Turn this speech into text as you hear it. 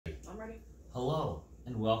ready. Hello,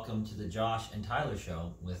 and welcome to the Josh and Tyler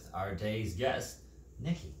Show with our day's guest,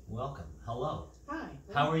 Nikki. Welcome. Hello. Hi.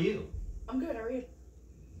 How are you? I'm good. How are you?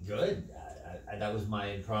 Good. That was my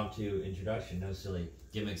impromptu introduction. No silly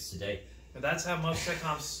gimmicks today. But that's how most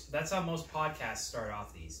sitcoms. That's how most podcasts start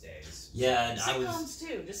off these days. Yeah, and Sitcoms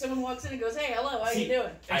too. Just someone walks in and goes, "Hey, hello, how you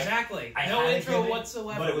doing?" Exactly. I no had a intro gimmick,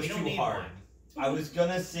 whatsoever. but it was we don't too need hard. one. I was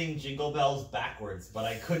gonna sing Jingle Bells backwards, but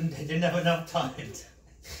I couldn't. I didn't have enough time.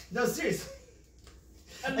 No, seriously.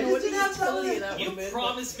 I don't know what didn't have time. You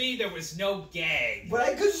promised me there was no gag. But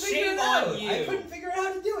I couldn't figure Shame it out. on you. I couldn't figure out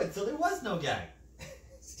how to do it, so there was no gag.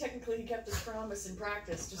 Technically, he kept his promise in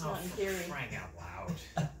practice, just not in theory. Crying out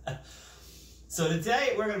loud. So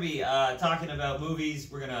today we're going to be talking about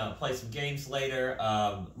movies. We're going to play some games later.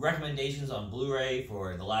 Recommendations on Blu-ray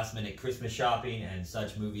for the last-minute Christmas shopping and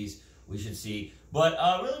such movies we should see. But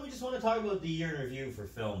really, we just want to talk about the year in review for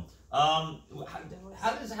film. How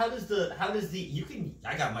does the you can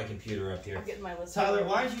I got my computer up here. I'm getting my list. Tyler,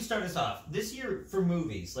 why don't you start us off this year for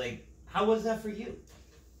movies? Like, how was that for you?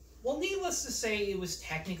 Well, needless to say, it was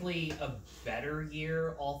technically a better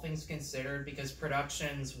year, all things considered, because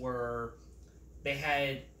productions they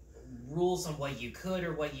had rules on what you could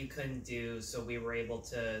or what you couldn't do, so we were able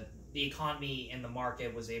to, the economy in the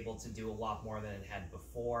market was able to do a lot more than it had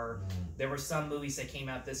before. There were some movies that came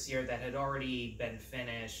out this year that had already been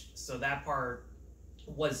finished, so that part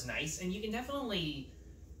was nice, and you can definitely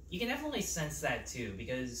sense that too,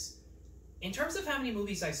 because in terms of how many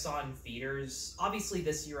movies I saw in theaters, obviously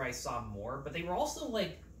this year I saw more, but they were also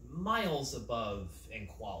like miles above in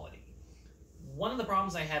quality. One of the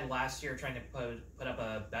problems I had last year trying to put up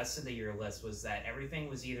a best of the year list was that everything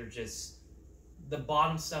was either just, the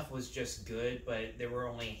bottom stuff was just good, but there were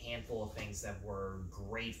only a handful of things that were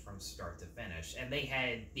great from start to finish. And they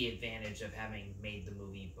had the advantage of having made the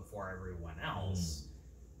movie before everyone else.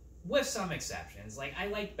 With some exceptions. Like, I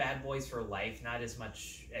like Bad Boys for Life, not as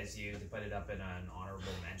much as you, to put it up in an honorable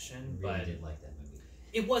mention. I really but did like that movie.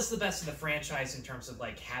 It was the best of the franchise in terms of,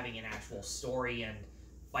 like, having an actual story and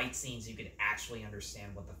fight scenes you could actually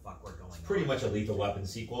understand what the fuck were going on. Pretty much a Lethal Weapon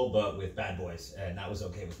sequel, but with Bad Boys, and that was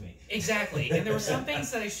okay with me. Exactly, and there were some things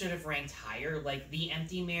that I should have ranked higher, like The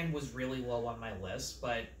Empty Man was really low on my list,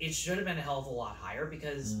 but it should have been a hell of a lot higher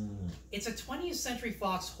because it's a 20th Century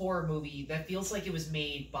Fox horror movie that feels like it was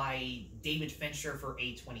made by David Fincher for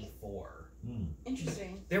A24.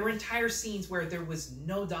 Interesting. There were entire scenes where there was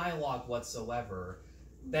no dialogue whatsoever,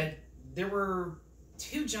 that there were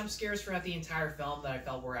 2 jump scares throughout the entire film that I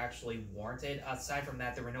felt were actually warranted. Aside from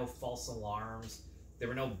that, there were no false alarms. There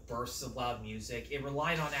were no bursts of loud music. It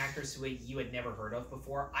relied on actors who you had never heard of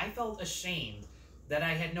before. I felt ashamed that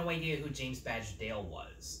I had no idea who James Badge Dale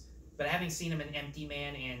was. But having seen him in Empty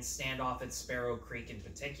Man and Standoff at Sparrow Creek in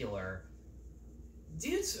particular,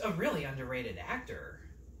 dude's a really underrated actor.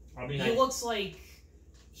 I mean, he looks like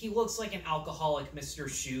an alcoholic Mr.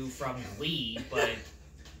 Shu from Glee, but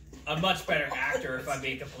a much better actor, if I'm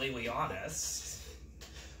being completely honest.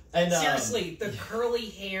 And seriously, the curly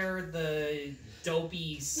hair, the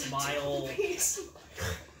dopey smile.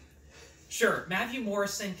 Sure, Matthew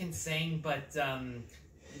Morrison can sing, but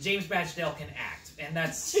James Badge Dale can act, and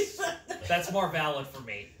that's more valid for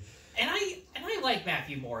me. And I like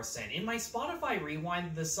Matthew Morrison. In my Spotify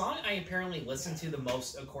Rewind, the song I apparently listened to the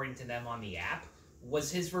most, according to them on the app,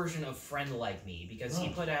 was his version of "Friend Like Me," because he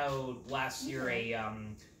put out last year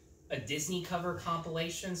a Disney cover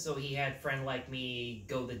compilation, so he had Friend Like Me,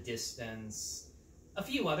 Go the Distance, a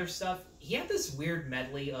few other stuff. He had this weird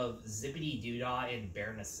medley of Zippity Doodah and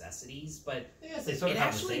Bare Necessities, but yes, they sort of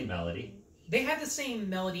have the same melody. They have the same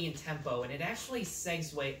melody and tempo, and it actually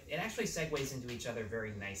segues into each other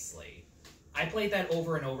very nicely. I played that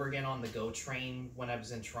over and over again on the GO train when I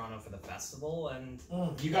was in Toronto for the festival, and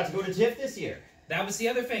you got to go to TIFF this year. That was the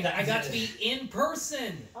other thing. I got to be in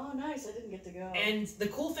person. Oh, nice. I didn't get to go. And the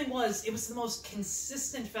cool thing was, it was the most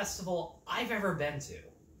consistent festival I've ever been to.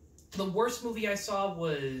 The worst movie I saw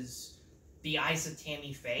was The Eyes of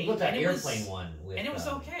Tammy Faye. What about that airplane one? And it was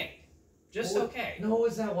okay. Just okay. No, what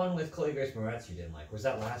was that one with Chloe Grace Moretz you didn't like? Or was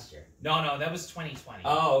that last year? No, that was 2020.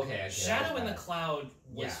 Oh, okay. Shadow in the Cloud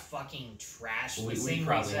was fucking trash. We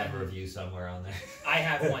probably have a review somewhere on there. I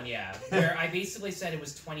have one, yeah. Where I basically said it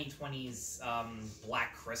was 2020's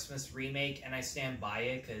Black Christmas remake, and I stand by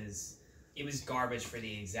it because it was garbage for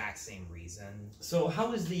the exact same reason. So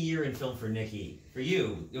how was the year in film for Nikki? For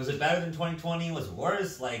you? Was it better than 2020? Was it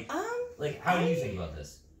worse? Like how do you think about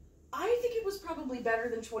this? I think it was probably better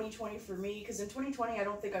than 2020 for me, because in 2020 I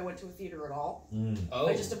don't think I went to a theater at all.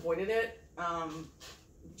 I just avoided it,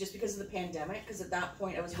 just because of the pandemic, because at that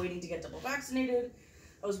point I was waiting to get double vaccinated.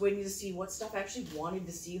 I was waiting to see what stuff I actually wanted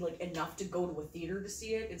to see, like enough to go to a theater to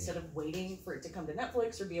see it instead of waiting for it to come to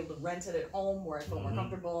Netflix or be able to rent it at home where I feel more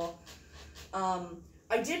comfortable.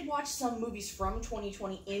 I did watch some movies from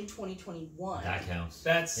 2020 in 2021. That counts.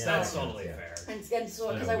 That's totally fair. And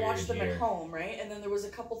so, because I watched them at home, right? And then there was a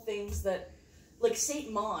couple things that, like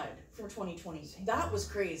Saint Maud from 2020. That was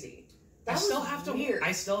crazy. That was weird.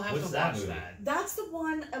 I still have to watch that. That's the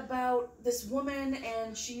one about this woman,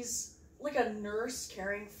 and she's like a nurse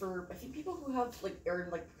caring for, I think, people who have like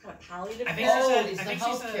kind of palliative care. It's the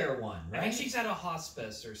healthcare one, right? I think she's at a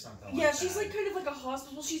hospice or something. Yeah, she's like kind of like a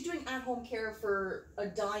hospital. She's doing at-home care for a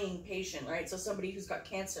dying patient, right? So somebody who's got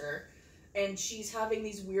cancer, and she's having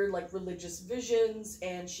these weird like religious visions,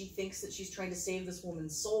 and she thinks that she's trying to save this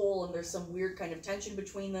woman's soul, and there's some weird kind of tension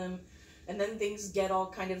between them. And then things get all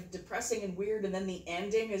kind of depressing and weird, and then the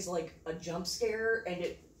ending is like a jump scare, and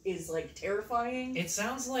it is like terrifying. It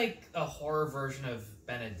sounds like a horror version of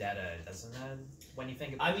Benedetta, doesn't it? When you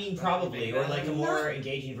think I mean, probably, or like a more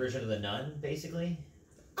engaging version of The Nun, basically.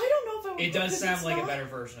 I don't know if I would. It does sound like a better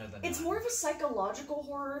version of The Nun. It's more of a psychological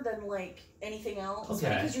horror than like anything else.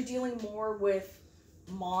 Okay. Because you're dealing more with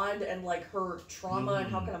Maud and like her trauma and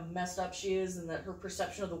how kind of messed up she is, and that her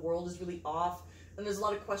perception of the world is really off. And there's a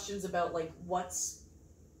lot of questions about like what's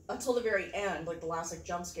until the very end, like the last like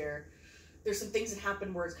jump scare. There's some things that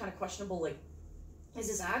happen where it's kind of questionable, like, is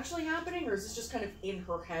this actually happening, or is this just kind of in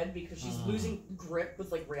her head because she's losing grip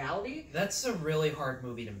with like reality? That's a really hard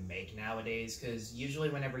movie to make nowadays, because usually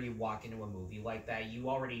whenever you walk into a movie like that, you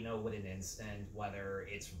already know with an instant whether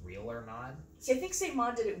it's real or not. See, I think Saint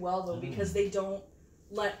Maud did it well though, because they don't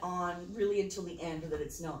let on really until the end that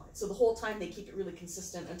it's not. So the whole time they keep it really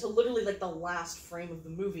consistent until literally like the last frame of the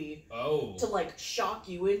movie to like shock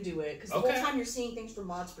you into it, because the whole time you're seeing things from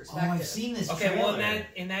Maud's perspective. Oh, I've seen this Okay, trailer. well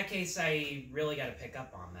in that case I really got to pick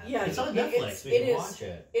up on that. Yeah, it's on Netflix. We can watch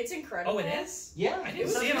it. It's incredible. Oh, it is? Yeah, I didn't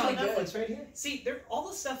was see it on really Netflix good. right here. See,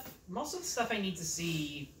 most of the stuff I need to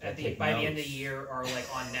see by the end of the year are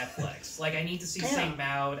like on Netflix. Like I need to see Saint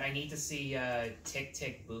Maud. I need to see Tick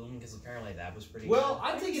Tick Boom, because apparently that was pretty. Well, good.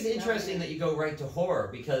 I think it's interesting that you go right to horror,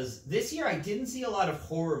 because this year I didn't see a lot of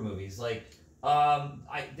horror movies. Like,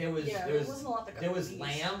 there was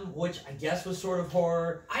Lamb, which I guess was sort of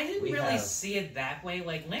horror. I didn't really see it that way.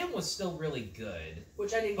 Like Lamb was still really good,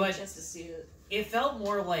 which I didn't get a chance to see it. It felt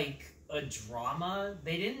more like a drama.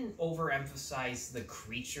 They didn't overemphasize the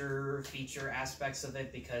creature feature aspects of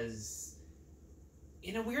it, because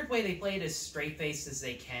in a weird way they play it as straight-faced as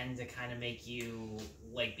they can to kind of make you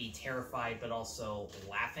like be terrified but also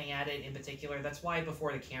laughing at it in particular. That's why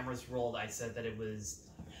before the cameras rolled I said that it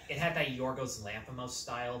had that Yorgos Lanthimos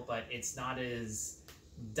style, but it's not as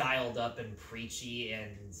dialed up and preachy,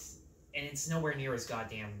 and it's nowhere near as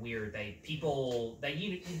goddamn weird. That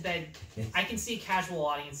I can see casual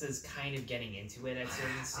audiences kind of getting into it at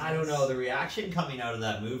certain scenes. I don't know. The reaction coming out of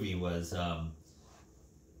that movie was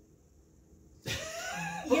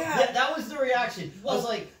yeah, that was the reaction. I was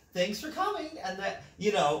like, thanks for coming, and that,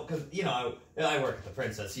 because I work at the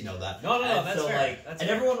Princess, you know that. No, that's so, fair. That's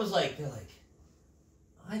fair. everyone was like, they're like,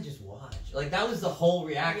 I just watched. Like, that was the whole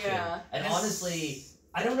reaction. Yeah. And honestly,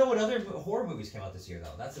 I don't know what other horror movies came out this year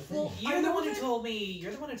though. That's the thing. Well, you're the one who told me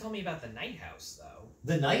about The Night House though.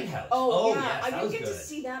 The Night House. Oh yeah, yes, I didn't get to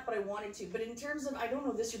see that, but I wanted to. But in terms of, I don't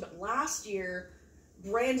know this year, but last year,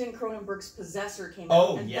 Brandon Cronenberg's Possessor came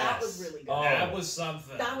out, and that was really good. Oh, that was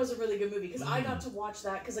something. That was a really good movie, because I got to watch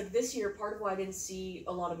that, because like this year, part of why I didn't see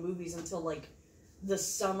a lot of movies until like the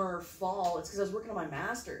summer, fall, it's because I was working on my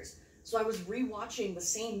master's. So I was rewatching the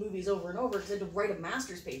same movies over and over because I had to write a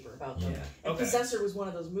master's paper about them. Yeah. And Possessor was one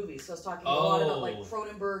of those movies. So I was talking a lot about like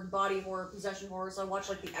Cronenberg, body horror, possession horror. So I watched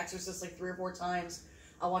like The Exorcist like 3 or 4 times.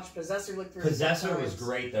 I watched Possessor like 3 or 4 times. Possessor was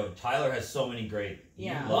great though. Tyler has so many great.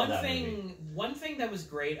 Yeah. One thing that was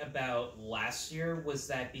great about last year was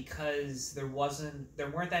that because there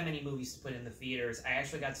weren't that many movies to put in the theaters, I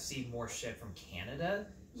actually got to see more shit from Canada.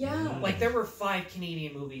 Yeah. Like, there were 5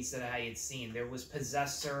 Canadian movies that I had seen. There was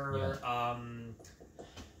Possessor,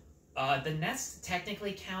 The Nest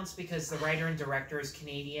technically counts because the writer and director is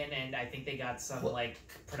Canadian, and I think they got some,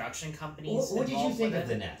 production companies What did you think of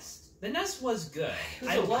The Nest? The Nest was good.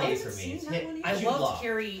 I loved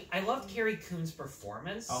Carrie Coon's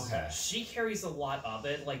performance. Okay. She carries a lot of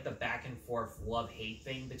it, like the back and forth love-hate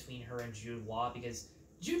thing between her and Jude Law, because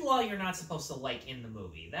Jude Law you're not supposed to like in the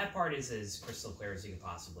movie. That part is as crystal clear as you could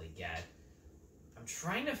possibly get. I'm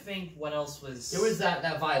trying to think what else was... There was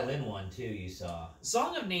that violin one, too, you saw.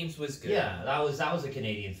 Song of Names was good. Yeah, that was a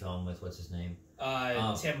Canadian film with, what's his name?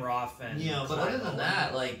 Tim Roth and... Yeah, but other than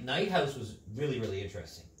that, like, Night House was really, really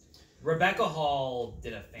interesting. Rebecca Hall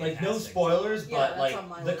did a fantastic Like, no spoilers, Yeah, but that's like on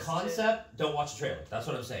my the list, concept, don't watch the trailer. That's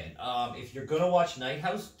what I'm saying. If you're gonna watch Night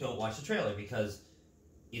House, don't watch the trailer because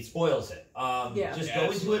it spoils it. Yeah. Just Yeah, go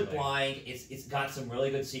into absolutely. it blind. It's got some really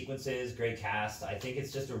good sequences, great cast. I think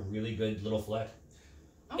it's just a really good little flick.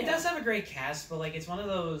 It does have a great cast, but like it's one of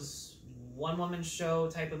those one-woman show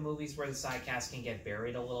type of movies where the side cast can get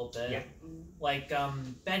buried a little bit. Yeah. Like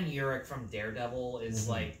Ben Urich from Daredevil is Mhm.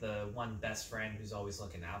 like the one best friend who's always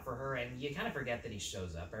looking out for her, and you kind of forget that he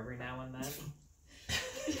shows up every now and then.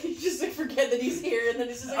 You just like forget that he's here, and then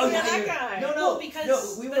it's just like, Oh, yeah, yeah, that guy. no, Well, because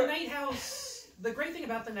no, we the were- Night House, the great thing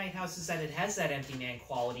about the Night House is that it has that Empty Man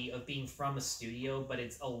quality of being from a studio, but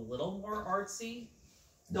it's a little more artsy.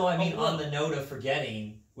 No, I mean, Oh, on the note of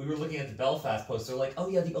forgetting, we were looking at the Belfast poster, like, oh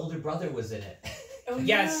yeah, the older brother was in it. Oh,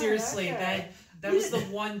 Yeah, seriously, that that was the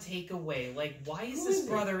one takeaway. Like, why is Who this is he?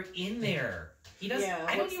 brother in there? He doesn't. Yeah,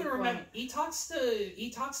 I don't what's even the remember. point? He talks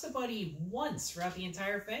to Buddy once throughout the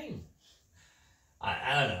entire thing.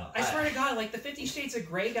 I don't know. I swear to God, like the 50 Shades of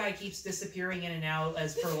Grey guy keeps disappearing in and out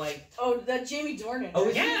as per like. Oh, that Jamie Dornan. Oh,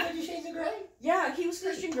 is Yeah. he 50 Shades of Grey? Yeah, he was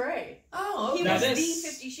Christian Grey. Oh, He okay. was Now the this-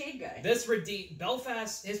 50 Shade guy. This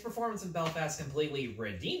Belfast, his performance in Belfast completely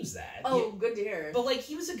redeems that. Oh, good to hear. But like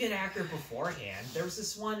he was a good actor beforehand. There was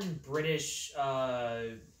this one British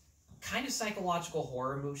kind of psychological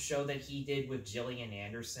horror movie show that he did with Gillian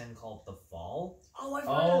Anderson called The Fall, Oh, I've heard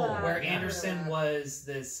Oh, of that. where I've heard of Anderson that. was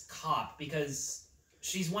this cop because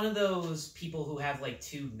she's one of those people who have like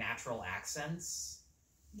two natural accents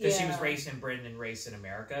because she was Yeah. raised in Britain and raised in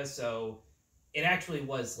America, so it actually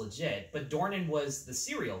was legit. But Dornan was the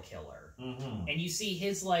serial killer. Mm-hmm. And you see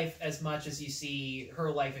his life as much as you see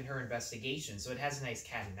her life in her investigation, so it has a nice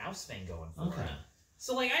cat and mouse thing going for Okay. it.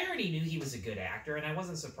 So, like, I already knew he was a good actor, and I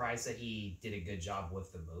wasn't surprised that he did a good job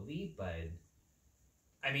with the movie, but,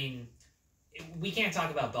 I mean, we can't talk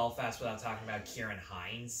about Belfast without talking about Kieran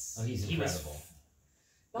Hines. Oh, he's He was- incredible.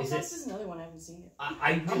 Belfast is another one I haven't seen. I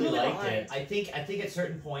I'm really really liked behind. it. I think at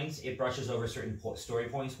certain points it brushes over certain story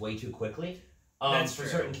points way too quickly. That's for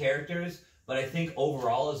true. certain characters, but I think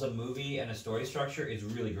overall as a movie and a story structure, it's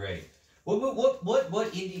really great. What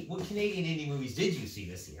Canadian indie movies did you see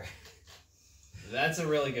this year? That's a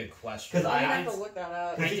really good question. 'Cause I I- have to look that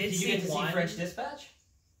up. I Did did you see get to one. see French Dispatch?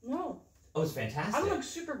 No. Oh, it's fantastic. I'm like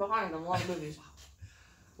super behind on a lot of movies.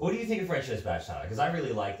 What do you think of French Dispatch, Tyler? Because I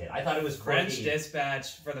really liked it. I thought it was French quirky.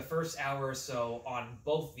 Dispatch for the first hour or so on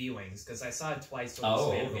both viewings, because I saw it twice. Over the Oh,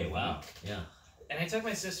 span of a okay, week. wow, yeah. And I took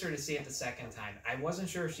my sister to see it the second time. I wasn't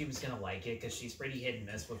sure if she was gonna like it because she's pretty hit and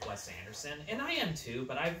miss with Wes Anderson, and I am too.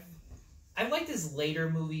 But I've liked his later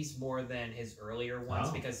movies more than his earlier ones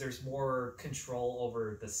Oh. because there's more control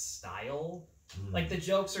over the style. Mm. Like the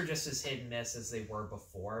jokes are just as hit and miss as they were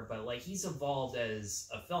before, but like he's evolved as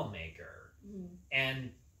a filmmaker.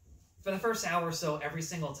 And for the first hour or so, every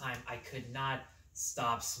single time, I could not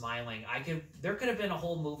stop smiling. There could have been a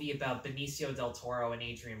whole movie about Benicio del Toro and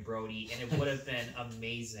Adrian Brody, and it would have been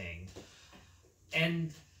amazing.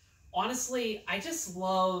 And honestly, I just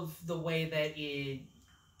love the way that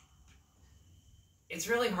it's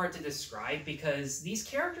really hard to describe because these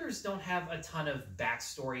characters don't have a ton of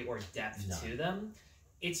backstory or depth No. to them.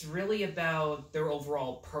 It's really about their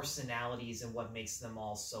overall personalities and what makes them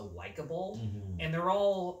all so likable. Mhm. And they're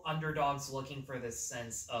all underdogs looking for this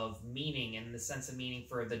sense of meaning, and the sense of meaning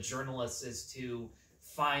for the journalists is to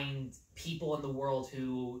find people in the world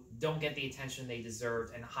who don't get the attention they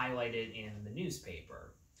deserve and highlight it in the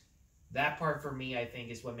newspaper. That part for me, I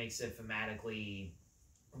think, is what makes it thematically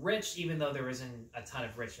rich, even though there isn't a ton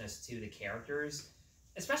of richness to the characters.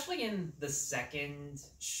 Especially in the second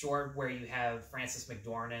short where you have Frances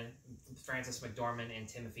McDormand and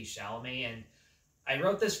Timothy Chalamet, and I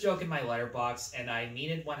wrote this joke in my letterbox, and I mean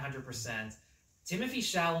it 100%. Timothy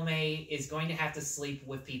Chalamet is going to have to sleep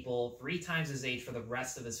with people 3 times his age for the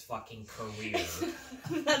rest of his fucking career.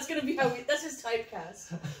 That's gonna be that's his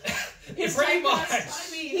typecast. His Pretty typecast- much.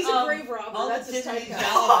 I mean, He's a grave robber. all That's the his Timothy typecast.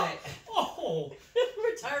 Chalamet. Oh,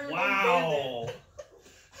 Retirement bandit. wow.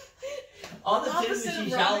 On the Opposite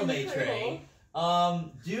Timothy of robbing Chalamet the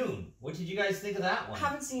train. Dune. What did you guys think of that one?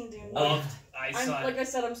 Haven't seen Dune. Loved. I I'm, saw. like I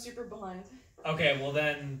said, I'm super behind. Okay, well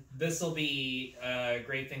then this will be a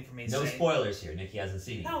great thing for me to No say. spoilers here. Nikki hasn't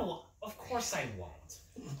seen it. No, of course I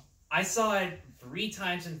won't. I saw it 3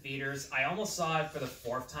 times in theaters. I almost saw it for the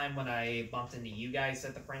 4th time when I bumped into you guys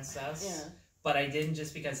at the Princess. Yeah. But I didn't,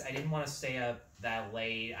 just because I didn't want to stay up that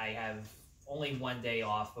late. I have only 1 day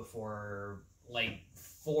off before, like,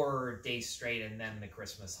 4 days straight, and then the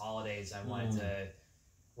Christmas holidays. I wanted to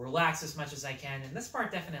relax as much as I can, and this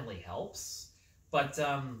part definitely helps. But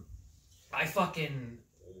I fucking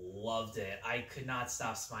loved it. I could not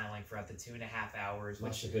stop smiling throughout the 2.5 hours.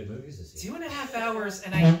 Watched the good movies this year. 2.5 hours,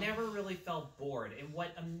 and I never really felt bored. And what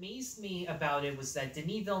amazed me about it was that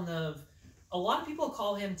Denis Villeneuve, a lot of people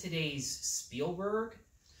call him today's Spielberg.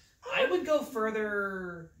 I would go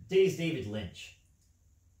further. Today's David Lynch.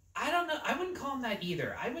 I don't know. I wouldn't call him that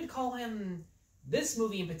either. I would call him, this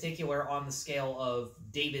movie in particular, on the scale of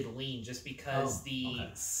David Lean, just because the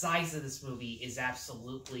size of this movie is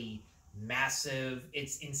absolutely massive.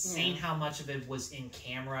 It's insane how much of it was in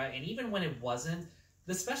camera, and even when it wasn't,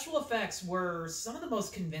 the special effects were some of the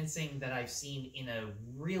most convincing that I've seen in a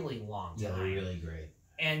really long time. Yeah, they're really great.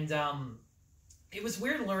 And it was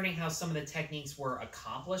weird learning how some of the techniques were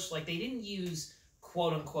accomplished. Like, they didn't use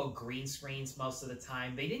quote-unquote green screens most of the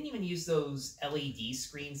time. They didn't even use those LED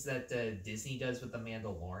screens that Disney does with The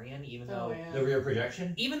Mandalorian, even though... The rear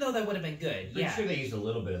projection? Even though that would have been good, Pretty sure they used a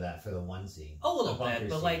little bit of that for the one scene. A little bit,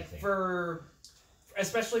 but scene, like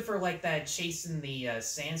especially for like that chase in the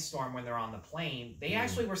sandstorm when they're on the plane, they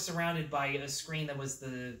actually were surrounded by a screen that was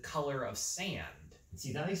the color of sand.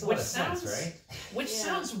 See, that makes a lot of sense, right? Which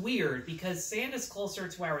sounds weird, because sand is closer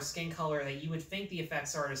to our skin color, that you would think the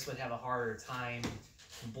effects artist would have a harder time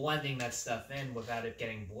blending that stuff in without it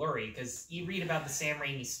getting blurry. Because you read about the Sam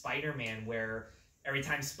Raimi Spider-Man, where every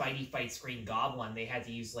time Spidey fights Green Goblin, they had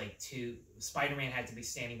to use like Spider-Man had to be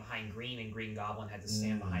standing behind green, and Green Goblin had to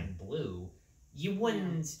stand behind blue. You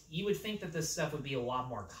would think that this stuff would be a lot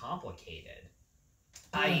more complicated.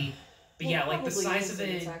 But yeah, like the size of it,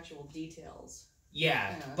 its actual details.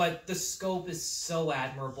 Yeah, but the scope is so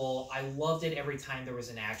admirable. I loved it every time there was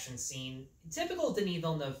an action scene. Typical Denis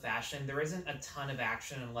Villeneuve fashion, there isn't a ton of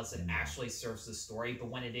action unless it actually serves the story, but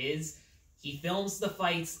when it is, he films the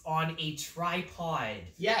fights on a tripod.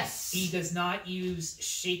 Yes! He does not use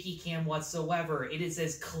shaky cam whatsoever. It is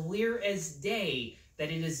as clear as day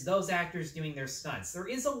that it is those actors doing their stunts. There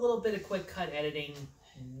is a little bit of quick cut editing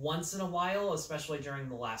once in a while, especially during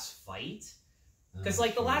the last fight. Because,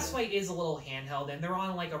 like, the last fight is a little handheld, and they're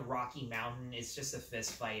on, like, a rocky mountain. It's just a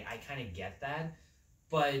fist fight. I kind of get that.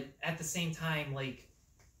 But at the same time, like,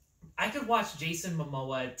 I could watch Jason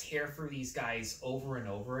Momoa tear through these guys over and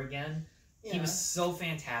over again. Yeah. He was so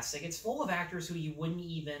fantastic. It's full of actors who you wouldn't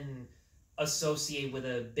even associate with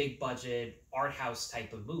a big-budget art house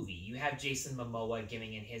type of movie. You have Jason Momoa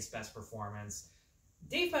giving in his best performance.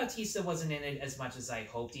 Dave Bautista wasn't in it as much as I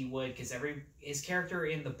hoped he would, because his character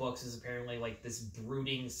in the books is apparently like this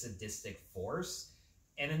brooding, sadistic force,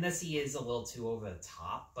 and in this he is a little too over the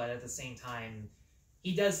top. But at the same time,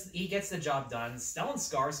 he gets the job done. Stellan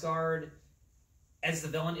Skarsgård as the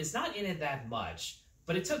villain is not in it that much,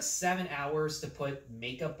 but it took 7 hours to put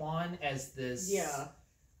makeup on as this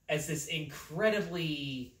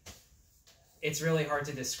incredibly, it's really hard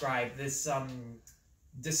to describe, this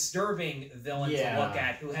disturbing villain to look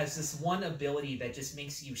at, who has this one ability that just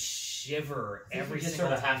makes you shiver every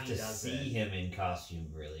single time he does it. You just sort of have to see him in costume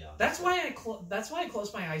really often. That's why I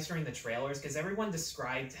closed my eyes during the trailers, because everyone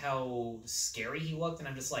described how scary he looked, and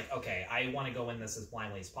I'm just like, okay, I want to go in this as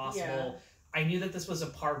blindly as possible. Yeah. I knew that this was a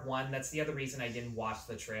part 1. That's the other reason I didn't watch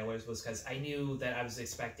the trailers, was because I knew that I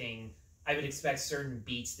would expect certain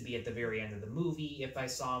beats to be at the very end of the movie if I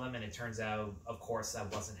saw them, and it turns out, of course,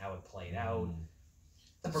 that wasn't how it played out.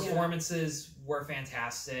 The performances were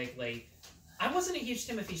fantastic. Like, I wasn't a huge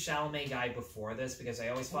Timothée Chalamet guy before this, because I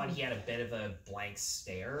always thought he had a bit of a blank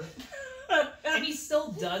stare. And he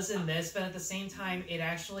still does in this, but at the same time, it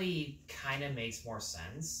actually kind of makes more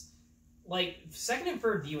sense. Like, second and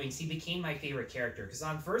third viewings, he became my favorite character, because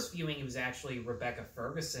on first viewing, it was actually Rebecca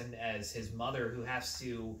Ferguson as his mother, who has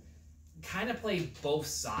to kind of play both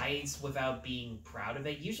sides without being proud of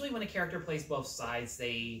it. Usually when a character plays both sides,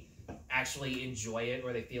 they actually enjoy it,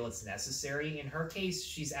 or they feel it's necessary. In her case,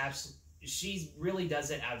 she really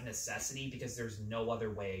does it out of necessity, because there's no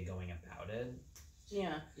other way of going about it.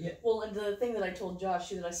 Yeah. Well, and the thing that I told Josh,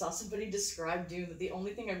 that I saw somebody describe, that the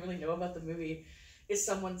only thing I really know about the movie is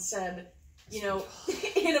someone said, in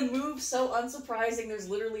a move so unsurprising, there's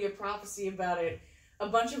literally a prophecy about it. A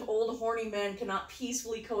bunch of old horny men cannot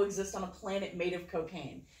peacefully coexist on a planet made of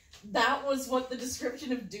cocaine. That was what the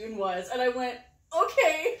description of Dune was, and I went,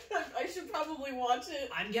 okay, I should probably watch it.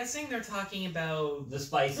 I'm guessing they're talking about the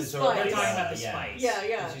spice. They're talking about the spice. Yeah.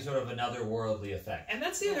 It's sort of another worldly effect. And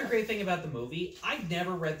that's the other great thing about the movie. I've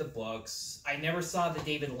never read the books. I never saw the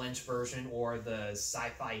David Lynch version or the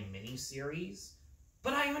sci-fi miniseries.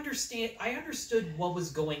 But I understood what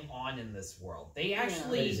was going on in this world. They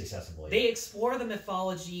actually... It is accessible. They explore the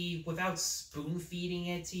mythology without spoon-feeding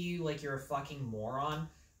it to you like you're a fucking moron.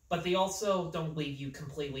 but they also don't leave you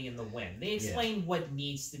completely in the wind. They explain what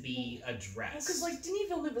needs to be addressed. Because like Denis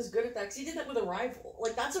Villeneuve is good at that. Because he did that with Arrival.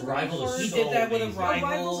 Like that's a really Arrival hard. is He so did that with amazing. Arrival.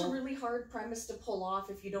 Arrival's a really hard premise to pull off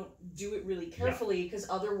if you don't do it really carefully. Because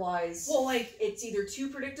otherwise, Well, like it's either too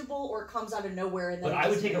predictable or it comes out of nowhere. And then But it I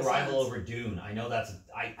would doesn't take make Arrival sense. over Dune. I know that's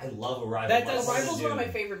I love Arrival. That much does- more than Arrival's one of my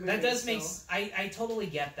Dune. favorite movies. that does make. so- I totally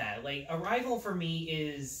get that. Like Arrival for me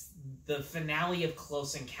is the finale of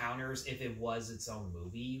Close Encounters if it was its own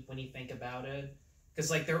movie. When you think about it. Because,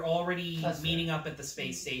 like, they're already That's meeting up at the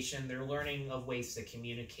space station. They're learning of ways to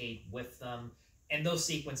communicate with them. And those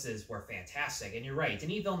sequences were fantastic. And you're right.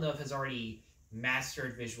 Denis Villeneuve has already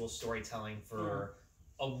mastered visual storytelling for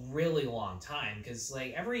a really long time. Because,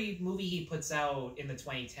 like, every movie he puts out in the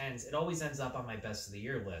 2010s, it always ends up on my best of the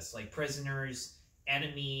year list. Like, Prisoners,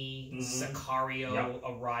 Enemy, Sicario,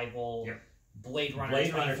 Arrival, Blade Runner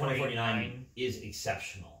 2049. is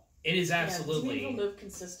exceptional. It is Yeah, absolutely. Denis Villeneuve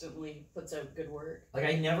consistently puts out good work. Like,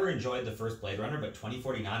 I never enjoyed the first Blade Runner, but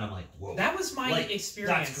 2049, I'm like, whoa. That was my Like,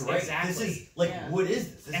 experience. That's great. Exactly. This is, like, Yeah. what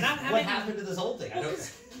is this? This And is, I'm what having- happened to this whole thing? I Well, don't...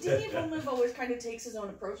 'cause Denis Villeneuve always kind of takes his own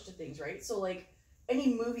approach to things, right? So, like,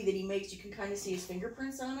 any movie that he makes, you can kind of see his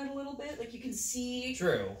fingerprints on it a little bit. Like, you can see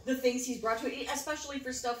True. the things he's brought to it, especially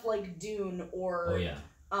for stuff like Dune or Oh, yeah.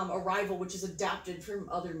 Arrival, which is adapted from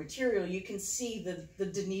other material. You can see the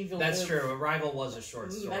Denis Villeneuve. That's true. Arrival was a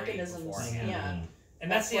short story Mechanisms, beforehand. yeah. And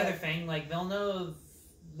that's the That's other thing. Like Villeneuve,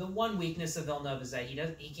 the one weakness of Villeneuve is that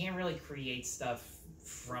he can't really create stuff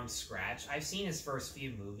from scratch. I've seen his first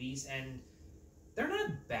few movies, and they're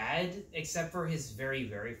not bad, except for his very,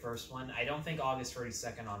 very first one. I don't think August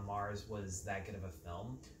 32nd on Mars was that good of a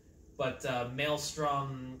film. But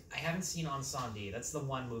Maelstrom, I haven't seen Ensemble. That's the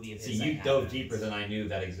one movie of his. See, I you dove haven't. deeper than I knew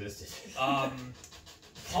that existed.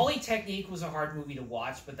 Polytechnique was a hard movie to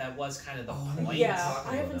watch, but that was kind of the point. Yeah, talking I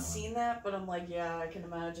about haven't that seen that, but I'm like, yeah, I can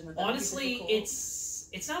imagine that. That'd be Honestly, difficult.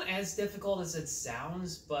 it's not as difficult as it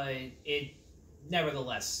sounds, but it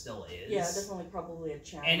nevertheless still is. yeah, definitely probably a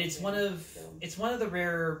challenge. And it's one of the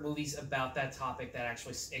rare movies about that topic that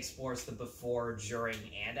actually explores the before, during,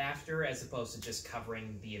 and after, as opposed to just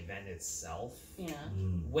covering the event itself. Yeah.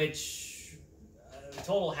 Which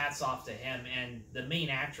total hats off to him and the main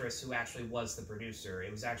actress who actually was the producer. It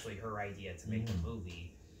was actually her idea to make the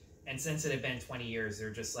movie. And since it had been 20 years, they're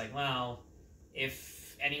just like, well,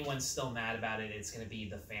 if anyone's still mad about it, it's going to be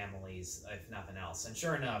the families, if nothing else. And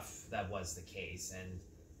sure enough, that was the case. And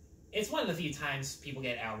it's one of the few times people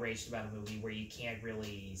get outraged about a movie where you can't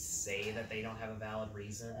really say that they don't have a valid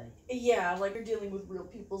reason. Yeah, like you're dealing with real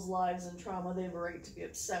people's lives and trauma. They have a right to be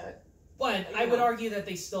upset. But I would argue that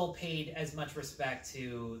they still paid as much respect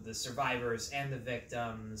to the survivors and the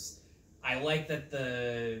victims. I like that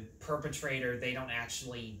the perpetrator, they don't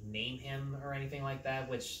actually name him or anything like that,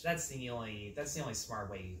 which that's the only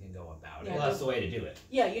smart way you can go about Yeah, it. Well, that's the way to do it.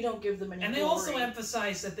 Yeah, you don't give them any. And they glory. also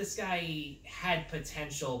emphasize that this guy had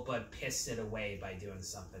potential but pissed it away by doing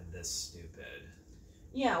something this stupid.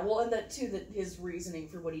 Yeah, well, and that too, that his reasoning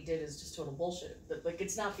for what he did is just total bullshit. That like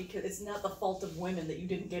it's not the fault of women that you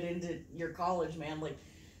didn't get into your college, man. Like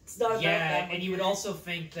it's not about that. Yeah, Like, and you would also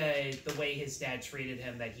think that the way his dad treated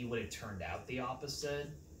him, that he would have turned out the opposite.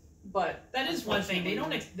 But That is one thing. They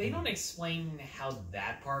don't explain how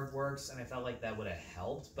that part works, and I felt like that would have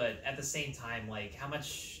helped. But at the same time, like how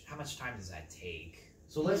much time does that take?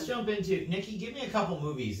 So let's jump into Nikki. Give me a couple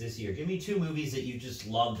movies this year. Give me 2 movies that you just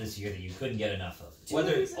loved this year that you couldn't get enough of. 2 Whether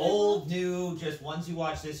movies it's that I old, loved? new, just ones you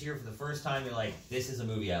watched this year for the first time. You're like, this is a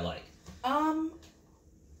movie I like.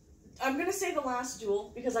 I'm gonna say The Last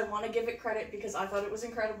Duel because I want to give it credit because I thought it was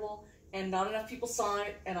incredible and not enough people saw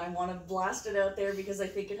it, and I want to blast it out there because I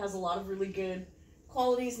think it has a lot of really good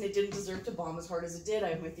qualities and it didn't deserve to bomb as hard as it did. I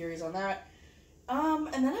have my theories on that. And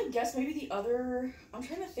then I guess maybe the other. I'm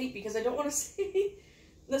trying to think because I don't want to say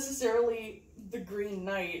necessarily The Green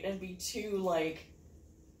Knight and be too like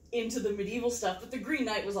into the medieval stuff, but The Green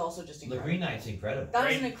Knight was also just The incredible. Green Knight's incredible. That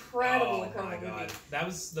was an incredible my movie. God. That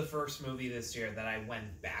was the first movie this year that I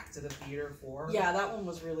went back to the theater for. Yeah, that one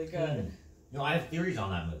was really good. No, I have theories on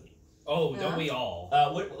that movie. Oh, Yeah. don't we all?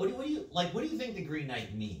 What do you like? What do you think The Green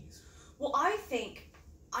Knight means? Well, I think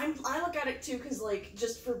I look at it too because like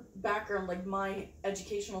just for background, like my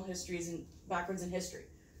educational history is in backgrounds in history,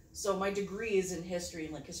 so my degree is in history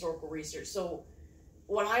and like historical research. So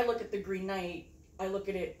when I look at The Green Knight, I look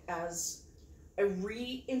at it as a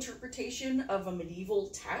reinterpretation of a medieval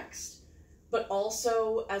text, but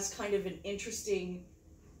also as kind of an interesting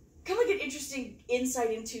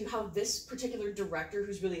insight into how this particular director,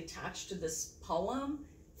 who's really attached to this poem,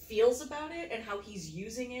 feels about it and how he's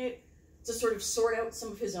using it to sort of sort out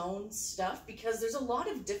some of his own stuff, because there's a lot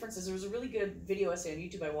of differences. There was a really good video essay on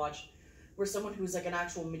YouTube I watched where someone who's like an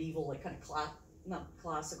actual medieval, like kind of not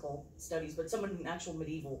classical studies, but someone in actual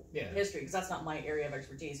medieval history, because that's not my area of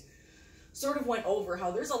expertise, sort of went over how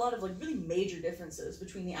there's a lot of like really major differences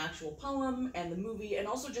between the actual poem and the movie, and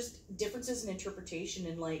also just differences in interpretation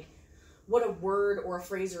and like what a word or a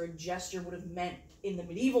phrase or a gesture would have meant in the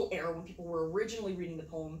medieval era when people were originally reading the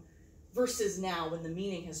poem versus now when the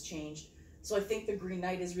meaning has changed. So I think The Green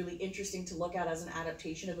Knight is really interesting to look at as an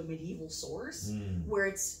adaptation of a medieval source, where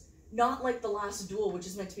it's not like The Last Duel, which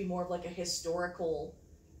is meant to be more of like a historical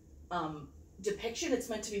depiction. It's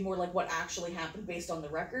meant to be more like what actually happened based on the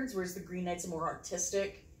records, whereas The Green Knight's a more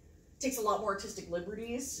artistic, takes a lot more artistic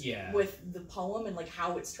liberties with the poem and like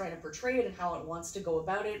how it's trying to portray it and how it wants to go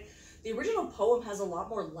about it. The original poem has a lot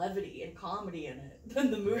more levity and comedy in it than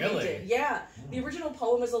the movie did. Yeah, the original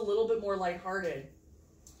poem is a little bit more lighthearted,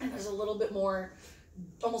 and there's a little bit more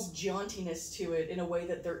almost jauntiness to it in a way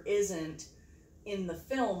that there isn't in the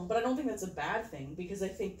film. But I don't think that's a bad thing, because I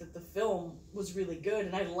think that the film was really good,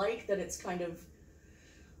 and I like that it's kind of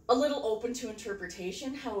a little open to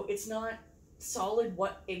interpretation, how it's not solid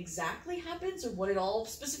what exactly happens or what it all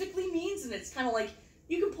specifically means, and it's kind of like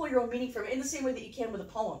you can pull your own meaning from it in the same way that you can with a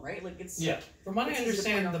poem, right? Like it's From what I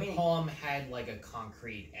understand, the poem had like a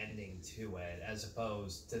concrete ending to it, as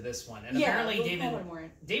opposed to this one. And apparently,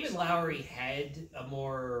 David Lowery had a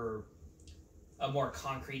more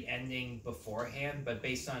concrete ending beforehand, but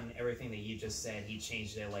based on everything that you just said, he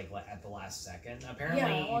changed it like at the last second.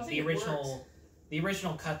 Apparently, the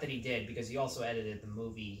original cut that he did, because he also edited the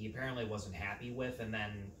movie, he apparently wasn't happy with, and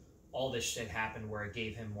then all this shit happened where it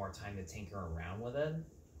gave him more time to tinker around with it.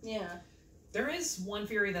 Yeah. There is one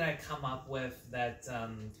theory that I come up with that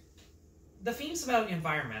the themes about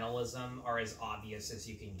environmentalism are as obvious as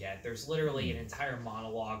you can get. There's literally an entire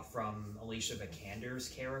monologue from Alicia Vikander's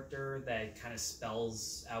character that kind of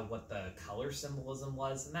spells out what the color symbolism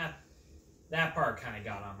was, and that part kind of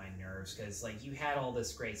got on my nerves, because like you had all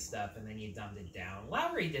this great stuff and then you dumbed it down.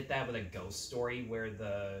 Lowry did that with A Ghost Story, where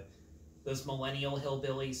those millennial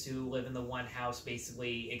hillbillies who live in the one house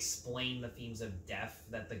basically explain the themes of death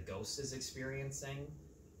that the ghost is experiencing.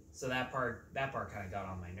 So that part kind of got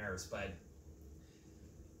on my nerves, but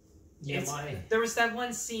there was that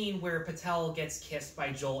one scene where Patel gets kissed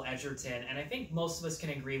by Joel Edgerton, and I think most of us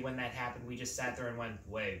can agree when that happened, we just sat there and went,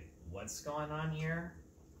 wait, what's going on here?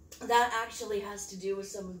 That actually has to do with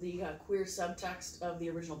some of the queer subtext of the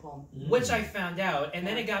original poem. Which I found out, and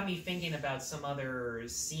then it got me thinking about some other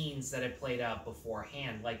scenes that had played out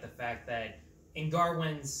beforehand, like the fact that in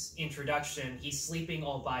Garwin's introduction, he's sleeping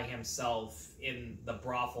all by himself in the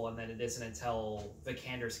brothel, and then it isn't until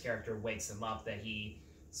Vikander's character wakes him up that he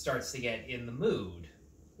starts to get in the mood.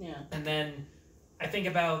 Yeah. And then I think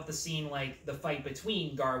about the scene, like the fight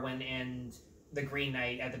between Garwin and the Green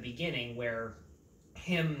Knight at the beginning, where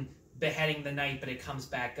him beheading the knight, but it comes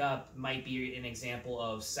back up, might be an example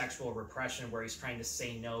of sexual repression, where he's trying to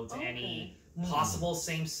say no to any possible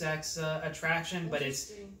same-sex attraction, but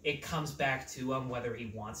it comes back to him whether he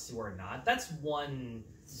wants to or not. That's one.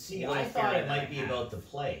 See, I thought it might be about the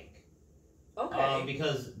plague. Okay.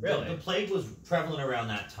 Because the plague was prevalent around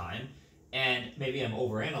that time, and maybe I'm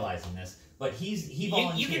overanalyzing this, but he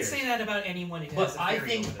volunteers. You can say that about anyone who has a I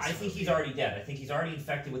think he's already dead. I think he's already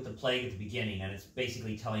infected with the plague at the beginning, and it's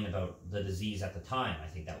basically telling about the disease at the time. I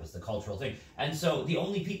think that was the cultural thing. And so the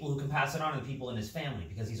only people who can pass it on are the people in his family,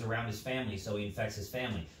 because he's around his family, so he infects his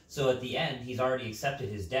family. So at the end, he's already accepted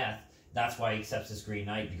his death. That's why he accepts this Green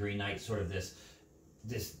Knight. The Green Knight's sort of this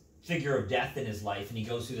figure of death in his life, and he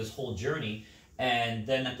goes through this whole journey, and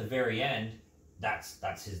then at the very end,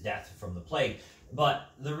 that's his death from the plague. But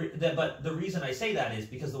the reason I say that is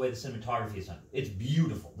because the way the cinematography is done. It's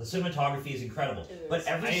beautiful. The cinematography is incredible. But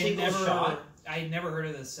every single shot... I had never heard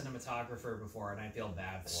of the cinematographer before, and I feel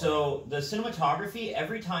bad for him. So the cinematography,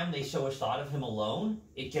 every time they show a shot of him alone,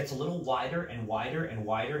 it gets a little wider and wider and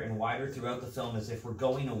wider and wider throughout the film, as if we're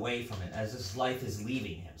going away from it, as his life is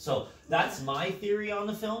leaving him. So that's my theory on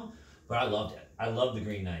the film, but I loved it. I love The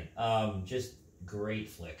Green Knight. Just great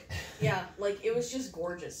flick. Yeah, like it was just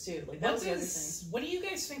gorgeous too. Like that was the other thing. What do you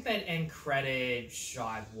guys think that end credit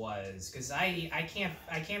shot was? Because I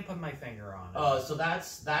can't put my finger on it. So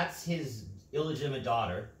that's his illegitimate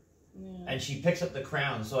daughter, and she picks up the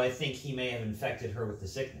crown. So I think he may have infected her with the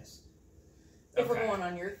sickness. If we're going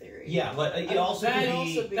on your theory. Yeah, but it also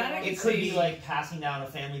could be like passing down a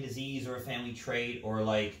family disease or a family trait, or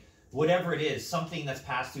like whatever it is, something that's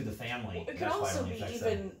passed through the family. Well, it could also be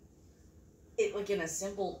even it, like in a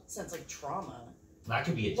simple sense, like trauma. That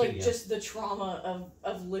could be it too. Like just the trauma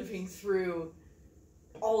of living through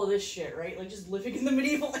all of this shit, right? Like, just living in the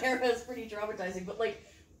medieval era is pretty traumatizing. But like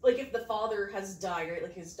if the father has died, right?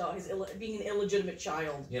 Like being an illegitimate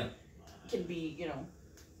child, can be, you know.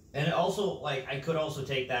 And it also, like, I could also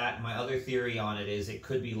take that. My other theory on it is it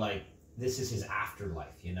could be like this is his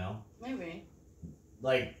afterlife, you know? Maybe.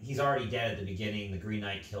 Like, he's already dead at the beginning. The Green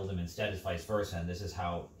Knight killed him instead, it's vice versa, and this is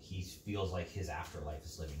how he feels like his afterlife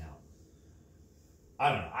is living out. I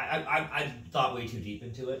don't know. I thought way too deep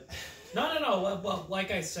into it. No. Well, like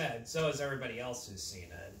I said, so has everybody else who's seen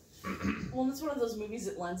it. Well, it's one of those movies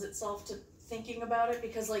that lends itself to thinking about it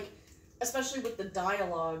because, like, especially with the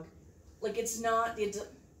dialogue, like, it's not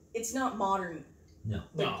modern. No.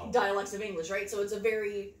 Dialects of English, right? So it's a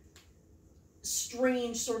very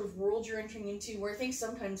strange sort of world you're entering into, where I think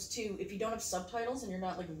sometimes too, if you don't have subtitles and you're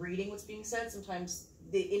not like reading what's being said, sometimes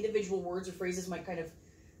the individual words or phrases might kind of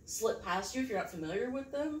slip past you if you're not familiar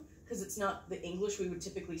with them, because it's not the English we would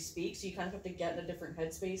typically speak, so you kind of have to get in a different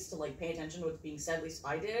headspace to like pay attention to what's being said. At least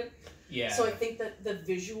I did. Yeah. So I think that the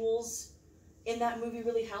visuals in that movie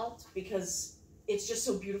really helped, because it's just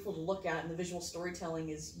so beautiful to look at, and the visual storytelling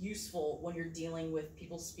is useful when you're dealing with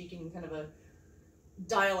people speaking in kind of a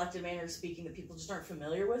dialected manner of speaking that people just aren't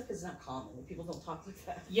familiar with, because it's not common. People don't talk like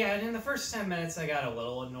that. Yeah, and in the first 10 minutes I got a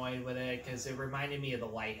little annoyed with it, because it reminded me of The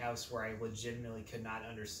Lighthouse, where I legitimately could not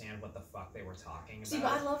understand what the fuck they were talking about. See,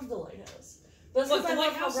 but I loved The Lighthouse. That's Look, because I The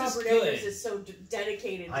love how Lighthouse is Robert good. Eggers is so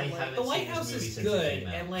dedicated to I like... haven't The seen Lighthouse this movie is since it good, came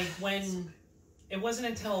out. and like when... It wasn't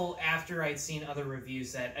until after I'd seen other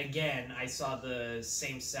reviews that, again, I saw the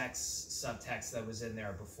same-sex subtext that was in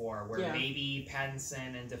there before, where maybe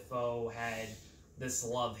Pattinson and Defoe had this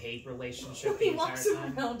love-hate relationship the He entire walks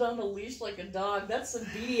time. around on a leash like a dog. That's some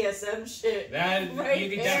BDSM shit. That, right you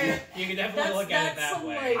could there. definitely look at it that some,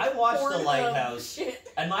 way. like, I watched The Pornhub Lighthouse, shit.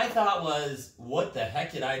 and my thought was, what the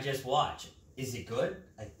heck did I just watch? Is it good?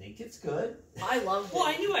 I think it's good. I loved it. Well,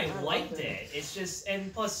 I knew I loved liked it. It's just,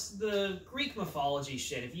 and plus the Greek mythology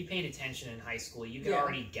shit, if you paid attention in high school, you could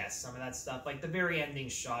already guess some of that stuff. Like the very ending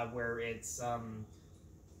shot where it's,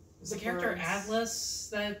 the character birds. Atlas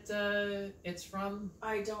that it's from?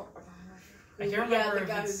 I don't... I can't remember Yeah, the if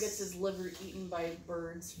guy who it's- gets his liver eaten by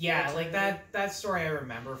birds. Yeah, like that story I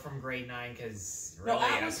remember from grade 9, because really, No,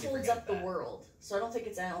 Atlas how could you holds forget up the that? world. So I don't think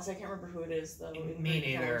it's Atlas. I can't remember who it is, though. in Me Greek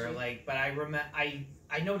neither, mythology. like, but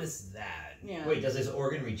I noticed that. Yeah. Wait, does his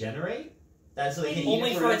organ regenerate? That's so they can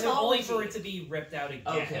Only eat it for mythology. it to be ripped out again.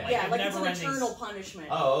 Okay. Yeah, like it's an never-ending- eternal punishment.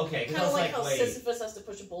 Oh, okay. Kind of like how wait. Sisyphus has to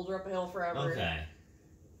push a boulder up a hill forever. Okay.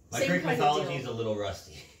 My Same Greek kind of mythology deal. is a little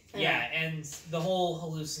rusty. Yeah, and the whole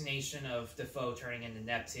hallucination of Defoe turning into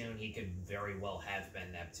Neptune, he could very well have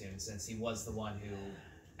been Neptune, since he was the one who,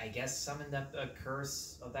 I guess, summoned up a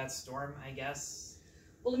curse of that storm, I guess.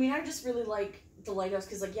 Well, I mean, I just really like The Lighthouse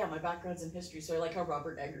because, like, yeah, my background's in history, so I like how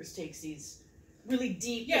Robert Eggers takes these really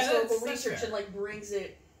deep historical that's research fair. and, like, brings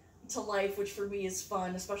it to life, which for me is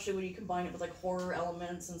fun, especially when you combine it with, like, horror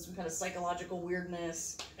elements and some kind of psychological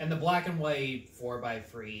weirdness. And the black and white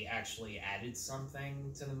 4x3 actually added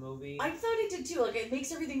something to the movie. I thought it did, too. Like, it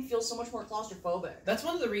makes everything feel so much more claustrophobic. That's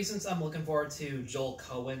one of the reasons I'm looking forward to Joel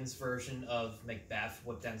Coen's version of Macbeth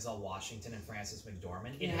with Denzel Washington and Frances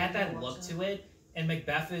McDormand. It Yeah, had I that watched look that. to it, and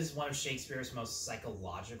Macbeth is one of Shakespeare's most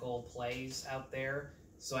psychological plays out there,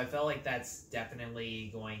 so I felt like that's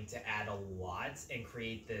definitely going to add a lot and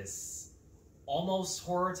create this almost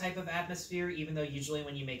horror type of atmosphere, even though usually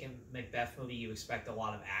when you make a Macbeth movie you expect a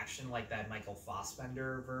lot of action, like that Michael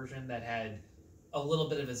Fassbender version that had a little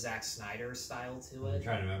bit of a Zack Snyder style to I'm it.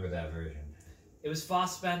 trying to remember that version. It was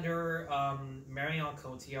Fassbender. Marion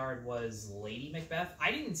Cotillard was Lady Macbeth. I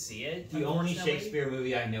didn't see it. The only unfortunately. Shakespeare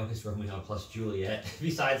movie I know is Romeo plus Juliet,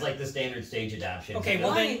 besides like the standard stage adaptation. Okay, So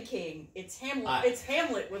well Lion then- King. It's Hamlet. I It's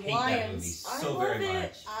Hamlet with hate that movie lions. I so love very it.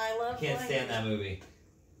 much. I love I can't Lion stand that King. movie.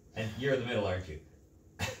 And you're in the middle, aren't you?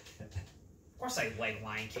 Of course I like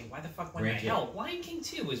Lion King. Why the fuck wouldn't I? Granted. Hell, Lion King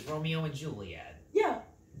 2 is Romeo and Juliet. Yeah.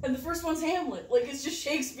 And the first one's Hamlet. Like, it's just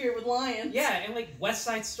Shakespeare with lions. Yeah, and like West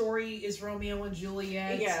Side Story is Romeo and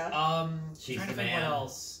Juliet. Yeah. She's Trying to the think man. what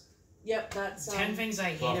else. Yep, that's... 10 Things I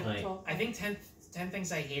Hate Twelfth About... Night. I think 10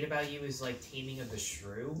 Things I Hate About You is like Taming of the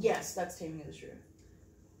Shrew. Yes, that's Taming of the Shrew.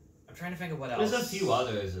 I'm trying to think of what else. There's a few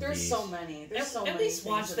others of There's these. so many. There's so At many least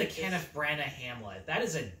watch things the that are just- Kenneth Branagh Hamlet. That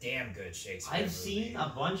is a damn good Shakespeare I've movie. seen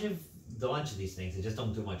a bunch of these things. They just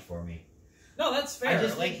don't do much for me. No, that's fair. I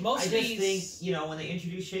just like think, most I of just these... think, you know, when they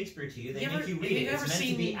introduce Shakespeare to you, they You make ever- you have read you it. It's ever meant to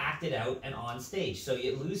seen- be acted out and on stage, so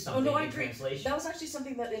you lose Oh, something no, I in agree. translation. That was actually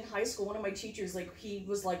something that in high school, one of my teachers, like, he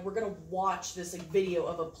was like, we're gonna watch this, like, video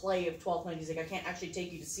of a play of 12 He's like, I can't actually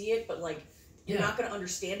take you to see it, but, like, you're not going to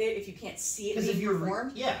understand it if you can't see it being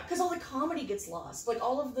performed. Yeah. Because all the comedy gets lost. Like,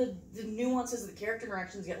 all of the nuances of the character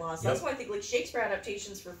interactions get lost. That's why I think, like, Shakespeare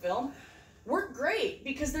adaptations for film work great,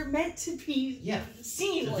 because they're meant to be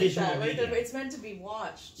seen like that, right? It's meant to be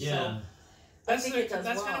watched. Yeah. So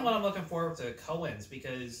that's kind of what I'm looking forward to Coen's,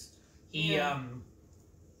 because he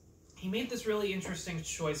made this really interesting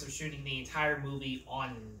choice of shooting the entire movie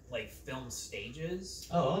on, like, film stages.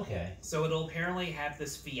 Oh, okay. So it'll apparently have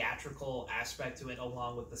this theatrical aspect to it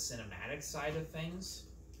along with the cinematic side of things.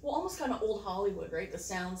 Well, almost kind of old Hollywood, right? The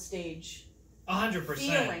soundstage 100%.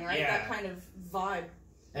 feeling, right? Yeah. That kind of vibe.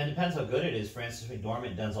 And it depends how good it is. Frances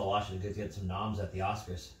McDormand, Denzel Washington could get some noms at the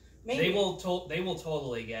Oscars. Maybe. They will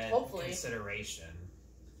totally get consideration.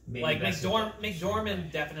 Maybe like,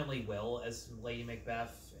 McDormand definitely will as Lady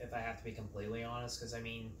Macbeth, if I have to be completely honest, because, I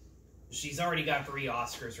mean, she's already got 3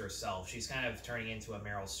 Oscars herself. She's kind of turning into a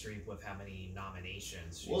Meryl Streep with how many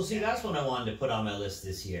nominations she's see, that's what I wanted to put on my list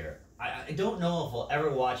this year. I don't know if I'll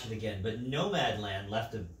ever watch it again, but Nomadland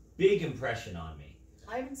left a big impression on me.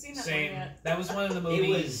 I haven't seen that one yet. That was one of the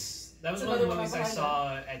movies. That was one of the movies I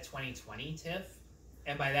saw at 2020 TIFF,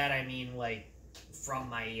 and by that I mean, like, from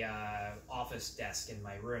my office desk in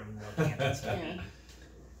my room looking at the TV. Yeah.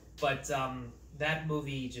 But that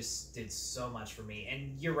movie just did so much for me,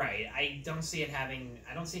 and you're right. I don't see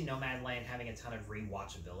Nomadland having a ton of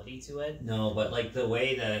rewatchability to it. No, but like the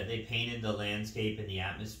way that they painted the landscape and the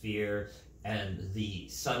atmosphere and the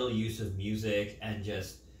subtle use of music, and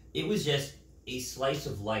it was just a slice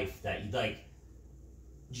of life that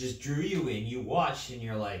just drew you in. You watched and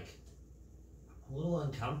you're like, I'm a little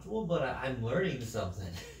uncomfortable, but I'm learning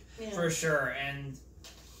something. Yeah. For sure, and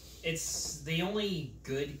it's the only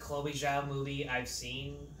good Chloe Zhao movie I've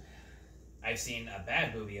seen. I've seen a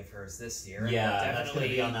bad movie of hers this year. Yeah, that's going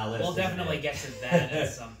to be on that list. We'll definitely get to that at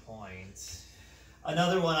some point.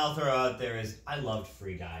 Another one I'll throw out there is I loved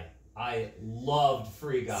Free Guy. I loved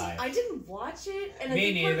Free Guy. See, I didn't watch it, and Me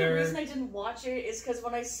I think part of neither. the reason I didn't watch it is because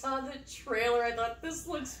when I saw the trailer, I thought, this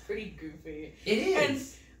looks pretty goofy. It is.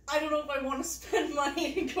 And I don't know if I want to spend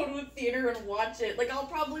money and go to a theater and watch it. Like, I'll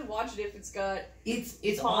probably watch it if it's got...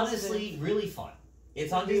 It's honestly really fun.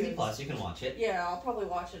 It's on Disney Plus. You can watch it. Yeah, I'll probably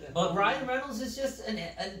watch it. But Ryan Reynolds is just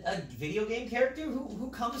a video game character who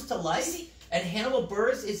comes to life. And Hannibal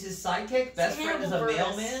Buress is his sidekick. Best friend is a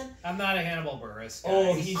mailman. I'm not a Hannibal Buress guy.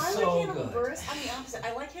 Oh, he's I so like Hannibal good. Buress. I'm the opposite.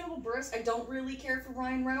 I like Hannibal Buress. I don't really care for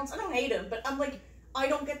Ryan Reynolds. I don't hate him, but I'm like, I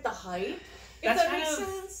don't get the hype. If that makes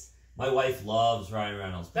sense. My wife loves Ryan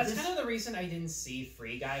Reynolds. That's kind of the reason I didn't see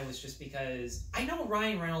Free Guy, was just because I know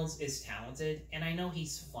Ryan Reynolds is talented, and I know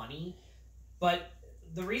he's funny, but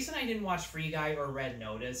the reason I didn't watch Free Guy or Red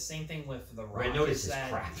Notice, same thing with The Rock, Red Notice is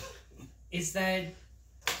crap. Is that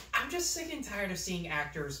I'm just sick and tired of seeing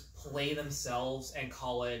actors play themselves and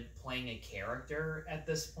call it playing a character at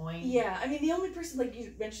this point. Yeah, I mean, the only person, like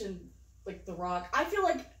you mentioned, like The Rock, I feel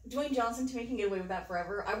like Dwayne Johnson, to me, can get away with that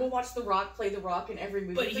forever. I will watch The Rock play The Rock in every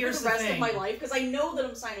movie for the rest of my life, because I know that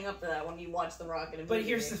I'm signing up for that when you watch The Rock in a movie. But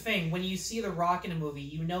here's the thing, when you see The Rock in a movie,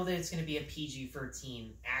 you know that it's going to be a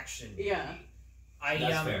PG-13 action movie. Yeah.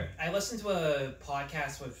 That's fair. I listened to a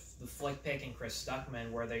podcast with the Flick Pick and Chris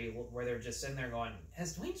Stuckman where they're just sitting there going,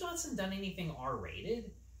 has Dwayne Johnson done anything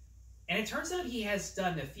R-rated? And it turns out he has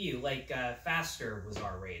done a few, like Faster was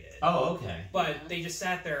R-rated. Oh, okay. But they just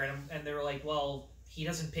sat there and they were like, well, he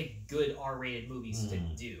doesn't pick good R-rated movies to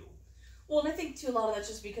do. Well, and I think, too, a lot of that's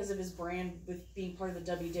just because of his brand with being part of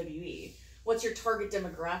the WWE. What's your target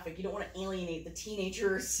demographic? You don't want to alienate the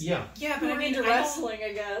teenagers yeah, who are into wrestling,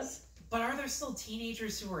 I guess. But are there still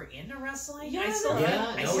teenagers who are into wrestling? Yeah, I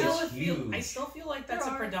still feel like that's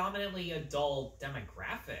a predominantly adult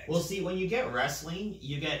demographic. Well, see, when you get wrestling,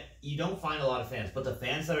 you don't find a lot of fans, but the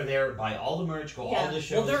fans that are there buy all the merch, go all the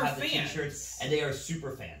shows, have the t-shirts, and they are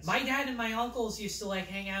super fans. My dad and my uncles used to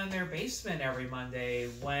hang out in their basement every Monday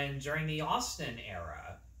during the Austin era.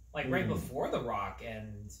 Right before The Rock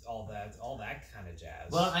and all that kind of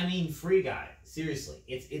jazz. Well, I mean, Free Guy. Seriously,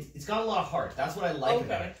 it's got a lot of heart. That's what I like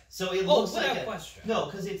about it. So it looks like a question. No,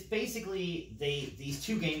 because it's basically these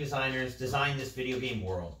two game designers designed this video game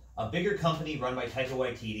world. A bigger company run by Taika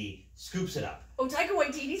Waititi scoops it up. Oh, Taika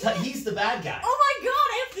Waititi's he's the bad guy. Oh my god,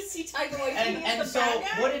 I have to see Taika Waititi as the bad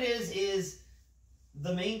guy. What it is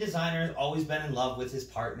the main designer has always been in love with his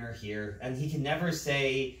partner here, and he can never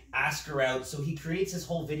ask her out, so he creates this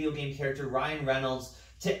whole video game character, Ryan Reynolds,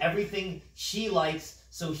 to everything she likes,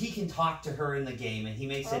 so he can talk to her in the game, and he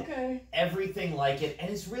makes it everything like it, and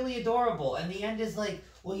it's really adorable, and the end is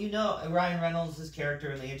Ryan Reynolds'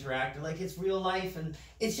 character, and they interact, it's real life, and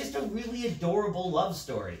it's just a really adorable love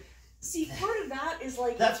story. See, part of that is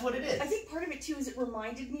like... That's what it is. I think part of it, too, is it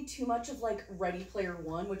reminded me too much of, like, Ready Player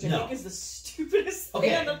One, which I No. think is the stupidest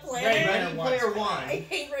thing on the planet. Ready Player One I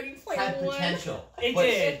hate Ready Player had One. potential. It but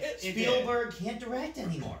did. Spielberg can't direct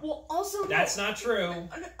anymore. Well, also... That's not true.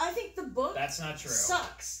 I think the book That's not true.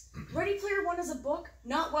 sucks. Ready Player One is a book,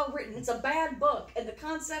 not well written. It's a bad book. And the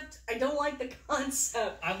concept, I don't like the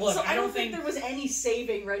concept. I don't think there was any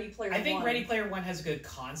saving Ready Player One. I think Ready Player One has a good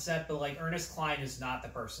concept, but like Ernest Cline is not the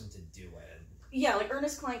person to do it. Yeah, like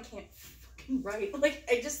Ernest Cline can't fucking write. Like,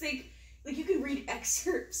 I just think, like, you can read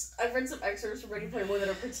excerpts. I've read some excerpts from Ready Player One that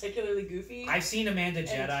are particularly goofy. I've seen Amanda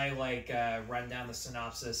Jedi run down the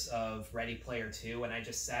synopsis of Ready Player 2, and I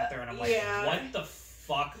just sat there and I'm like, what the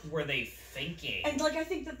fuck were they thinking? And like, I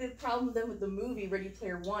think that the problem then with the movie Ready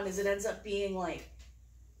Player One is it ends up being like,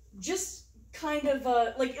 just kind of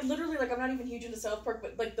like literally like I'm not even huge into South Park,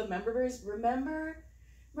 but like the members remember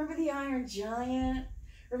the Iron Giant.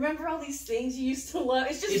 Remember all these things you used to love?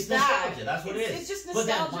 It's just nostalgia. That's what it is. It's just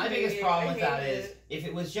nostalgia. But then my biggest problem with that is, if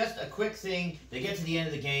it was just a quick thing, they get to the end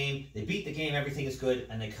of the game, they beat the game, everything is good,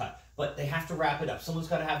 and they cut. But they have to wrap it up. Someone's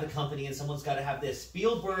got to have the company, and someone's got to have this.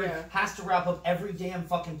 Spielberg has to wrap up every damn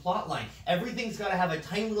fucking plot line. Everything's got to have a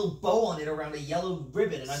tiny little bow on it around a yellow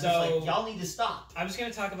ribbon, and I'm just like, y'all need to stop. I'm just going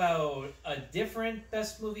to talk about a different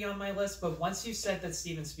best movie on my list, but once you said that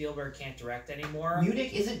Steven Spielberg can't direct anymore...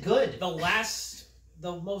 Munich isn't good.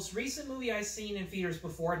 The most recent movie I've seen in theaters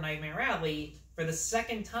before Nightmare Alley, for the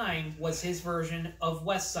second time, was his version of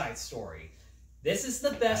West Side Story. This is the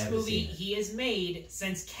best movie he has made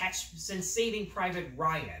since Saving Private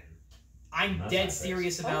Ryan. I'm dead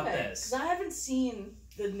serious about this. Because I haven't seen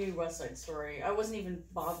the new West Side Story. I wasn't even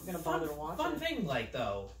going to bother to watch it. Fun thing,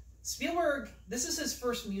 though, Spielberg, this is his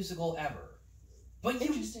first musical ever.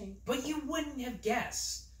 Interesting. But you wouldn't have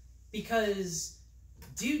guessed, because...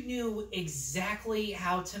 dude knew exactly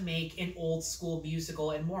how to make an old school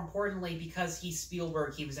musical, and more importantly, because he's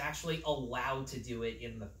Spielberg, he was actually allowed to do it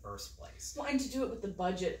in the first place. Well, and to do it with the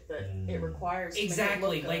budget that it requires.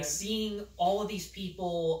 Exactly, like seeing all of these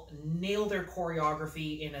people nail their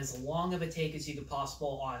choreography in as long of a take as you could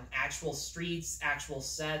possible on actual streets, actual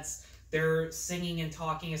sets. They're singing and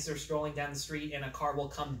talking as they're strolling down the street, and a car will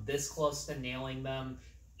come this close to nailing them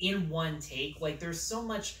in one take. Like, there's so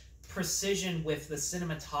much precision with the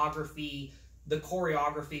cinematography, the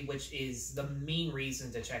choreography, which is the main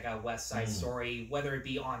reason to check out West Side Story, whether it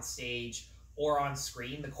be on stage or on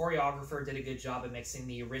screen. The choreographer did a good job of mixing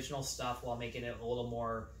the original stuff while making it a little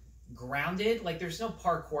more grounded. Like, there's no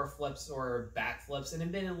parkour flips or backflips, and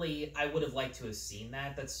admittedly, I would have liked to have seen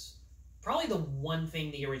that. That's probably the one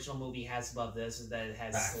thing the original movie has above this, is that it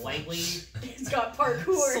has it's got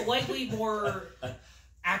parkour. Slightly more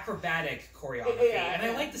acrobatic choreography, and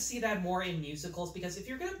I like to see that more in musicals, because if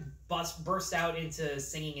you're gonna burst out into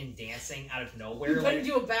singing and dancing out of nowhere, you better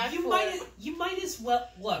do a backflip. You might as well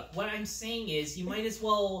look. What I'm saying is, you might as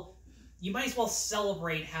well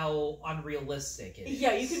celebrate how unrealistic it is.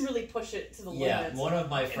 Yeah, you can really push it to the limits. Yeah, one of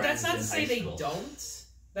my friends. That's not to say they don't.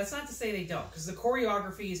 That's not to say they don't, because the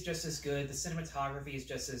choreography is just as good, the cinematography is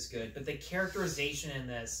just as good, but the characterization in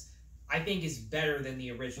this, I think, is better than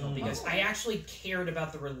the original, because I actually cared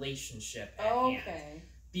about the relationship at hand.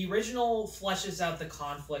 The original fleshes out the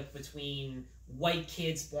conflict between white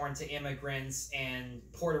kids born to immigrants and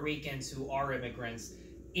Puerto Ricans who are immigrants.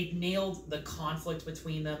 It nailed the conflict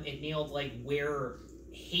between them. It nailed, like, where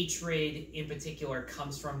hatred in particular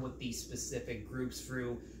comes from with these specific groups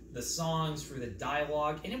through the songs, through the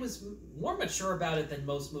dialogue, and it was more mature about it than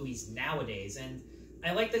most movies nowadays. And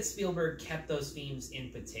I like that Spielberg kept those themes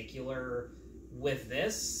in particular with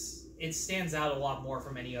this. It stands out a lot more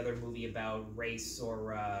from any other movie about race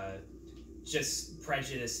or just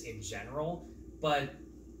prejudice in general. But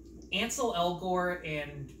Ansel Elgort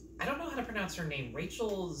and, I don't know how to pronounce her name,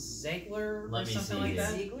 Rachel Zegler or something like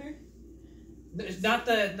that? Ziegler?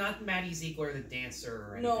 Not Maddie Ziegler, the dancer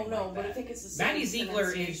or anything like that. No, but I think it's the same Maddie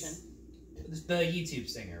Ziegler is the YouTube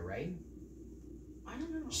singer, right? I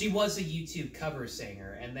don't know. She was a YouTube cover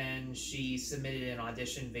singer, and then she submitted an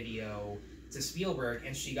audition video to Spielberg,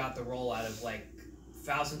 and she got the role out of, like,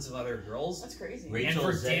 thousands of other girls. That's crazy. Rachel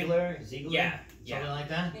Zegler? Yeah. Something like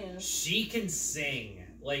that? Yeah. She can sing.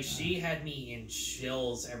 Like, she had me in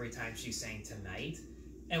chills every time she sang Tonight.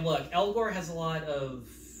 And look, Elgort has a lot of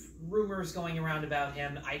rumors going around about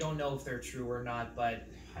him. I don't know if they're true or not, but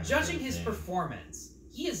judging his performance,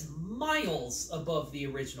 he is miles above the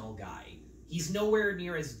original guy. He's nowhere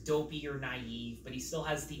near as dopey or naive, but he still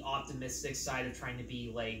has the optimistic side of trying to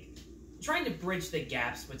be, like, trying to bridge the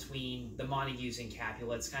gaps between the Montagues and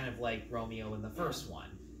Capulets, kind of like Romeo in the first one.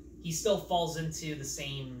 He still falls into the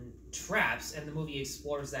same traps, and the movie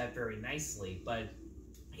explores that very nicely. But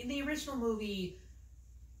in the original movie,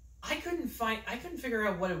 I couldn't figure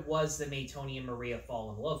out what it was that made Tony and Maria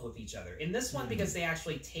fall in love with each other. In this one, because they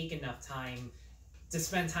actually take enough time to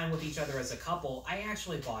spend time with each other as a couple, I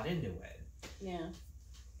actually bought into it. Yeah.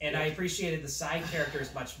 And I appreciated the side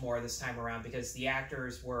characters much more this time around because the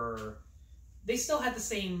actors were... They still had the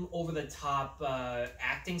same over-the-top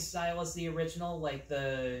acting style as the original. Like,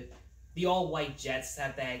 the all-white Jets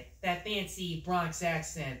have that fancy Bronx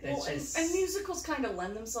accent that's just... And musicals kind of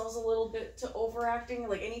lend themselves a little bit to overacting.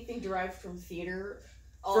 Like, anything derived from theater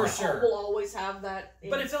For sure. will always have that.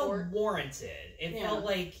 But it felt warranted. It felt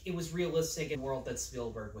like it was realistic in the world that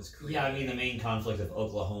Spielberg was creating. Yeah, I mean, the main conflict of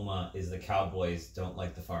Oklahoma is the cowboys don't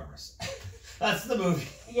like the farmers. That's the movie.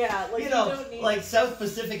 Yeah, like, you know, don't need... like South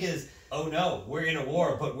Pacific is, oh no, we're in a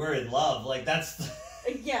war, but we're in love. Like, that's...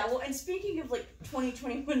 Yeah, well, and speaking of, like,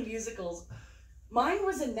 2021 musicals, mine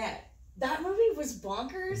was Annette. That movie was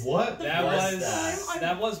bonkers. What? That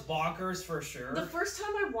was bonkers for sure. The first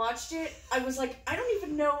time I watched it, I was like, I don't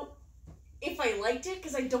even know if I liked it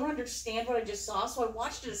because I don't understand what I just saw, so I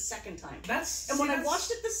watched it a second time. When I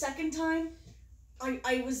watched it the second time,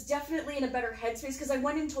 I was definitely in a better headspace because I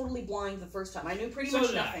went in totally blind the first time. I knew pretty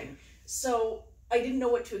much nothing. So I didn't know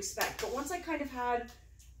what to expect. But once I kind of had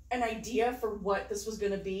an idea for what this was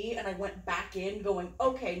going to be, and I went back in going,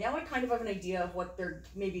 okay, now I kind of have an idea of what they're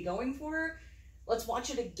maybe going for. Let's watch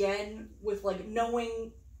it again with, like,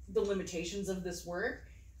 knowing the limitations of this work.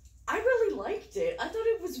 I really liked it. I thought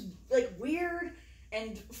it was, like, weird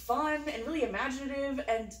and fun and really imaginative,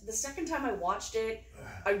 and the second time I watched it,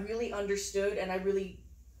 I really understood and I really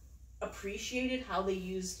appreciated how they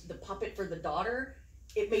used the puppet for the daughter.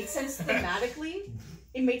 It made sense thematically.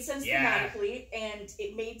 It made sense thematically, and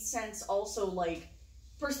it made sense also, like,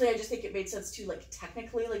 personally, I just think it made sense too, like,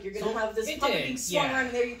 technically. Like, you're gonna have this puppet being swung around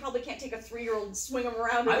in there. You probably can't take a 3-year-old and swing him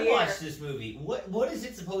around in the air. I watched this movie. What is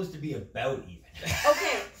it supposed to be about, even?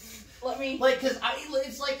 Okay, let me... Like, because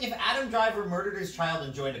it's like if Adam Driver murdered his child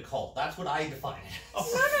and joined a cult. That's what I define it.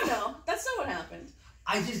 No. That's not what happened.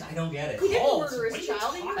 I don't get it. He didn't murder his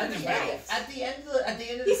child. He At murdered the end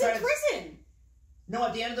of the He's credits, in prison. No,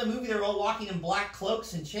 at the end of the movie, they're all walking in black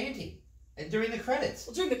cloaks and chanting. And during the credits.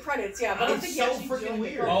 Well, during the credits, yeah. But I think so freaking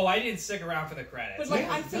weird. Oh, I didn't stick around for the credits. But, like,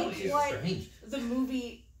 I think what the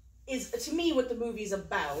movie is, to me, what the movie's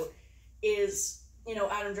about is, you know,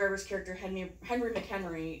 Adam Driver's character, Henry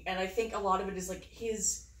McHenry, and I think a lot of it is, like,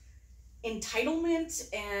 his entitlement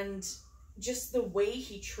and just the way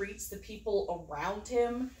he treats the people around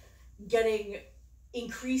him getting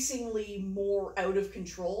increasingly more out of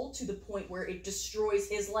control to the point where it destroys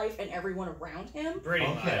his life and everyone around him. Pretty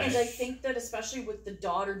much. And I think that especially with the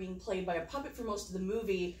daughter being played by a puppet for most of the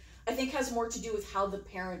movie, I think has more to do with how the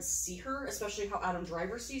parents see her, especially how Adam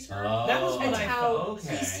Driver sees her. That was and what how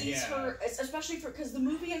he sees her, especially because the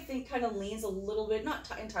movie, I think, kind of leans a little bit, not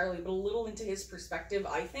entirely, but a little into his perspective,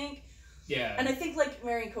 I think. Yeah. And I think, like,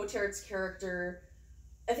 Marion Cotillard's character,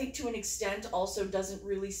 I think to an extent also doesn't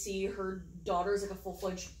really see her daughter as, like, a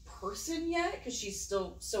full-fledged person yet, because she's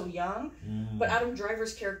still so young. But Adam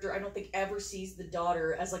Driver's character, I don't think, ever sees the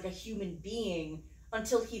daughter as, like, a human being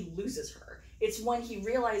until he loses her. It's when he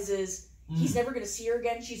realizes he's never going to see her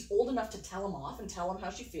again. She's old enough to tell him off and tell him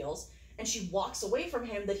how she feels, and she walks away from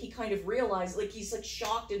him, that he kind of realizes, like, he's, like,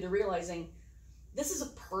 shocked into realizing this is a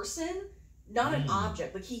person, not an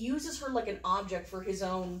object. Like, he uses her like an object for his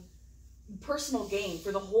own personal gain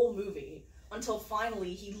for the whole movie, until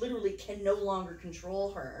finally he literally can no longer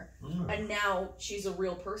control her, and now she's a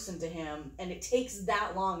real person to him, and it takes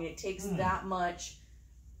that long, and it takes that much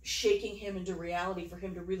shaking him into reality for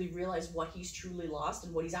him to really realize what he's truly lost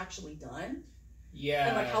and what he's actually done. Yeah.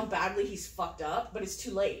 And, like, how badly he's fucked up, but it's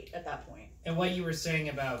too late at that point. And what you were saying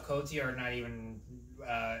about Cotillard not even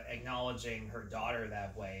acknowledging her daughter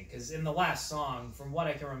that way, because in the last song, from what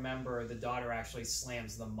I can remember, the daughter actually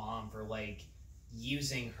slams the mom for, like,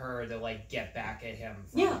 using her to, like, get back at him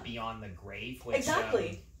from beyond the grave. Which,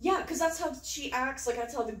 exactly. Yeah, because that's how she acts. Like,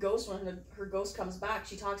 that's how the ghost, when her ghost comes back,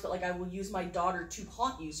 she talks about, like, I will use my daughter to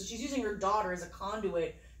haunt you. So she's using her daughter as a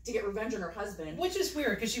conduit to get revenge on her husband. Which is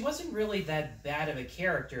weird, because she wasn't really that bad of a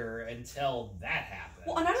character until that happened.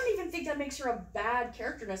 Well, and I don't even think that makes her a bad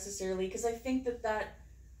character necessarily, because I think that that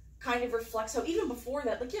kind of reflects how, even before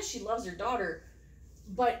that, like, yes, she loves her daughter,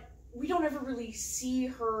 but we don't ever really see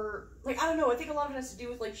her, like, I don't know, I think a lot of it has to do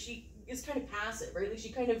with, like, she is kind of passive, right? Like,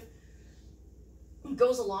 she kind of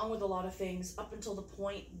goes along with a lot of things up until the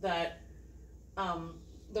point that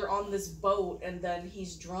they're on this boat, and then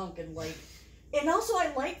he's drunk, and, like, And also,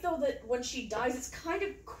 I like, though, that when she dies, it's kind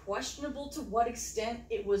of questionable to what extent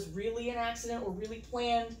it was really an accident or really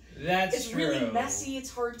planned. It's true. Really messy. It's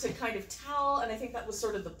hard to kind of tell, and I think that was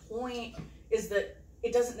sort of the point, is that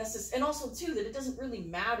it doesn't necessarily... And also, too, that it doesn't really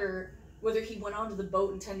matter whether he went onto the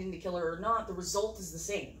boat intending to kill her or not. The result is the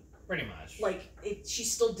same. Pretty much. Like, she's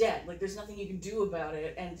still dead. Like, there's nothing you can do about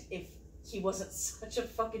it, and if he wasn't such a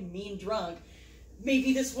fucking mean drunk...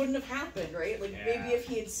 maybe this wouldn't have happened, right? Like, maybe if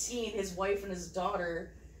he had seen his wife and his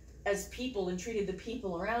daughter as people and treated the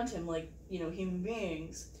people around him like, you know, human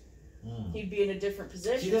beings, he'd be in a different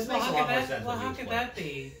position. See, this makes a lot more sense. Well, how could that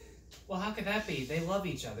be? Well, how could that be? They love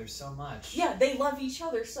each other so much. Yeah, they love each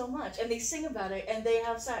other so much, and they sing about it, and they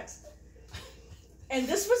have sex. And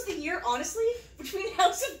this was the year, honestly, between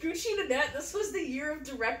House of Gucci and Annette, this was the year of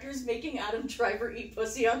directors making Adam Driver eat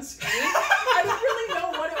pussy on screen. I don't really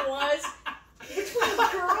know what it was. Between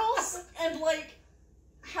Girls and, like,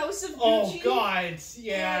 House of Gucci. Oh, God,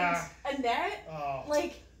 yeah. And Annette. Oh.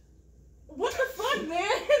 Like, what the fuck, man?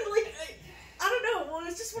 Like, I don't know. Well,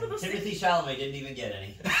 it's just one of those Timothy things. Chalamet didn't even get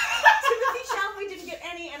any. Timothy Chalamet didn't get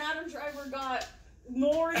any, and Adam Driver got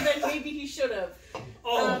more than maybe he should have.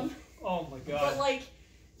 Oh my God. But, like,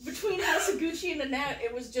 between House of Gucci and Annette,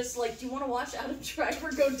 it was just like, do you want to watch Adam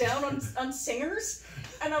Driver go down on singers?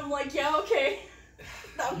 And I'm like, yeah, okay.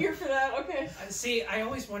 I'm here for that, okay. See, I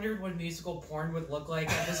always wondered what musical porn would look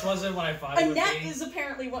like, and this wasn't what I thought it would be. Annette is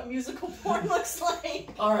apparently what musical porn looks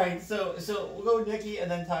like. Alright, so we'll go with Nikki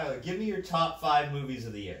and then Tyler. Give me your top 5 movies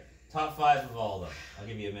of the year. Top 5 of all of them. I'll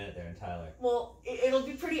give you a minute there, and Tyler. Well, it'll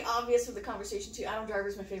be pretty obvious with the conversation, too. Adam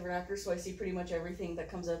Driver's my favorite actor, so I see pretty much everything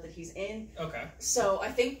that comes out that he's in. Okay. So I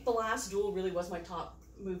think The Last Duel really was my top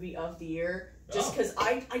movie of the year, just because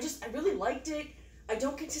I really liked it. I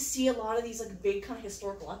don't get to see a lot of these like big kind of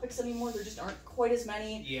historical epics anymore. There just aren't quite as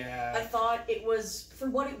many. Yeah. I thought it was, for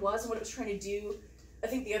what it was and what it was trying to do, I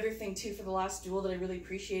think the other thing too for The Last Duel that I really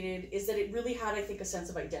appreciated is that it really had, I think, a sense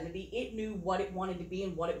of identity. It knew what it wanted to be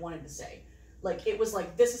and what it wanted to say. Like, it was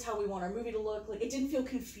like, this is how we want our movie to look. Like, it didn't feel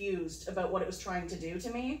confused about what it was trying to do to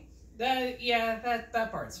me. That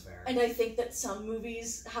part's fair. And I think that some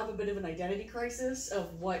movies have a bit of an identity crisis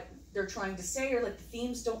of what they're trying to say, or like the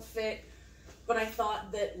themes don't fit. But I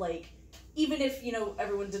thought that, like, even if, you know,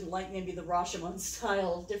 everyone didn't like maybe the Rashomon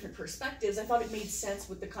style, different perspectives, I thought it made sense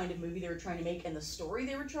with the kind of movie they were trying to make and the story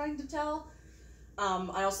they were trying to tell.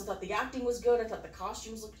 I also thought the acting was good. I thought the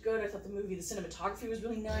costumes looked good. I thought the cinematography was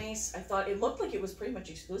really nice. I thought it looked like it was pretty much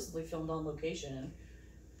exclusively filmed on location.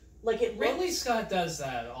 Like, it looked... Ridley Scott does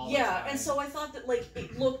that all the time. Yeah, and so I thought that, like,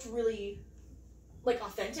 it looked really... like,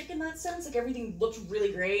 authentic in that sense. Like, everything looked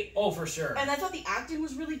really great. Oh, for sure. And I thought the acting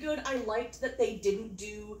was really good. I liked that they didn't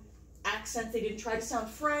do accents. They didn't try to sound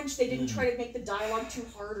French. They didn't try to make the dialogue too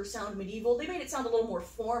hard or sound medieval. They made it sound a little more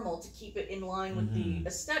formal to keep it in line with the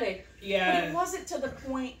aesthetic. Yeah. But it wasn't to the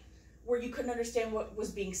point where you couldn't understand what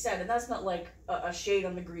was being said. And that's not, like, a shade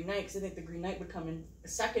on The Green Knight, because I think The Green Knight would come in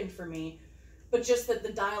second for me. But just that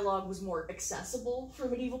the dialogue was more accessible for a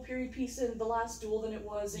medieval period piece in The Last Duel than it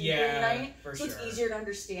was in Green Knight. So it's easier to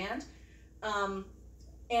understand.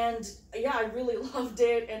 And yeah, I really loved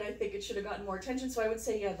it, and I think it should have gotten more attention. So I would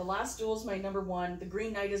say, yeah, The Last Duel is my number 1. The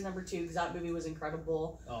Green Knight is number 2, because that movie was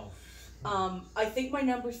incredible. I think my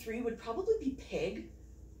number 3 would probably be Pig.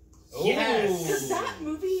 Yes! Because that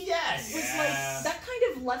movie was like, that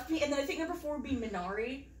kind of left me. And then I think number 4 would be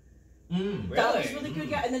Minari. Really? That was really good,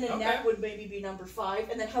 yeah. And then Annette would maybe be number 5.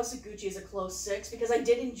 And then House of Gucci is a close 6, because I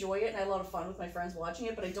did enjoy it and I had a lot of fun with my friends watching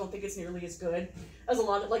it, but I don't think it's nearly as good as a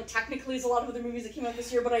lot of, like, technically as a lot of other movies that came out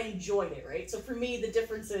this year, but I enjoyed it, right? So for me, the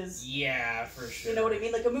difference is... Yeah, for sure. You know what I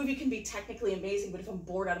mean? Like, a movie can be technically amazing, but if I'm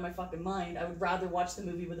bored out of my fucking mind, I would rather watch the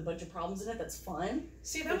movie with a bunch of problems in it that's fun.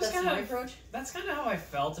 See, that's my approach. That's kind of how I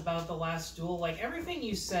felt about The Last Duel. Like, everything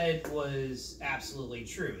you said was absolutely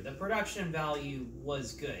true. The production value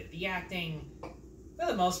was good. The acting... for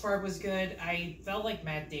the most part was good. I felt like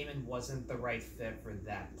Matt Damon wasn't the right fit for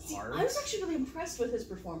that part. See, I was actually really impressed with his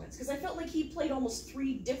performance, because I felt like he played almost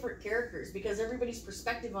 3 different characters, because everybody's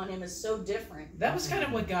perspective on him is so different. That was kind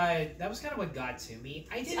of what got to me.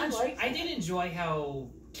 I did enjoy how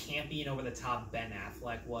campy and over the top Ben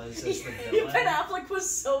Affleck was as the villain. Ben Affleck was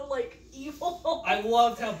so, like, evil. I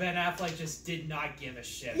loved how Ben Affleck just did not give a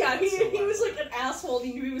shit. Yeah, he was like an asshole.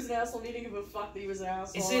 He knew he was an asshole. He didn't give a fuck that he was an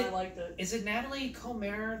asshole. I liked it. Is it Natalie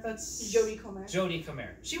Comer? That's Jodie Comer. Jodie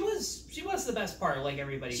Comer. She was the best part, like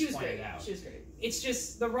everybody pointed out. She was great. It's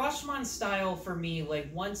just the Rashomon style for me. Like,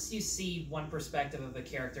 once you see one perspective of a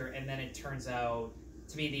character and then it turns out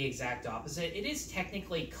to be the exact opposite, it is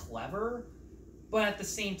technically clever. But at the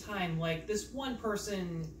same time, like, this one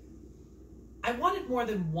person I wanted more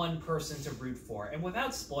than one person to root for, and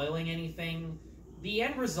without spoiling anything, the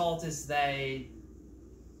end result is that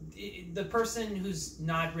the person who's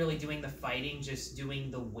not really doing the fighting, just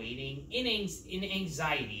doing the waiting, in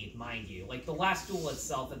anxiety, mind you. Like, the last duel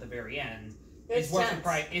itself at the very end is worth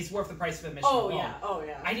the price of admission alone.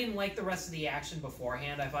 Yeah. I didn't like the rest of the action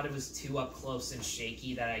beforehand. I thought it was too up close and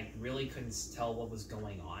shaky that I really couldn't tell what was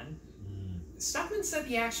going on. Stockman said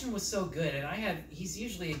the action was so good, and he's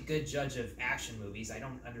usually a good judge of action movies. I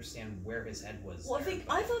don't understand where his head was. Well,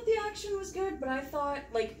 I thought the action was good, but I thought,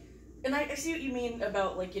 like, and I see what you mean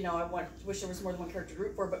about, like, you know, wish there was more than one character to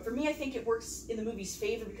root for, but for me, I think it works in the movie's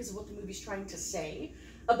favor because of what the movie's trying to say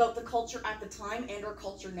about the culture at the time and our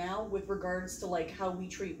culture now with regards to, like, how we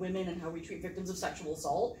treat women and how we treat victims of sexual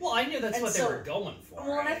assault. Well, I knew that's what they were going for.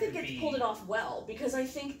 Well, and I think it pulled it off well, because I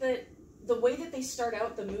think that the way that they start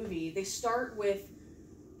out the movie, they start with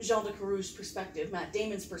Jean de Caroux's perspective, Matt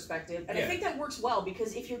Damon's perspective, and I think that works well,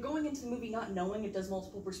 because if you're going into the movie not knowing it does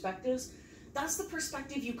multiple perspectives, that's the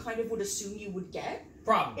perspective you kind of would assume you would get.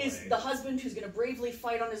 Probably. Is the husband who's going to bravely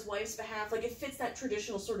fight on his wife's behalf. Like, it fits that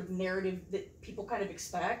traditional sort of narrative that people kind of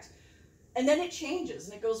expect. And then it changes,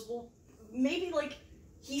 and it goes, well, maybe, like,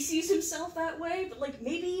 he sees himself that way, but, like,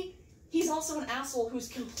 maybe he's also an asshole who's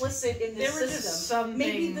complicit in this system.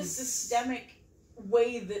 Maybe the systemic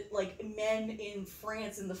way that, like, men in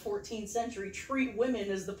France in the 14th century treat women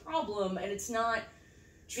is the problem, and it's not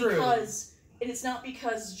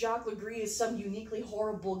because Jacques Legris is some uniquely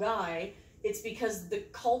horrible guy. It's because the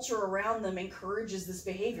culture around them encourages this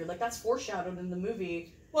behavior. Like, that's foreshadowed in the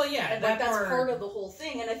movie. Well, yeah, and, like, that's part of the whole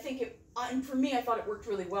thing. And I think and for me, I thought it worked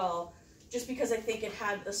really well, just because I think it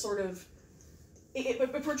had a sort of,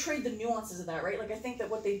 it portrayed the nuances of that, right? Like, I think that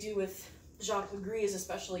what they do with Jacques Legris is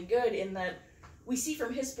especially good in that we see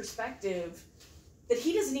from his perspective that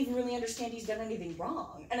he doesn't even really understand he's done anything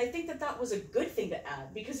wrong. And I think that that was a good thing to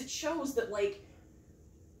add, because it shows that, like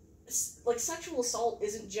sexual assault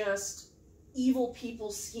isn't just evil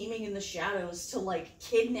people scheming in the shadows to, like,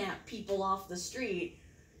 kidnap people off the street.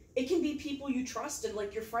 It can be people you trust and,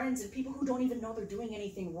 like, your friends, and people who don't even know they're doing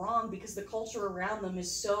anything wrong because the culture around them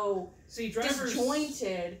is so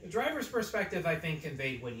disjointed. The driver's perspective, I think,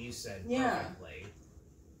 conveyed what you said perfectly.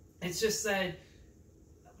 It's just that,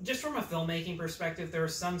 just from a filmmaking perspective, there are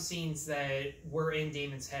some scenes that were in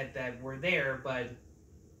Damon's head that were there, but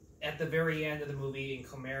at the very end of the movie, in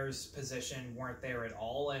Comer's position, weren't there at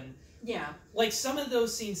all. And like, some of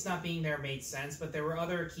those scenes not being there made sense, but there were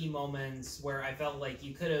other key moments where I felt like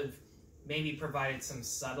you could have maybe provided some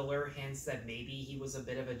subtler hints that maybe he was a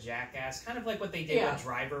bit of a jackass, kind of like what they did with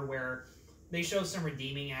Driver, where they show some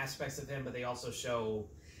redeeming aspects of him, but they also show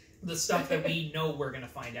the stuff that we know we're going to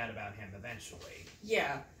find out about him eventually.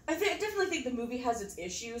 Yeah. I definitely think the movie has its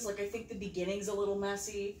issues. Like, I think the beginning's a little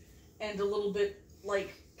messy and a little bit,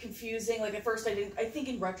 like, confusing. Like, at first I think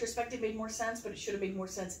in retrospect it made more sense, but it should have made more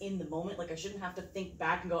sense in the moment. Like, I shouldn't have to think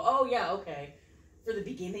back and go, oh yeah, okay, for the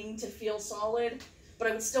beginning to feel solid. But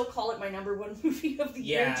I would still call it my #1 movie of the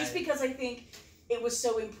year, just because I think it was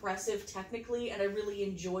so impressive technically, and I really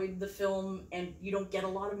enjoyed the film, and you don't get a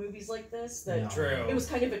lot of movies like this. It was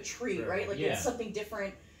kind of a treat, right? Like, it's something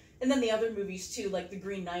different. And then the other movies too, like The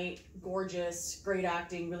Green Knight, gorgeous, great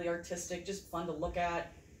acting, really artistic, just fun to look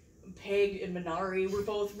at. Pig and Minari were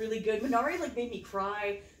both really good. Minari, like, made me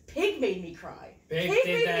cry. Pig made me cry. Pig made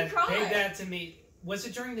me cry. Pig that to me. Was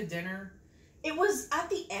it during the dinner? It was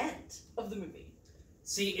at the end of the movie.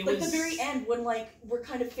 See, it was like the very end when, like, we're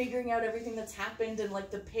kind of figuring out everything that's happened, and,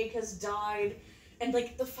 like, the pig has died, and,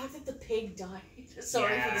 like, the fact that the pig died.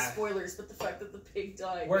 Sorry for the spoilers, but the fact that the pig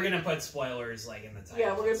died. We're gonna put spoilers, like, in the title.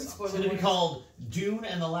 Yeah, we're gonna put spoilers. It's gonna be called Dune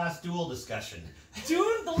and the Last Duel Discussion.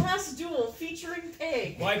 Dune, the Last Duel, featuring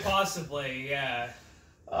Pig. Why possibly, yeah.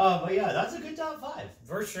 But yeah, that's a good top 5.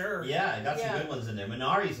 For sure. Yeah, I got some good ones in there.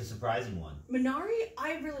 Minari's a surprising one. Minari,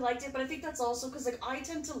 I really liked it, but I think that's also because, like, I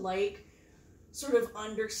tend to like sort of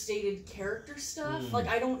understated character stuff. Like,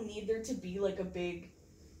 I don't need there to be, like, a big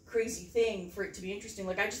crazy thing for it to be interesting.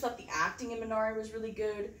 Like, I just thought the acting in Minari was really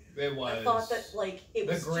good. It was. I thought that, like, it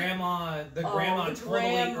was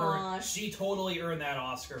she totally earned that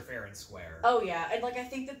Oscar fair and square. Oh yeah, and, like, I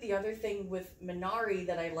think that the other thing with Minari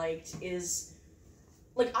that I liked is,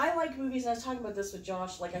 like, I like movies, and I was talking about this with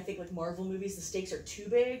Josh, like, I think, like, Marvel movies, the stakes are too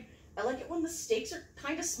big. I like it when the stakes are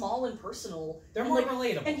kind of small and personal. They're more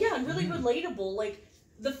relatable. And really relatable. Like,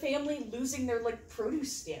 the family losing their, like,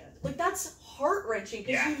 produce stand. Like, that's heart-wrenching,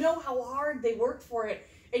 because you know how hard they worked for it,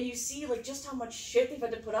 and you see, like, just how much shit they've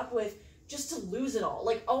had to put up with just to lose it all.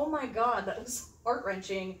 Like, oh my god, that was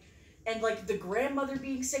heart-wrenching. And, like, the grandmother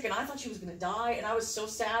being sick, and I thought she was gonna die, and I was so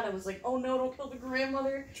sad. I was like, oh no, don't kill the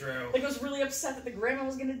grandmother. True. Like, I was really upset that the grandma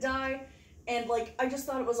was gonna die. And, like, I just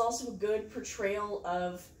thought it was also a good portrayal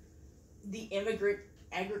of the immigrant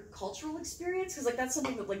agricultural experience, because, like, that's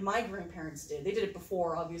something that, like, my grandparents did. They did it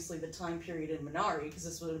before, obviously, the time period in Minari, because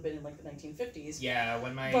this would have been in, like, the 1950s. Yeah,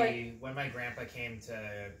 when my grandpa came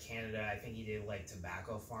to Canada, I think he did, like,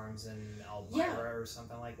 tobacco farms in Elvira or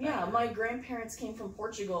something like that. Yeah, my grandparents came from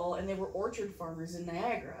Portugal, and they were orchard farmers in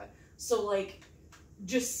Niagara. So, like,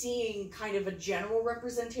 just seeing kind of a general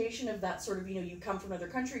representation of that sort of, you know, you come from another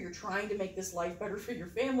country, you're trying to make this life better for your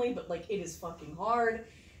family, but, like, it is fucking hard.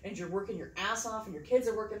 And you're working your ass off, and your kids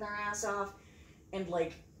are working their ass off, and,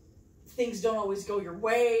 like, things don't always go your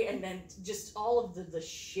way, and then just all of the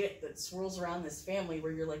shit that swirls around this family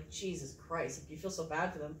where you're like, Jesus Christ, like, you feel so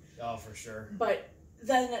bad for them. Oh, for sure. But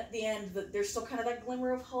then at the end, there's still kind of that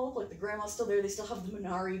glimmer of hope, like, the grandma's still there, they still have the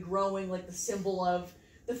Minari growing, like, the symbol of,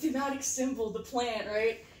 the thematic symbol, the plant,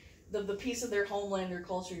 right? The piece of their homeland, your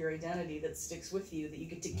culture, your identity that sticks with you, that you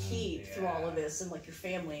get to keep through all of this, and, like, your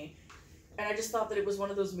family. And I just thought that it was one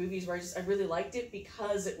of those movies where I really liked it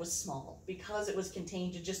because it was small, because it was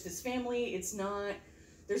contained to just this family.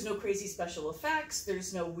 There's no crazy special effects,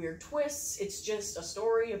 there's no weird twists, it's just a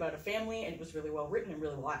story about a family, and it was really well written and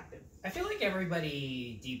really well acted. I feel like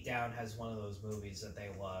everybody deep down has one of those movies that they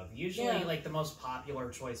love. Usually, like, the most popular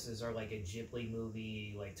choices are, like, a Ghibli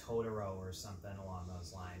movie, like Totoro or something along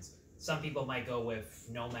those lines. Some people might go with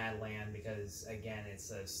Nomadland because, again, it's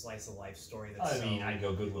a slice of life story that's I'd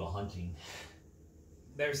go Good Will Hunting.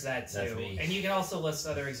 There's that, too. That's me. And you can also list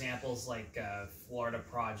other examples like Florida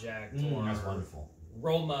Project or that's wonderful.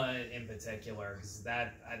 Roma in particular, because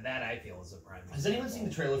that I feel is a prime example. Has anyone seen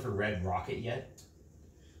the trailer for Red Rocket yet?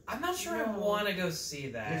 I'm not sure I want to go see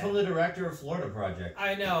that. It's from the director of Florida Project.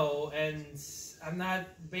 I know, and I'm not,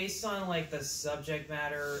 based on, like, the subject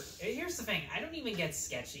matter. Here's the thing, I don't even get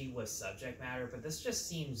sketchy with subject matter, but this just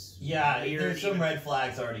seems weird. There's some red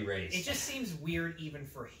flags already raised. It just seems weird even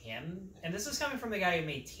for him, and this is coming from the guy who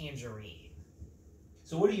made Tangerine.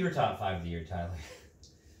 So what are your top 5 of the year, Tyler?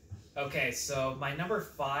 Okay, so my number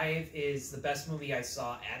 5 is the best movie I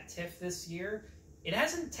saw at TIFF this year. It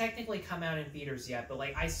hasn't technically come out in theaters yet, but,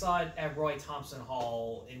 like, I saw it at Roy Thompson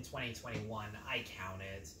Hall in 2021. I count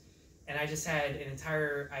it. And I just had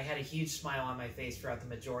I had a huge smile on my face throughout the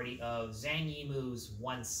majority of Zhang Yimou's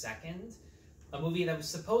 1 Second, a movie that was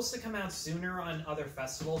supposed to come out sooner on other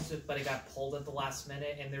festivals, but it got pulled at the last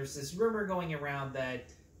minute. And there's this rumor going around that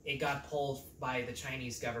it got pulled by the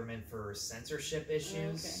Chinese government for censorship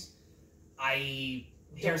issues.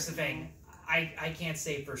 Here's the thing. I can't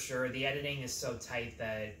say for sure. The editing is so tight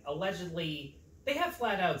that allegedly they have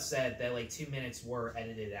flat out said that, like, 2 minutes were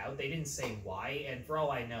edited out. They didn't say why, and for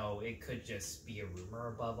all I know, it could just be a rumor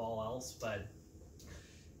above all else. But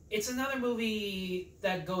it's another movie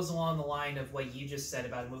that goes along the line of what you just said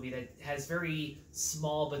about a movie that has very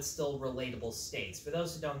small but still relatable stakes. For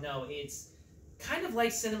those who don't know, it's kind of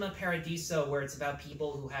like Cinema Paradiso, where it's about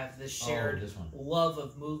people who have this shared love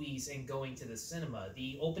of movies and going to the cinema.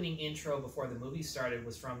 The opening intro before the movie started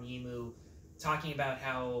was from Yimou, talking about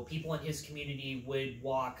how people in his community would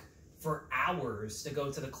walk for hours to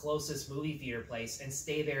go to the closest movie theater place and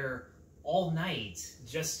stay there all night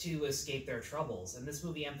just to escape their troubles. And this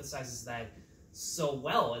movie emphasizes that so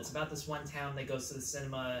well. It's about this one town that goes to the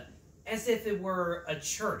cinema as if it were a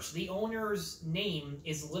church. The owner's name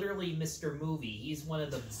is literally Mr. Movie. He's one of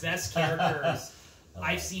the best characters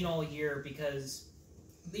I've seen all year, because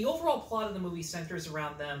the overall plot of the movie centers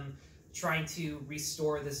around them trying to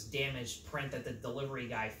restore this damaged print that the delivery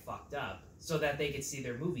guy fucked up so that they could see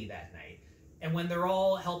their movie that night. And when they're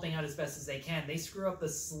all helping out as best as they can, they screw up the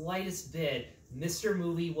slightest bit, Mr.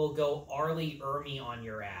 Movie will go Arlie Ermy on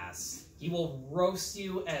your ass. He will roast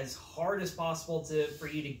you as hard as possible for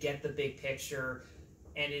you to get the big picture,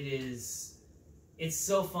 and it's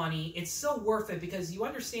so funny. It's so worth it, because you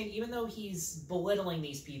understand, even though he's belittling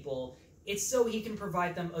these people, it's so he can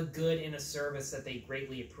provide them a good and a service that they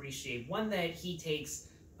greatly appreciate. One that he takes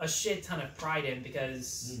a shit ton of pride in,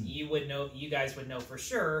 because you guys would know for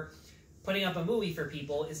sure, putting up a movie for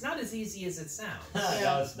people is not as easy as it sounds.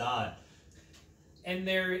 No, it's not. And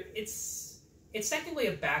it's technically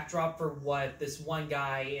a backdrop for what this one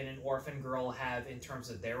guy and an orphan girl have in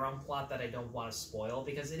terms of their own plot that I don't want to spoil,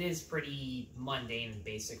 because it is pretty mundane and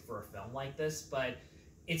basic for a film like this, but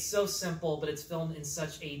it's so simple, but it's filmed in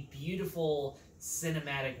such a beautiful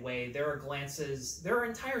cinematic way. There are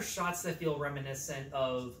entire shots that feel reminiscent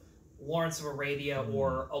of Lawrence of Arabia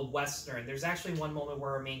or a Western. There's actually one moment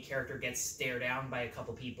where our main character gets stared down by a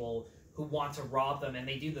couple people who want to rob them, and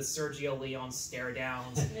they do the Sergio Leone stare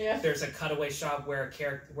downs. Yeah. There's a cutaway shot where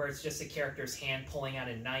it's just a character's hand pulling out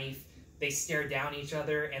a knife. They stare down each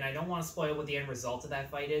other, and I don't want to spoil what the end result of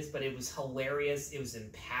that fight is, but it was hilarious. It was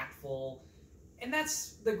impactful. And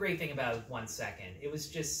that's the great thing about 1 Second. It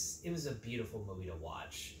was a beautiful movie to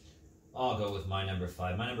watch. I'll go with my number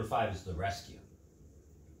 5. My number 5 is The Rescue.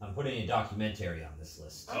 I'm putting a documentary on this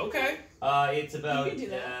list. Okay. It's about You can do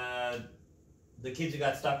that. the kids who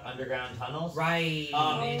got stuck underground tunnels. Right.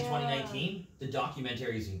 In 2019. The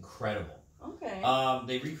documentary is incredible. Okay.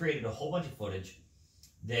 They recreated a whole bunch of footage.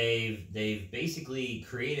 They've basically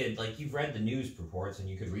created, like, you've read the news reports and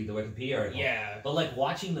you could read the Wikipedia article. Yeah. But, like,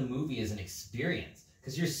 watching the movie is an experience.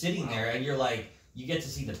 Because you're sitting there and you're like, you get to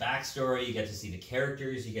see the backstory, you get to see the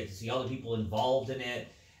characters, you get to see all the people involved in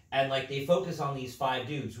it. And, like, they focus on these 5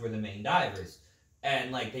 dudes who are the main divers.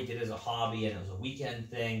 And, like, they did it as a hobby and it was a weekend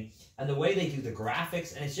thing. And the way they do the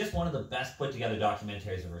graphics, and it's just one of the best put together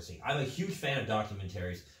documentaries I've ever seen. I'm a huge fan of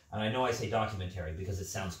documentaries. And I know I say documentary because it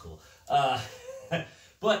sounds cool.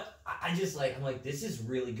 But I just I'm like, this is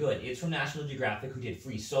really good. It's from National Geographic, who did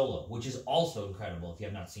Free Solo, which is also incredible if you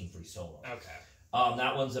have not seen Free Solo. Okay.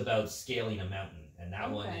 That one's about scaling a mountain, and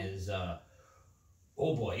that one is, oh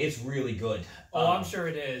boy, it's really good. I'm sure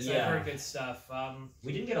it is. Yeah. I've heard good stuff.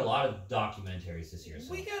 We didn't get a lot of documentaries this year.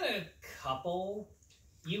 So. We got a couple.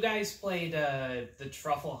 You guys played The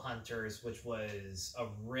Truffle Hunters, which was a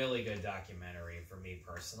really good documentary for me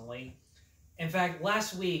personally. In fact,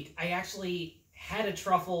 last week, I actually had a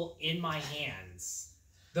truffle in my hands.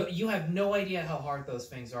 You have no idea how hard those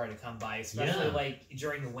things are to come by, especially like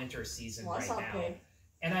during the winter season right now. Pig.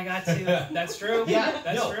 And I got to. That's true. Yeah,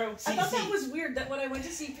 that's true. I thought that was weird that when I went to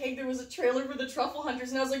see Pig, there was a trailer for the Truffle Hunters,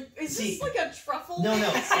 and I was like, is this like a truffle? No.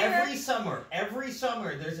 Mixer? Every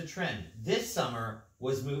summer, there's a trend. This summer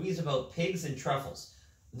was movies about pigs and truffles.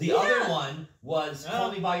 The other one was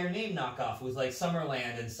Call Me By Your Name knockoff. It was like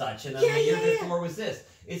Summerland and such. And then the year before was this.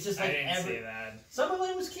 It's just like I didn't see that.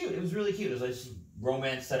 Summerland was cute. It was really cute. It was like just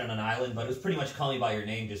romance set on an island, but it was pretty much Call Me By Your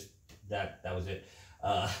Name. Just that was it.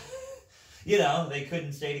 You know, they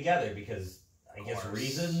couldn't stay together because I guess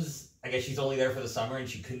reasons. I guess she's only there for the summer and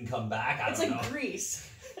she couldn't come back. It's like Grease.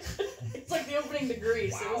 It's like the opening to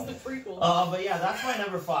Grease. Wow. It was the prequel. But yeah, that's my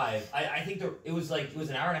number 5. I think it was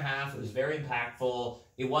an hour and a half. It was very impactful.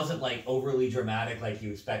 It wasn't like overly dramatic like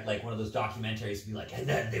you expect, like one of those documentaries to be like, and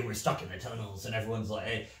then they were stuck in the tunnels and everyone's like,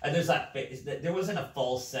 hey. And there wasn't a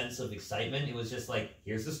false sense of excitement. It was just like,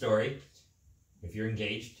 here's the story. If you're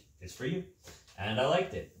engaged, it's for you. And I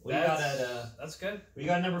liked it. That's good. What you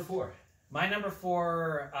got at number 4? My number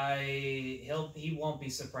 4, he won't be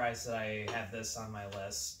surprised that I have this on my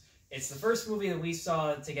list. It's the first movie that we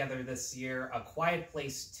saw together this year, A Quiet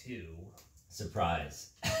Place 2.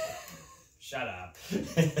 Surprise. Shut up.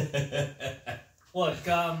 Look,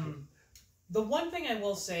 the one thing I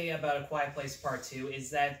will say about A Quiet Place Part 2 is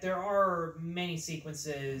that there are many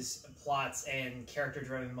sequences, plots, and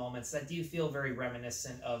character-driven moments that do feel very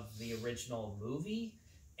reminiscent of the original movie.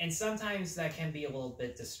 And sometimes that can be a little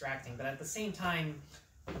bit distracting, but at the same time,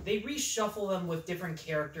 they reshuffle them with different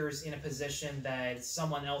characters in a position that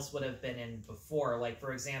someone else would have been in before. Like,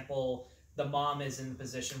 for example, the mom is in the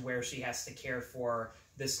position where she has to care for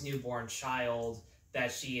this newborn child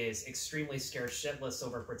that she is extremely scared shitless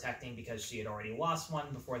over protecting because she had already lost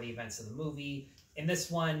one before the events of the movie. In this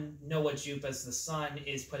one, Noah Jupe as the son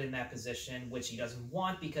is put in that position, which he doesn't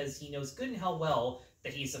want because he knows good and hell well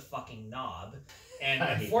that he's a fucking knob. And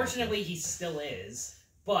unfortunately, he still is.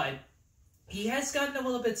 But he has gotten a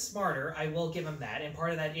little bit smarter, I will give him that. And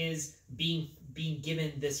part of that is being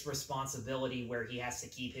given this responsibility where he has to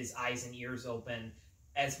keep his eyes and ears open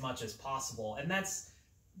as much as possible. And that's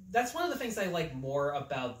one of the things I like more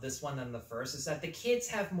about this one than the first, is that the kids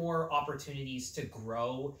have more opportunities to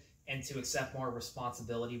grow and to accept more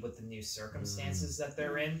responsibility with the new circumstances that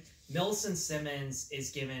they're in. Millicent Simmons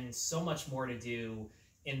is given so much more to do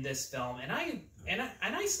in this film, and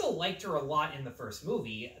I still liked her a lot in the first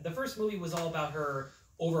movie. The first movie was all about her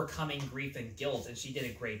overcoming grief and guilt, and she did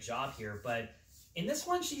a great job here. But in this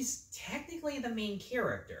one, she's technically the main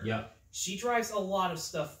character. Yeah. She drives a lot of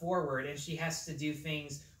stuff forward, and she has to do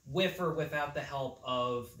things with or without the help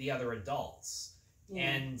of the other adults. Yeah.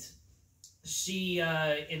 And she,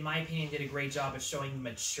 in my opinion, did a great job of showing the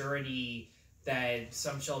maturity that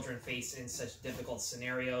some children face in such difficult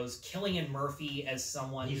scenarios. Cillian Murphy as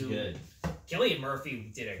someone He's good. Cillian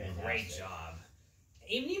Murphy did a Fantastic. Great job.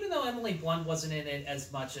 Even though Emily Blunt wasn't in it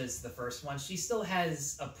as much as the first one, she still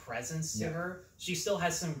has a presence to her. She still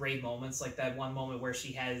has some great moments, like that one moment where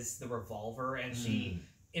she has the revolver and she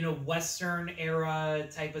in a Western era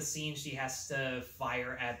type of scene, she has to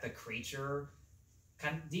fire at the creature.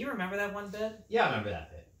 Do you remember that one bit? Yeah, I remember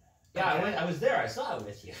that bit. Yeah, Okay. I was there. I saw it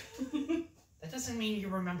with you. That doesn't mean you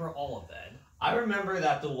remember all of it. I remember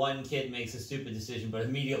that the one kid makes a stupid decision, but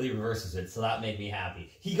immediately reverses it, so that made me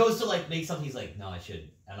happy. He goes to, like, make something, he's like, no, I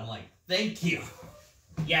shouldn't. And I'm like, thank you.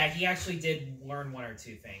 Yeah, he actually did learn one or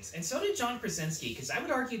two things. And so did John Krasinski, because I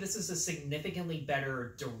would argue this is a significantly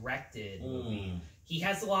better directed movie. He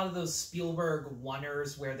has a lot of those Spielberg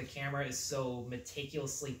wonders where the camera is so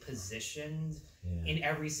meticulously positioned in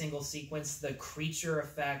every single sequence. The creature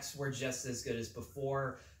effects were just as good as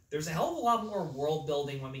before. There's a hell of a lot more world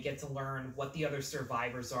building when we get to learn what the other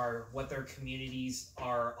survivors are, what their communities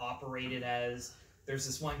are operated as. There's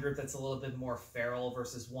this one group that's a little bit more feral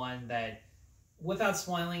versus one that, without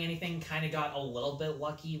spoiling anything, kind of got a little bit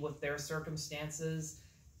lucky with their circumstances.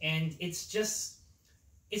 And it's just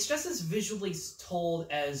as visually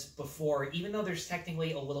told as before, even though there's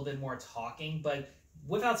technically a little bit more talking, but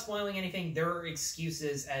without spoiling anything, there are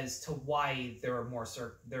excuses as to why there are more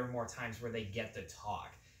times where they get to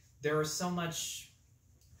talk. There's so much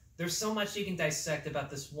you can dissect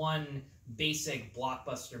about this one basic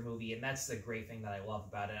blockbuster movie, and that's the great thing that I love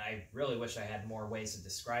about it. I really wish I had more ways of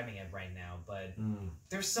describing it right now, but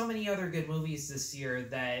there's so many other good movies this year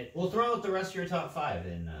that... Well, throw out the rest of your top 5,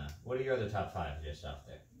 and what are your other top 5 just out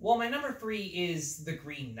there? Well, my number 3 is The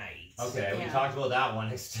Green Knight. Okay, we talked about that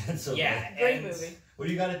one extensively. Yeah, Great movie. What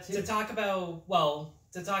do you got at 2? To talk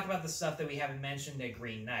about the stuff that we haven't mentioned at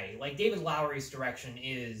Green Knight, like David Lowery's direction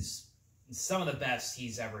is some of the best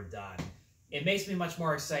he's ever done. It makes me much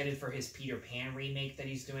more excited for his Peter Pan remake that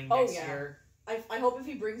he's doing next year. I hope if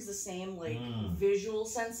he brings the same visual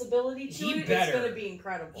sensibility to it, better. It's going to be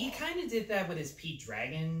incredible. He kind of did that with his Pete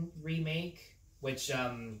Dragon remake, which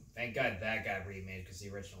thank God that got remade because the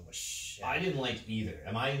original was shit. I didn't like either.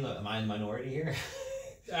 Am I in the minority here?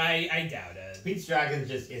 I doubt it. Pete's Dragon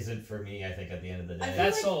just isn't for me, I think, at the end of the day.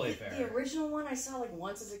 That's like totally fair. The original one I saw like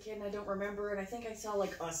once as a kid and I don't remember, and I think I saw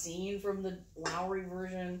like a scene from the Lowry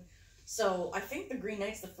version. So I think The Green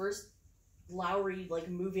Knight's the first Lowry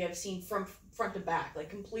movie I've seen from front to back, like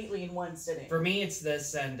completely in one sitting. For me, it's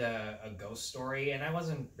this and a Ghost Story, and I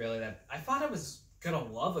wasn't really that... I thought I was gonna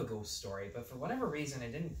love a Ghost Story, but for whatever reason,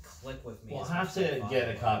 it didn't click with me. We'll have to get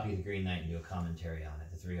a copy of The Green Knight and do a commentary on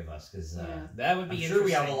it, the three of us, because that would be I'm interesting. sure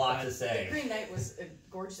we have a lot to say. The Green Knight was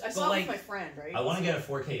gorgeous. I saw it with my friend, right? I want to get a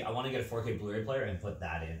 4K. I want to get a 4K Blu-ray player and put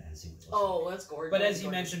that in and see what it looks like. That's gorgeous. But as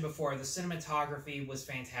you mentioned before, the cinematography was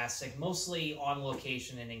fantastic, mostly on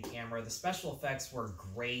location and in camera. The special effects were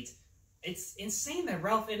great. It's insane that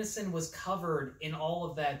Ralph Ineson was covered in all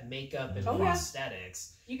of that makeup and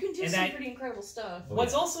prosthetics. You can do some pretty incredible stuff.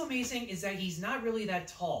 What's also amazing is that he's not really that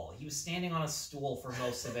tall. He was standing on a stool for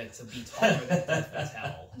most of it to be taller than Dev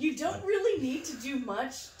Patel. You don't really need to do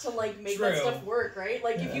much to make that stuff work, right?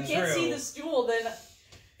 If you can't see the stool, then...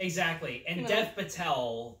 Exactly. And Dev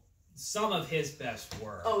Patel, some of his best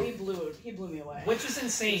work. Oh, he blew me away. Which is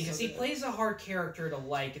insane, because he plays a hard character to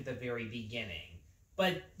like at the very beginning.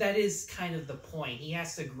 But that is kind of the point. He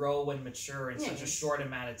has to grow and mature in such a short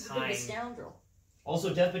amount of time. He's a scoundrel.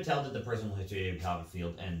 Also, Dev Patel did the personal history of David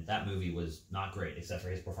Copperfield, and that movie was not great, except for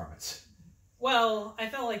his performance. Well, I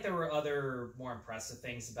felt like there were other more impressive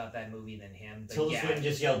things about that movie than him. But Tilda Swinton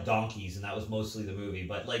just yelled donkeys, and that was mostly the movie.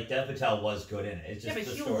 But Dev Patel was good in it. It's just but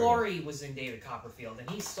the Hugh story. Laurie was in David Copperfield, and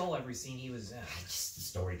he stole every scene he was in. Just the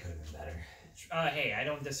story could have been better. Hey, I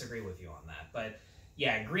don't disagree with you on that, but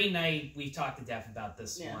yeah, Green Knight. We've talked to Def about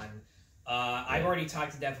this one. I've already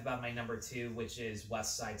talked to Def about my number 2, which is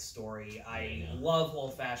West Side Story. I love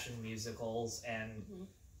old-fashioned musicals, and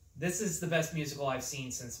this is the best musical I've seen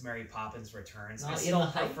since Mary Poppins Returns. I still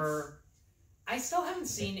haven't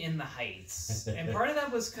seen In the Heights, and part of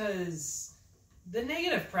that was because the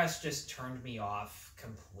negative press just turned me off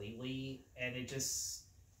completely, and it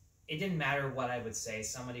didn't matter what I would say.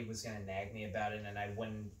 Somebody was going to nag me about it, and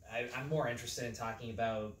I'm more interested in talking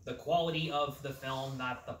about the quality of the film,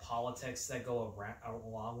 not the politics that go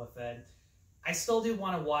along with it. I still do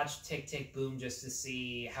want to watch Tick, Tick, Boom just to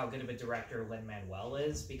see how good of a director Lin-Manuel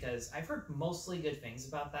is, because I've heard mostly good things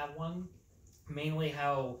about that one. Mainly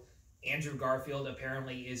how Andrew Garfield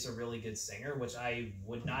apparently is a really good singer, which I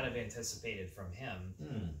would not have anticipated from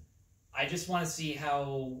him. I just want to see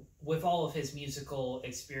how, with all of his musical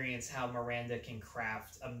experience, how Miranda can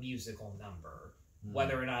craft a musical number.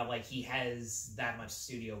 Whether or not he has that much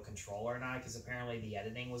studio control or not, because apparently the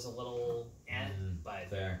editing was a little but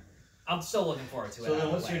fair. I'm still looking forward to it. So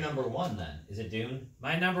then what's your number 1 then? Is it Dune?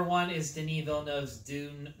 My number 1 is Denis Villeneuve's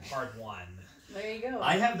Dune Part 1. There you go.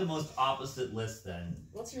 I have the most opposite list then.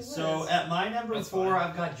 What's your list? So at my number That's 4, fine.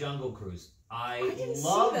 I've got Jungle Cruise. I didn't see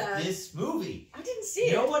love that. this movie. I didn't see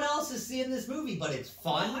it. No one else is seeing this movie, but it's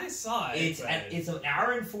fun. I saw it. It's an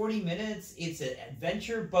hour and 40 minutes. It's an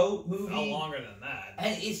adventure boat movie. No longer than that.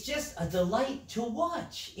 And it's just a delight to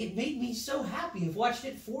watch. It made me so happy. I've watched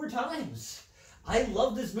it 4 times. I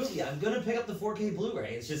love this movie. I'm going to pick up the 4K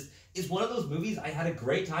Blu-ray. It's one of those movies I had a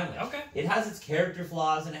great time with. Okay. It has its character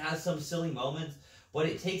flaws and it has some silly moments, but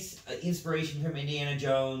it takes inspiration from Indiana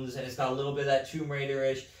Jones and it's got a little bit of that Tomb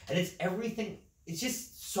Raider-ish, and it's everything. It's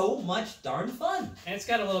just so much darn fun. And it's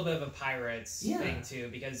got a little bit of a Pirates Yeah. thing, too,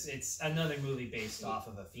 because it's another movie based off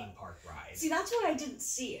of a theme park ride. See, that's why I didn't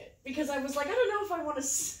see it. Because I was like, I don't know if I want to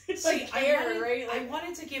See, right? I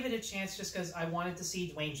wanted to give it a chance just because I wanted to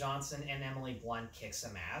see Dwayne Johnson and Emily Blunt kick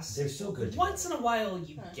some ass. They're so good. Once in a while,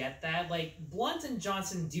 you get that. Like, Blunt and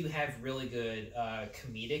Johnson do have really good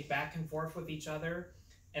comedic back and forth with each other.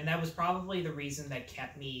 And that was probably the reason that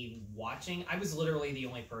kept me watching. I was literally the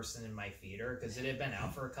only person in my theater because it had been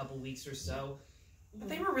out for a couple weeks or so. But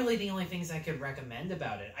they were really the only things I could recommend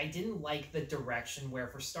about it. I didn't like the direction where,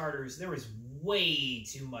 for starters, there was way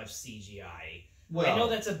too much CGI. Well, I know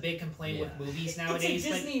that's a big complaint with movies nowadays.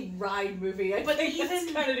 It's a Disney ride movie. I but think even-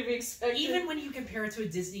 that's kind of to be expected. Even when you compare it to a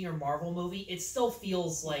Disney or Marvel movie, it still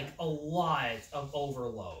feels like a lot of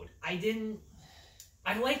overload.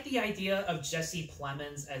 I like the idea of Jesse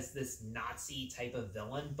Plemons as this Nazi type of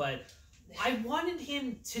villain, but I wanted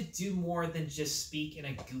him to do more than just speak in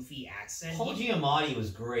a goofy accent. Paul Giamatti was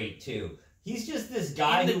great too. He's just this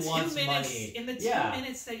guy who wants money. In the 2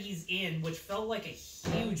 minutes that he's in, which felt like a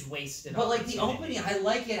huge wasted But like the opportunity. opening, I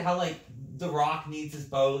like it how like The Rock needs his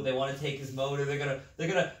boat. They want to take his motor. They're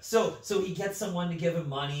gonna. So he gets someone to give him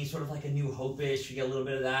money, sort of like a New Hope-ish. We get a little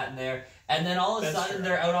bit of that in there, and then all of a That's sudden true.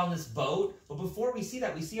 they're out on this boat. But before we see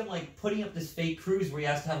that, we see him like putting up this fake cruise where he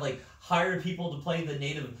has to have like hire people to play the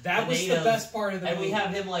native. That was the best part of the and movie. we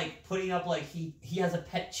have him like putting up like he has a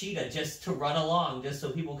pet cheetah just to run along, just so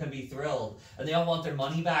people can be thrilled, and they all want their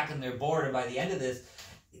money back and they're bored. And by the end of this,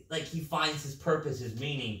 like he finds his purpose, his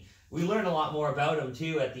meaning. We learn a lot more about him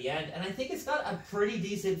too at the end, and I think it's got a pretty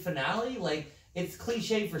decent finale. Like it's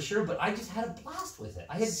cliche for sure, but I just had a blast with it.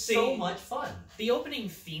 I had so much fun. The opening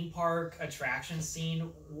theme park attraction scene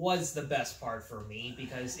was the best part for me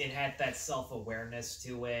because it had that self-awareness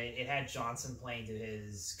to it. It had Johnson playing to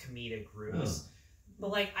his comedic roots.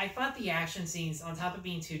 But like I thought the action scenes, on top of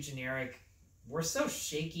being too generic, were so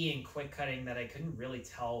shaky and quick cutting that I couldn't really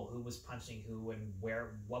tell who was punching who and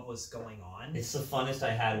what was going on. It's the funnest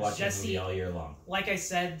I had watching the movie all year long. Like I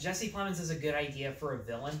said, Jesse Plemons is a good idea for a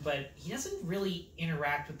villain, but he doesn't really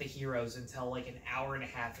interact with the heroes until like an hour and a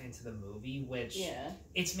half into the movie, which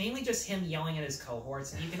it's mainly just him yelling at his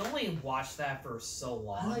cohorts, and you can only watch that for so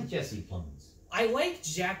long. I like Jesse Plemons. I like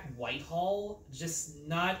Jack Whitehall, just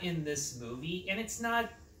not in this movie, and it's not...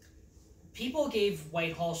 People gave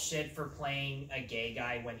Whitehall shit for playing a gay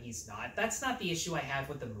guy when he's not. That's not the issue I have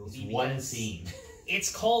with the movie. It's one scene.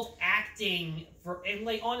 It's called acting for, and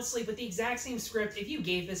like honestly, with the exact same script, if you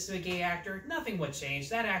gave this to a gay actor, nothing would change.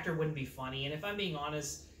 That actor wouldn't be funny. And if I'm being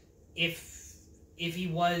honest, if he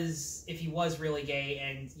was really gay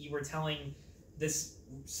and you were telling this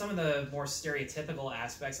some of the more stereotypical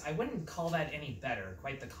aspects, I wouldn't call that any better.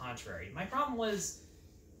 Quite the contrary. My problem was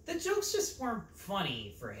the jokes just weren't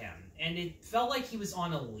funny for him, and it felt like he was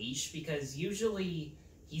on a leash because usually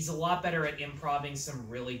he's a lot better at improvising some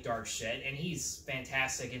really dark shit, and he's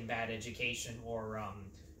fantastic in Bad Education or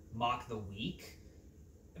Mock the Week.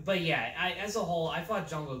 But yeah, as a whole, I thought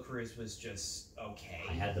Jungle Cruise was just okay.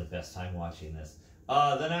 I had the best time watching this.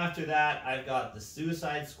 Then after that, I've got The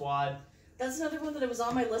Suicide Squad. That's another one that was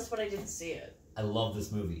on my list, but I didn't see it. I love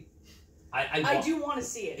this movie. I do want to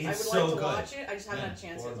see it. I would so like to good. watch it. I just haven't had a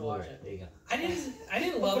chance yet to watch it. There you go. I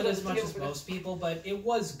didn't love it as much as most people, but it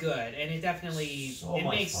was good, and it definitely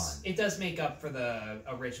it does make up for the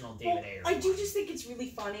original David Ayer. I do just think it's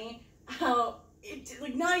really funny how it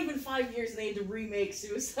like not even 5 years they had to remake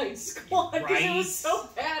Suicide Squad because it was so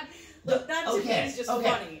bad. Like, that to me is just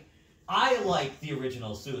funny. I like the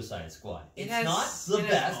original Suicide Squad. It's not the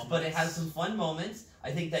best, but it has some fun moments. I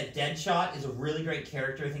think that Deadshot is a really great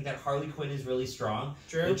character. I think that Harley Quinn is really strong.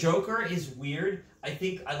 True. The Joker is weird. I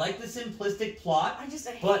like the simplistic plot. I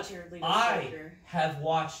hate Jared Leto's Joker. Have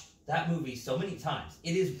watched that movie so many times.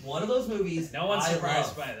 It is one of those movies no one's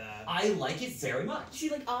surprised by that. I like it very much. See,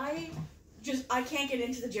 like I can't get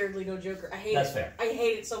into the Jared Leto Joker. I hate it. That's fair. I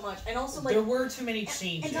hate it so much. And also, like... There were too many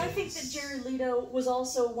changes. And I think that Jared Leto was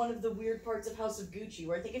also one of the weird parts of House of Gucci,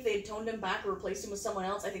 where I think if they had toned him back or replaced him with someone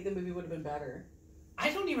else, I think the movie would have been better.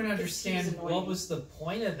 I don't even understand what was the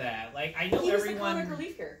point of that. Like, I know he was everyone... the comic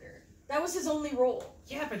relief character. That was his only role.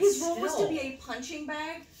 Yeah, but his role was to be a punching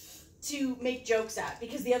bag to make jokes at,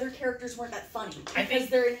 because the other characters weren't that funny. Because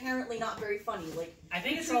they're inherently not very funny. Like, I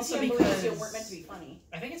think it's Patricia also and because... Mauricio weren't meant to be funny.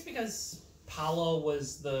 I think it's because Paulo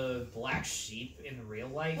was the black sheep in real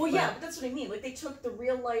life. Well, yeah, but that's what I mean. Like, they took the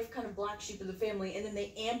real life kind of black sheep of the family, and then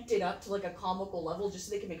they amped it up to, like, a comical level just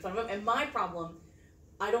so they could make fun of him. And my problem,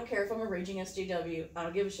 I don't care if I'm a raging SJW, I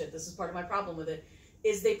don't give a shit, this is part of my problem with it,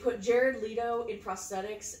 is they put Jared Leto in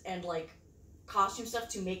prosthetics and, like, costume stuff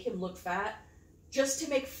to make him look fat, just to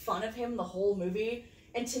make fun of him the whole movie.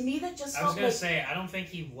 And to me, that just felt I was gonna say, I don't think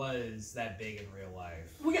he was that big in real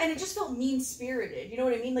life. Well, and it just felt mean-spirited, you know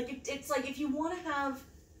what I mean? Like, it's like, if you want to have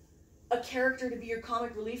a character to be your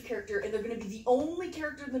comic relief character, and they're going to be the only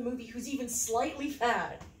character in the movie who's even slightly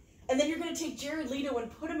fat, and then you're going to take Jared Leto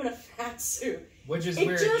and put him in a fat suit. Which is it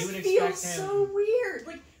weird. Just You would feels expect him... so weird.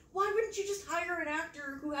 Like, why wouldn't you just hire an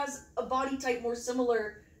actor who has a body type more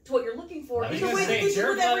similar to what you're looking for, in the way that they did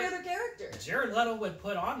with every other character? Jared Leto would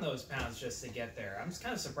put on those pounds just to get there. I'm just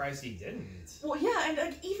kind of surprised he didn't. Well, yeah, and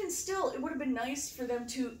like, even still, it would have been nice for them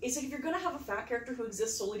to... It's like, if you're going to have a fat character who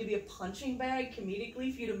exists solely to be a punching bag,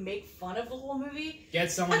 comedically, for you to make fun of the whole movie...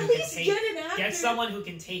 Get someone who can take... Get an actor. Get someone who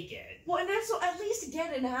can take it. Well, and also, at least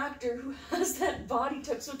get an actor who has that body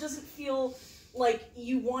type, so it doesn't feel like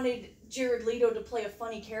you wanted Jared Leto to play a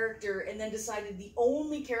funny character, and then decided the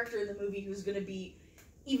only character in the movie who's going to be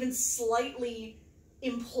even slightly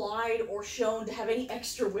implied or shown to have any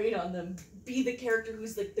extra weight on them be the character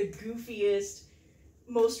who's like the goofiest,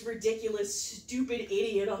 most ridiculous, stupid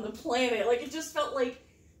idiot on the planet. Like, it just felt like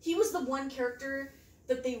he was the one character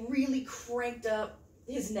that they really cranked up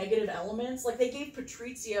his negative elements. Like, they gave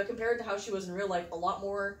Patrizia, compared to how she was in real life, a lot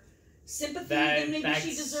more sympathy than maybe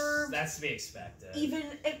she deserved. That's to be expected.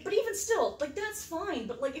 But even still, like, that's fine.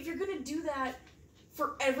 But, like, if you're gonna do that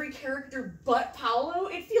for every character but Paulo,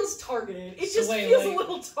 it feels targeted. It just feels a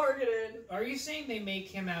little targeted. Are you saying they make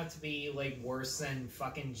him out to be, like, worse than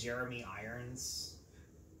fucking Jeremy Irons?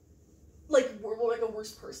 Like a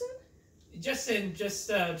worse person? Just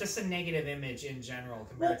a negative image in general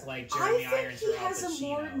compared to, like, Jeremy Irons or Al Pacino. I think he has a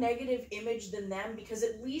more negative image than them, because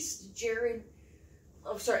at least Jeremy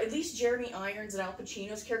Irons and Al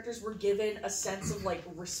Pacino's characters were given a sense of, like,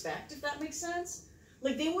 respect, if that makes sense.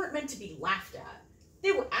 Like, they weren't meant to be laughed at.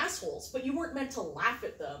 They were assholes, but you weren't meant to laugh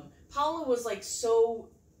at them. Paulo was, like, so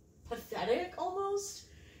pathetic, almost.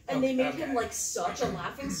 And they made him, like, such a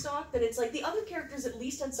laughingstock that it's like, the other characters at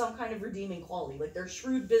least had some kind of redeeming quality. Like, they're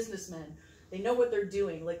shrewd businessmen. They know what they're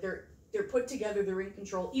doing. Like, they're put together, they're in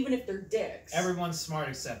control, even if they're dicks. Everyone's smart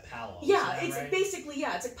except Paulo. Yeah, it's right? Basically,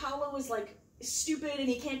 yeah. It's like, Paulo is, like, stupid, and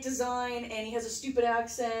he can't design, and he has a stupid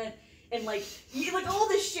accent, and, like all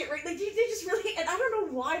this shit, right? Like, they just really... And I don't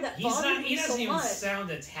know why that bothered me so much. He doesn't even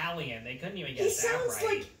sound Italian. They couldn't even get that right. He sounds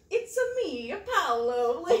like, it's a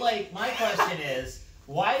Paulo. Like, but, like, my question is,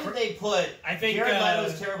 why did they put Jared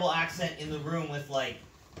Leto's terrible accent in the room with, like,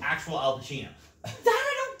 actual Al Pacino? That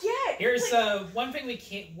I don't get. Here's one thing we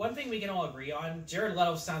can all agree on. Jared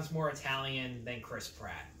Leto sounds more Italian than Chris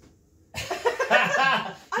Pratt.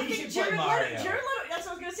 I think Jared Leto, that's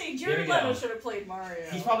what I was gonna say. Jared Leto should have played Mario.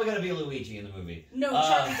 He's probably gonna be Luigi in the movie. No,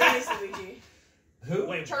 Charlie Day is Luigi. Who?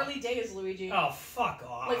 Wait, Charlie Day is Luigi. Oh, fuck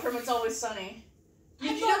off. Like from It's Always Sunny.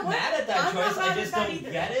 I'm not mad at that choice. I just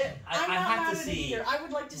don't get it. I have to see. I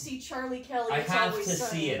would like to see Charlie Kelly. I have to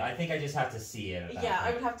see it. I think I just have to see it. Yeah,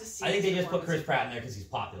 I would have to see it. I think they just put Chris Pratt in there because he's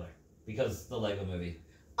popular. Because the Lego movie.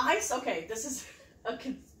 Okay, this is a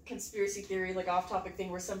conspiracy theory, like off-topic thing,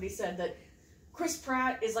 where somebody said that Chris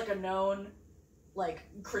Pratt is like a known, like,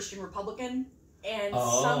 Christian Republican, and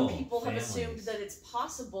some people have assumed that it's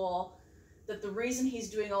possible that the reason he's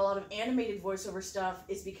doing a lot of animated voiceover stuff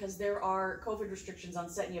is because there are COVID restrictions on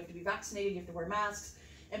set, and you have to be vaccinated, you have to wear masks,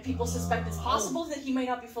 and people suspect it's possible that he might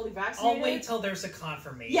not be fully vaccinated. I'll wait till there's a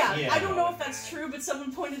confirmation. Yeah, I don't know if that's true, but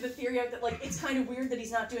someone pointed the theory out that, like, it's kind of weird that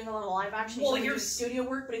he's not doing a lot of live action. He's only doing studio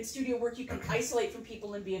work, but in studio work you can isolate from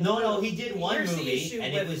people and be in No, he did one movie,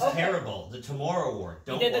 and it was terrible. The Tomorrow War.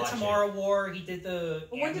 Don't watch it. He did the Tomorrow War, he did the...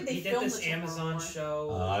 When did they film this Amazon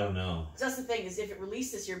show. I don't know. That's the thing, is if it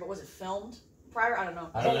released this year, but was it filmed prior? I don't know.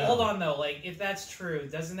 Hold on, though. Like, if that's true,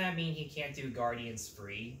 doesn't that mean he can't do Guardians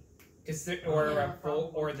 3?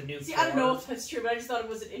 Or the new. See, I don't know if that's true, but I just thought it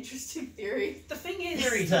was an interesting theory. The thing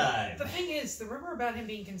is, the rumor about him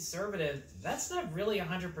being conservative, that's not really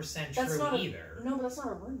 100% true either. No, but that's not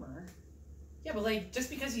a rumor. Yeah, but, like, just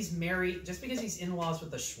because he's married, just because he's in-laws with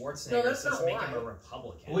the Schwarzeneggers doesn't make him a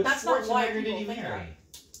Republican. Which that's not why did he marry?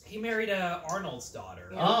 He married Arnold's daughter.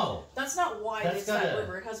 Yeah. Oh. That's not why it's that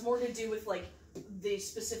rumor. It has more to do with, like, the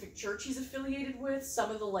specific church he's affiliated with,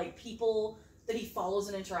 some of the like people that he follows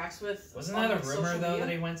and interacts with. Wasn't that a like, rumor though media.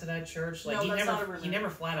 that he went to that church? Like No, that's not a he rumor. never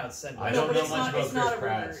flat out said. I that. don't but know it's much not, about it's not Chris a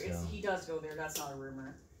rumor. Pratt, so. He does go there. That's not a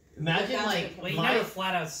rumor. Imagine That's like been Well, he my never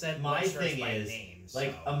flat out said my what church thing by is name.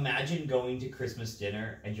 like so. imagine going to Christmas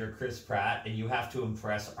dinner and you're Chris Pratt and you have to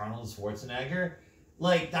impress Arnold Schwarzenegger.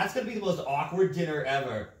 Like that's gonna be the most awkward dinner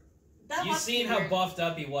ever. That You've must be seen how weird. buffed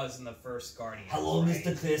up he was in the first Guardians. Hello, right?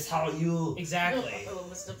 Mr. Chris. How are you? Exactly. Hello,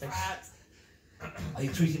 Mr. Pratt. Are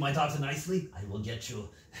you treating my daughter nicely? I will get you.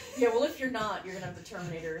 Yeah, well, if you're not, you're gonna have the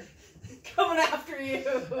Terminator coming after you.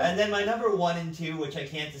 And then my number 1 and 2, which I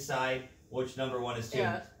can't decide which number 1 is 2.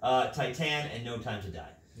 Yeah. Titan and No Time to Die.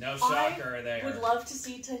 No shocker there. Would love to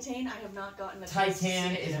see Titan. I have not gotten a chance to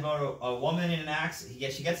Titan see it is yet. about a woman in an accident. Yeah,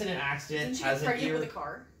 she gets in an accident. Didn't she has get an pregnant ear. with a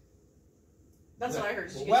car? That's what I heard.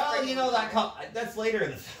 She gets Well, pregnant you know with a that car. that's later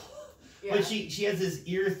in the film. Yeah. But she has this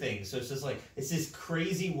ear thing, so it's just like it's this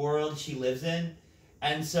crazy world she lives in,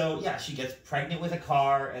 and so yeah, she gets pregnant with a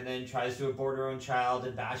car, and then tries to abort her own child,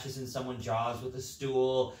 and bashes in someone's jaws with a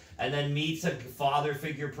stool, and then meets a father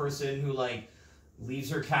figure person who like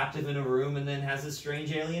leaves her captive in a room, and then has a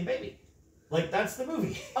strange alien baby. Like that's the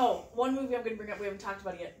movie. Oh, one movie I'm going to bring up we haven't talked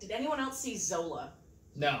about it yet. Did anyone else see Zola?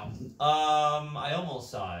 No, I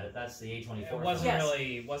almost saw it. That's the A24. it wasn't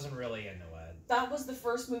Yes. wasn't really into it. That was the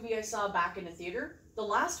first movie I saw back in a theater. The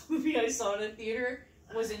last movie I saw in a theater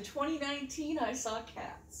was in 2019. I saw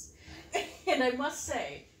Cats. And I must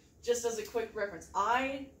say, just as a quick reference,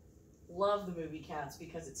 I love the movie Cats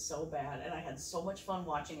because it's so bad, and I had so much fun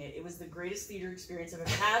watching it. It was the greatest theater experience I've ever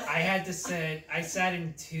had. I sat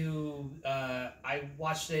in two, I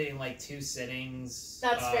watched it in like 2 sittings.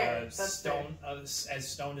 That's fair. That's stoned, as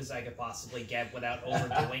stoned as I could possibly get without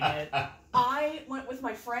overdoing it. I went with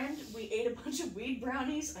my friend. We ate a bunch of weed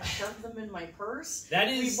brownies. I shoved them in my purse. That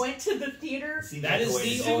is, We went to the theater. See, that that's is way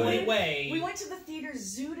to the do only it. way. We went to the theater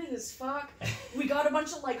zooted as fuck. We got a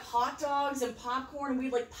bunch of like hot dogs and popcorn, and we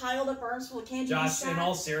like piled up arms full of candy. Josh, We in sat.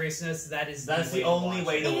 all seriousness, That's the the only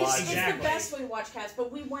way to It is, watch it's Exactly. the best way to watch Cats.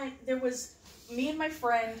 But we went. There was me and my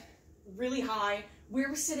friend, really high. We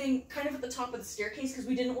were sitting kind of at the top of the staircase because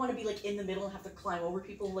we didn't want to be like in the middle and have to climb over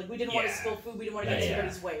people. Like we didn't want to Yeah. spill food. We didn't want to Yeah, get in yeah.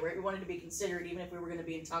 anybody's way. Right? We wanted to be considerate, even if we were going to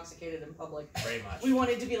be intoxicated in public. Pretty much. We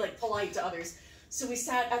wanted to be like polite to others. So we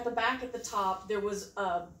sat at the back at the top. There was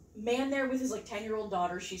a man there with his like 10-year-old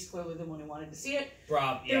daughter. She's clearly the one who wanted to see it.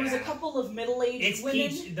 Rob, yeah. There was a couple of middle-aged It's women.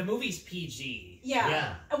 PG. The movie's PG. Yeah.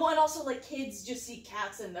 Yeah. And well, and also like kids just see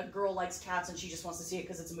cats, and a girl likes cats, and she just wants to see it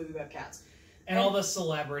because it's a movie about cats. And all the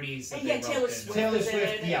celebrities that And they yeah, Taylor roped in. Swift. Taylor was in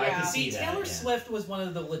Swift, it, yeah, I yeah. can See, see that. Taylor yeah. Swift was one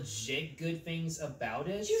of the legit good things about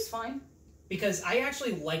it. She was fine. Because I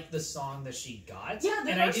actually liked the song that she got. Yeah,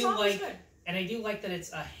 the and I first do song was like good. and I do like that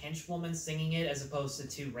it's a henchwoman singing it as opposed to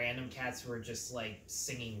 2 random cats who are just like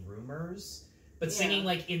singing rumors. But Yeah. singing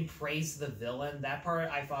like in praise of the villain, that part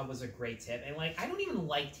I thought was a great tip. And like I don't even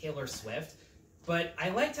like Taylor Swift, but I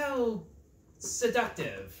liked how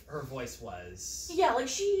seductive her voice was. Yeah, like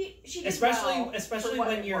she did Especially well especially for what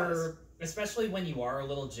when it you're was. especially when you are a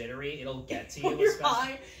little jittery, it'll get to When you. you're especially-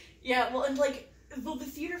 high. Yeah, well, and like the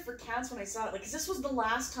theater for Cats when I saw it, like, 'cause this was the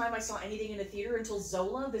last time I saw anything in a theater until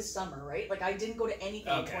Zola this summer, right? Like, I didn't go to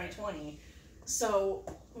anything in Okay. 2020. So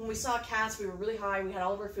when we saw Cats, we were really high. We had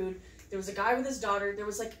all of our food. There was a guy with his daughter. There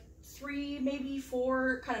was like 3, maybe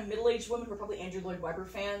 4 kind of middle-aged women who were probably Andrew Lloyd Webber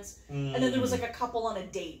fans, and then there was like a couple on a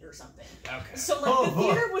date or something. Okay. So like the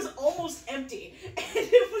theater was almost empty, and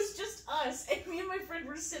it was just us. And me and my friend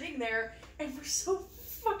were sitting there, and we're so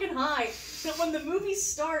fucking high that when the movie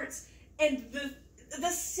starts and the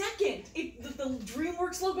second the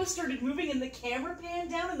DreamWorks logo started moving and the camera panned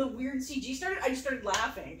down and the weird CG started, I just started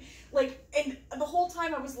laughing. Like, and the whole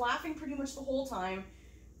time I was laughing pretty much the whole time.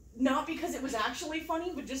 Not because it was actually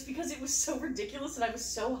funny, but just because it was so ridiculous and I was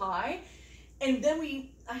so high. And then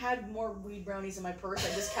I had more weed brownies in my purse.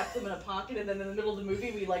 I just kept them in a pocket, and then in the middle of the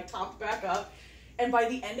movie, we like topped back up. And by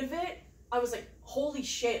the end of it, I was like, holy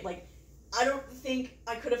shit, like, I don't think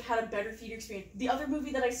I could have had a better theater experience. The other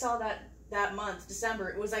movie that I saw that month,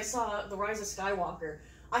 December, I saw The Rise of Skywalker.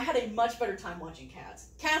 I had a much better time watching Cats.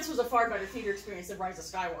 Cats was a far better theater experience than Rise of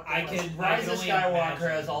Skywalker. Rise of only Skywalker imagine.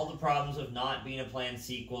 has all the problems of not being a planned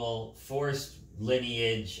sequel, forced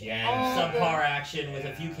lineage, Yeah. and Oh, subpar action with a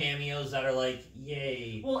Yeah. few cameos that are like,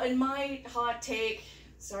 yay. Well, and my hot take,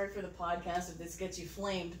 sorry for the podcast if this gets you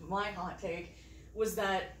flamed, but my hot take was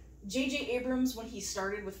that J.J. Abrams, when he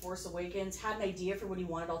started with Force Awakens, had an idea for what he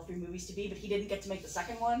wanted all 3 movies to be, but he didn't get to make the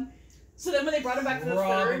second one. So then when they brought him back for the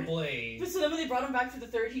third... Probably. So then when they brought him back for the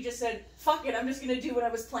third, he just said, fuck it, I'm just going to do what I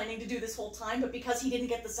was planning to do this whole time, but because he didn't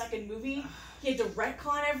get the second movie, he had to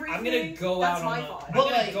retcon everything. I'm going to go out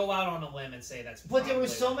on a limb and say that's But there were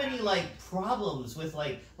so many, like, problems with,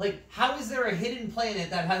 like, how is there a hidden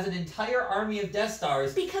planet that has an entire army of Death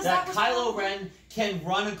Stars that Kylo Ren can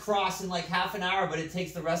run across in, like, half an hour, but it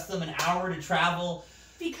takes the rest of them an hour to travel?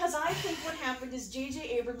 Because I think what happened is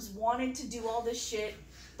J.J. Abrams wanted to do all this shit,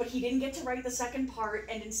 but he didn't get to write the second part,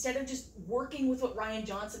 and instead of just working with what Rian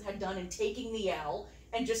Johnson had done and taking the L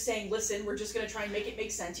and just saying, listen, we're just going to try and make it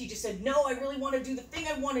make sense, he just said, no, I really want to do the thing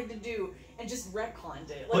I wanted to do, and just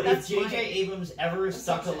retconned it. Like, but if J.J. Abrams ever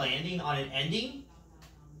stuck a landing on an ending,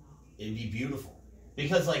 it'd be beautiful.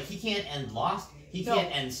 Because, like, he can't end Lost. He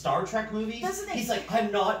can't end Star Trek movies. He's like,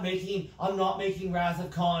 I'm not making Wrath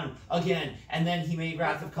of Khan again. And then he made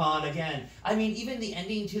Wrath of Khan again. I mean, even the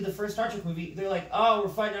ending to the first Star Trek movie, they're like, oh, we're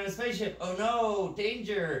fighting on a spaceship. Oh no,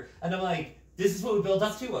 danger. And I'm like, this is what we build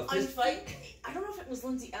up to, a fist fight? I don't know if it was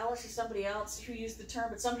Lindsay Ellis or somebody else who used the term,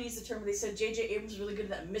 but somebody used the term where they said J.J. Abrams is really good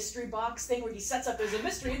at that mystery box thing where he sets up, there's a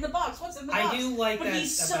mystery in the box, what's in the box? I do like but that. But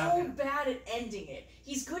he's so bad at ending it.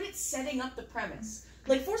 He's good at setting up the premise.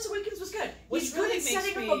 Like, Force Awakens was good. He's good at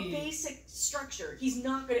setting up a basic structure. He's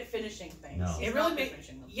not good at finishing things. No. It really makes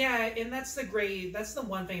yeah, and that's the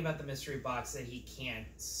one thing about the mystery box that he can't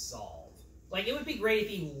solve. Like, it would be great if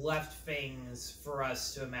he left things for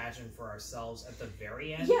us to imagine for ourselves at the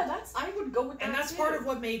very end. Yeah, I would go with that. And that's part of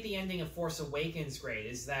what made the ending of Force Awakens great,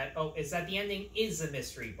 is that the ending is a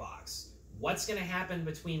mystery box. What's going to happen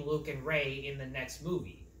between Luke and Rey in the next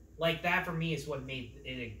movie? Like, that for me is what made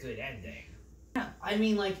it a good ending. Yeah, I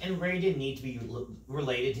mean, like, and Rey didn't need to be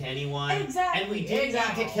related to anyone. Exactly. And we didn't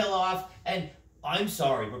need to kill off, and I'm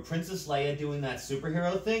sorry, but Princess Leia doing that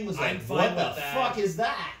superhero thing was like, what the fuck is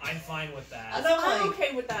that? I'm fine with that. And I'm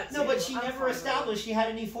okay with that, too. No, but she never established she had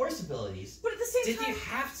any Force abilities. But at the same time... Did you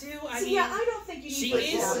have to? I mean, yeah, I don't think you need to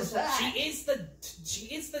establish that.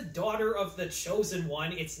 She is the daughter of the Chosen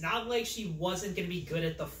One. It's not like she wasn't going to be good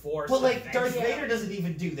at the Force. But, like, Darth Vader doesn't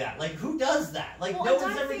even do that. Like, who does that? Like, no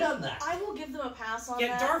one's ever done that. I will give them a pass on that.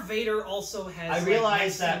 Yeah, Darth Vader also has... I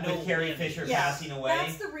realize that with Carrie Fisher passing away.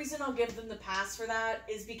 That's the reason I'll give them the pass for that,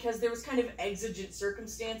 is because there was kind of exigent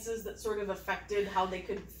circumstances that sort of affected how they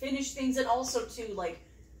could finish things, and also, too, like,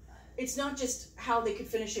 it's not just how they could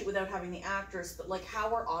finish it without having the actress, but, like,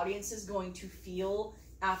 how are audiences going to feel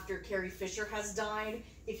after Carrie Fisher has died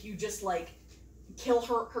if you just, like, kill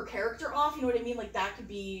her character off, you know what I mean? Like, that could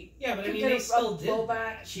be... Yeah, but I mean, they still did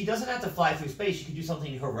that. She doesn't have to fly through space. She could do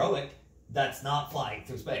something heroic that's not flying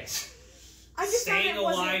through space. I just Staying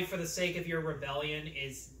alive for the sake of your rebellion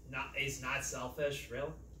is not selfish,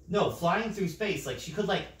 real? No, flying through space, like, she could,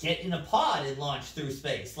 like, get in a pod and launch through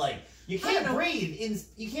space. Like, you can't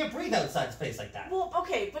breathe outside space like that. Well,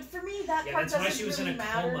 okay, but for me, that part doesn't really matter. That's why she was in a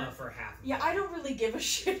coma for half of it. Yeah, I don't really give a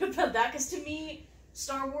shit about that, because to me,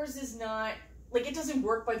 Star Wars is not... Like, it doesn't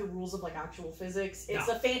work by the rules of, like, actual physics. It's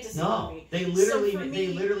a fantasy movie. They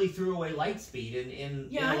literally threw away light speed in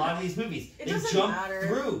a lot of these movies. They jumped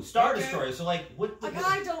through Star Destroyers. So, like, what? Like,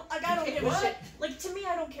 I don't give a shit. Like, to me,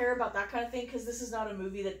 I don't care about that kind of thing, because this is not a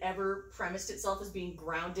movie that ever premised itself as being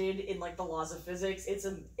grounded in, like, the laws of physics.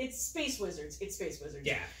 It's Space Wizards. It's Space Wizards.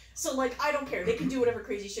 Yeah. So, like, I don't care. They can do whatever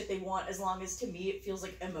crazy shit they want, as long as, to me, it feels,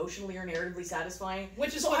 like, emotionally or narratively satisfying.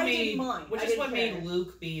 Which is what made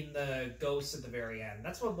Luke being the ghost at the very end.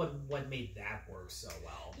 That's what made that work so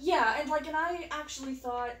well. Yeah, and I actually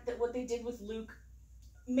thought that what they did with Luke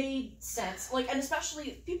made sense. Like, and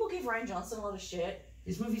especially, people gave Rian Johnson a lot of shit.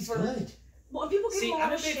 His movie's good. Well, people gave him a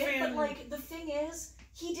lot of shit, but, like, the thing is,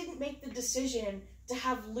 he didn't make the decision to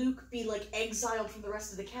have Luke be, like, exiled from the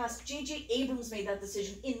rest of the cast. J.J. Abrams made that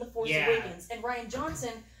decision in The Force Awakens, and Rian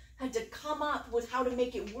Johnson had to come up with how to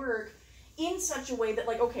make it work in such a way that,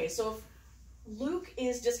 like, okay, so if Luke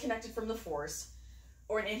is disconnected from the Force,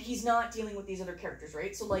 and he's not dealing with these other characters,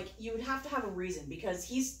 right? So, like, you would have to have a reason, because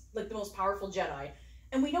he's, like, the most powerful Jedi,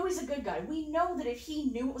 and we know he's a good guy. We know that if he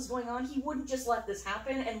knew what was going on, he wouldn't just let this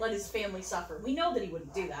happen and let his family suffer. We know that he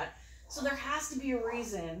wouldn't do that. So there has to be a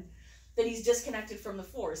reason that he's disconnected from the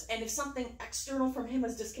Force. And if something external from him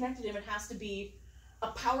has disconnected him, it has to be a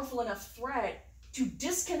powerful enough threat to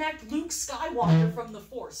disconnect Luke Skywalker from the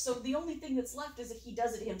Force. So the only thing that's left is if he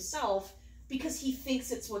does it himself, because he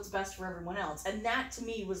thinks it's what's best for everyone else. And that, to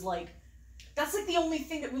me, was like... That's, like, the only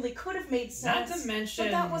thing that really could have made sense. Not to mention...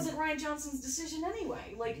 But that wasn't Rian Johnson's decision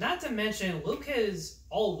anyway. Like, not to mention, Luke has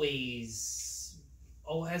always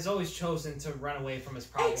chosen to run away from his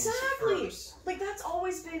problems first. Like, that's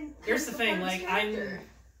always been... Here's the thing, like,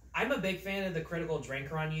 I'm a big fan of the Critical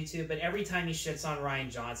Drinker on YouTube, but every time he shits on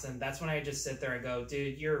Rian Johnson, that's when I just sit there and go,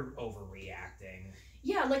 dude, you're overreacting.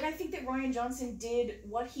 Yeah, like, I think that Rian Johnson did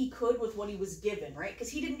what he could with what he was given, right? Because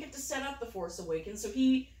he didn't get to set up The Force Awakens, so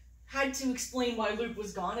he had to explain why Luke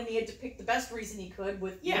was gone, and he had to pick the best reason he could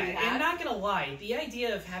with what he had. And not gonna lie, the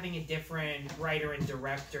idea of having a different writer and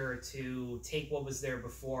director to take what was there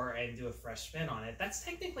before and do a fresh spin on it, that's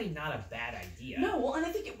technically not a bad idea. No, well, and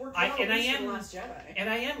I think it worked well for The Last Jedi. And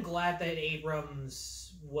I am glad that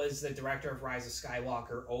Abrams was the director of Rise of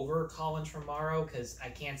Skywalker over Colin Trevorrow, because I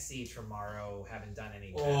can't see Trevorrow having done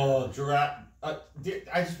any better. Oh,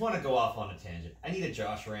 I just want to go off on a tangent. I need a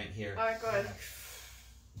Josh rant here. Alright, go ahead.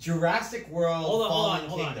 Jurassic World Fallen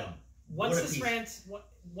Kingdom. Once this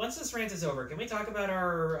rant is over, can we talk about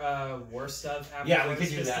our worst stuff afterwards? Yeah, we can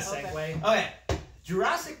do that. Just a segue. Okay.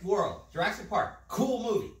 Jurassic World, Jurassic Park, cool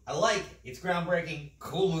movie. I like it. It's groundbreaking,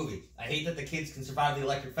 cool movie. I hate that the kids can survive the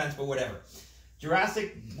electric fence, but whatever.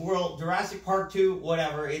 Jurassic World, Jurassic Park 2,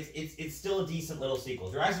 whatever. It's still a decent little sequel.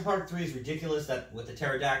 Jurassic Park 3 is ridiculous with the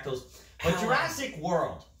pterodactyls. But Jurassic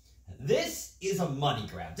World, this is a money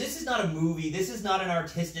grab. This is not a movie. This is not an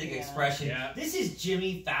artistic expression. Yeah. This is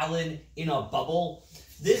Jimmy Fallon in a bubble.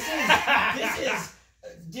 This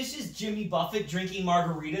is Jimmy Buffett drinking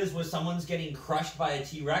margaritas where someone's getting crushed by a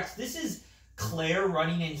T-Rex. This is Claire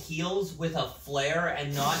running in heels with a flare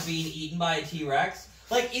and not being eaten by a T-Rex.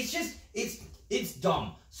 Like, it's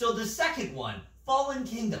dumb. So the second one, Fallen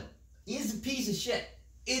Kingdom, is a piece of shit.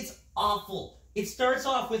 It's awful. It starts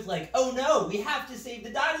off with like, oh no, we have to save the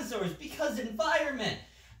dinosaurs because environment.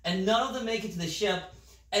 And none of them make it to the ship.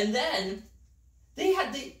 And then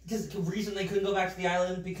because the reason they couldn't go back to the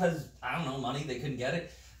island because, I don't know, money, they couldn't get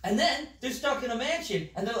it. And then they're stuck in a mansion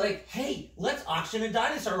and they're like, hey, let's auction a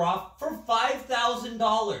dinosaur off for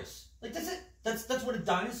 $5,000. Like, that's what a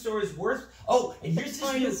dinosaur is worth. Oh, and here's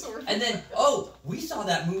this new, and then, oh, we saw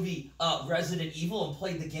that movie Resident Evil and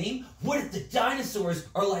played the game. What if the dinosaurs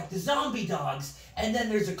are like the zombie dogs? And then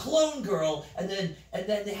there's a clone girl, and then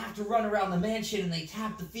they have to run around the mansion and they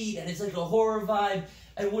tap the feet and it's like a horror vibe.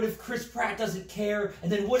 And what if Chris Pratt doesn't care?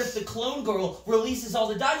 And then what if the clone girl releases all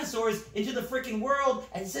the dinosaurs into the freaking world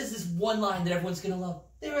and says this one line that everyone's gonna love?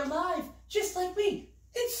 They're alive, just like me.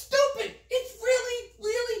 It's stupid. It's really,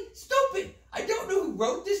 really stupid. I don't know who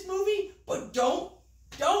wrote this movie, but don't.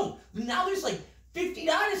 Now there's like 50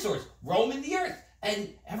 dinosaurs roaming the earth.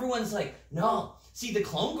 And everyone's like, no. See, the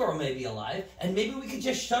clone girl may be alive, and maybe we could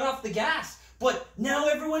just shut off the gas. But now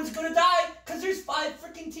everyone's gonna die, because there's 5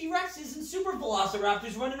 freaking T-Rexes and super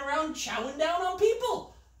velociraptors running around chowing down on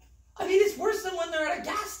people. I mean, it's worse than when they're at a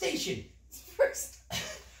gas station. It's worse.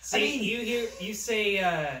 See, you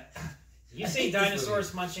say... You say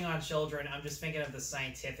dinosaurs munching on children, I'm just thinking of the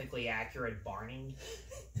scientifically accurate Barney.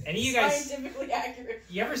 And you guys... Scientifically accurate.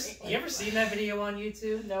 You ever seen that video on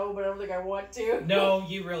YouTube? No, but I don't think I want to. No,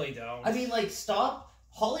 you really don't. I mean, like, stop.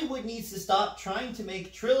 Hollywood needs to stop trying to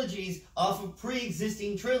make trilogies off of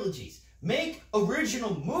pre-existing trilogies. Make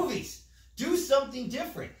original movies. Do something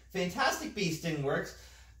different. Fantastic Beasts didn't work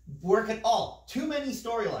at all. Too many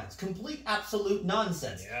storylines. Complete absolute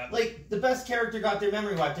nonsense. Yeah. Like, the best character got their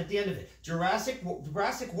memory wiped at the end of it. Jurassic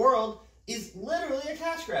World is literally a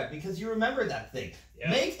cash grab because you remember that thing.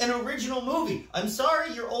 Yeah. Make an original movie. I'm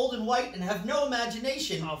sorry you're old and white and have no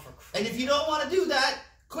imagination. Oh, for Christ. And if you don't want to do that,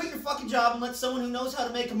 quit your fucking job and let someone who knows how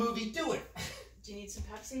to make a movie do it. Do you need some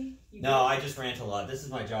Pepsi? No, I just rant a lot. This is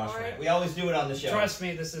my Josh rant. We always do it on the show. Trust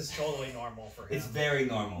me, this is totally normal for him. It's very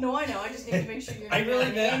normal. No, I know. I just need to make sure you're not I really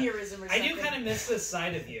an aneurysm or something. I do kind of miss this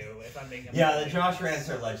side of you, if I'm being the Josh rants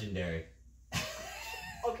are legendary.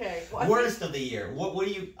 Okay. Well, Worst of the year. What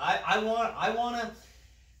do you... I will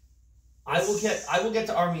get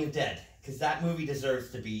to Army of Dead. Because that movie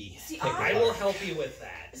deserves to be... See, I will help you with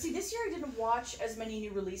that. See, this year I didn't watch as many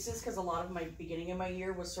new releases because a lot of my beginning of my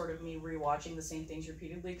year was sort of me rewatching the same things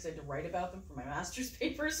repeatedly because I had to write about them for my master's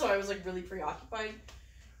paper, so I was like really preoccupied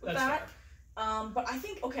with that. Fair. But I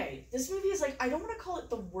think, okay, this movie is like, I don't want to call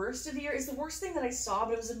it the worst of the year. It's the worst thing that I saw,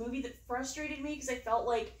 but it was a movie that frustrated me because I felt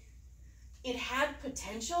like it had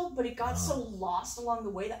potential, but it got so lost along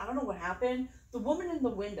the way that I don't know what happened. The Woman in the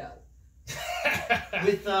Window.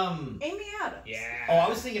 With Amy Adams. Yeah. Oh, I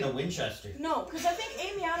was thinking of Winchester. No, because I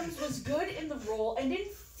think Amy Adams was good in the role, and in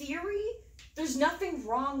theory, there's nothing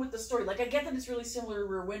wrong with the story. Like, I get that it's really similar to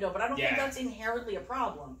Rear Window, but I don't think that's inherently a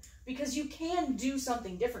problem. Because you can do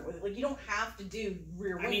something different with it. Like, you don't have to do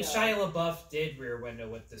Rear Window. I mean, Shia LaBeouf did Rear Window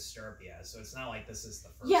with Disturbia, so it's not like this is the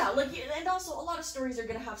first Yeah, like, and also, a lot of stories are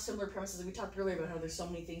going to have similar premises. Like we talked earlier about how there's so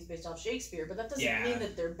many things based off Shakespeare, but that doesn't mean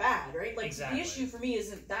that they're bad, right? Like, the issue for me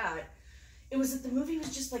isn't that. It was that the movie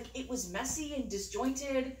was just like, it was messy and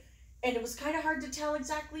disjointed, and it was kind of hard to tell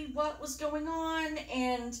exactly what was going on,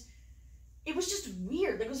 and it was just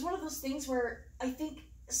weird. Like, it was one of those things where I think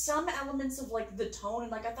some elements of, like, the tone,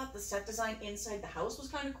 and, like, I thought the set design inside the house was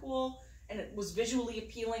kind of cool, and it was visually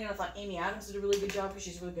appealing, and I thought Amy Adams did a really good job because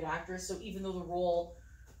she's a really good actress, so even though the role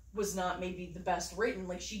was not maybe the best written,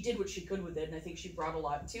 like, she did what she could with it, and I think she brought a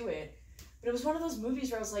lot to it. But it was one of those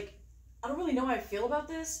movies where I was like, I don't really know how I feel about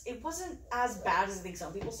this. It wasn't as bad as I think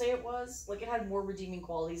some people say it was. Like, it had more redeeming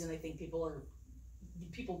qualities, and I think people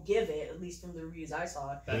give it, at least from the reviews I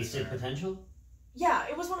saw. Wasted potential? Yeah,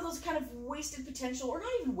 it was one of those kind of wasted potential, or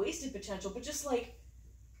not even wasted potential, but just like,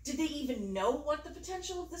 did they even know what the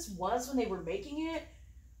potential of this was when they were making it?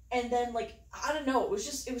 And then, like, I don't know, it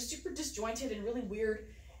was super disjointed and really weird.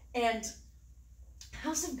 And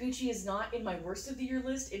House of Gucci is not in my worst of the year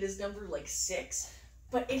list. It is number, like, 6.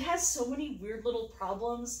 But it has so many weird little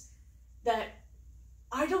problems that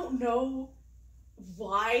I don't know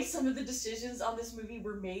why some of the decisions on this movie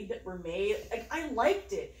were made that were made. Like, I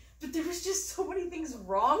liked it, but there was just so many things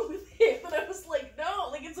wrong with it that I was like, no.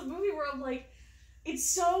 Like, it's a movie where I'm like,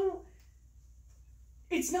 it's not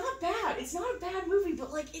bad. It's not a bad movie,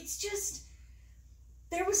 but, like, it's just,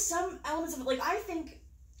 there was some elements of it. Like, I think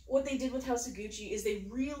what they did with House of Gucci is they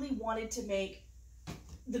really wanted to make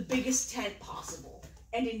the biggest tent possible.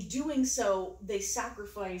 And in doing so, they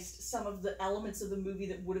sacrificed some of the elements of the movie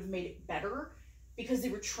that would have made it better because they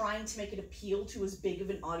were trying to make it appeal to as big of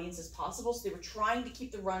an audience as possible. So they were trying to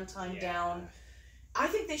keep the runtime down. I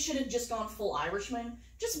think they should have just gone full Irishman.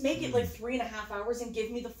 Just make it like 3.5 hours and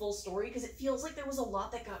give me the full story, because it feels like there was a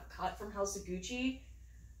lot that got cut from House of Gucci,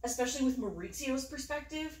 especially with Maurizio's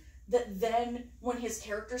perspective, that then when his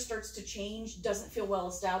character starts to change doesn't feel well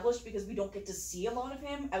established because we don't get to see a lot of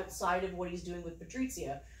him outside of what he's doing with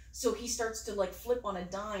Patrizia. So he starts to like flip on a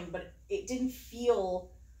dime, but it didn't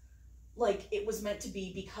feel like it was meant to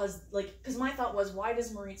be because my thought was, why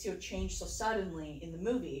does Maurizio change so suddenly in the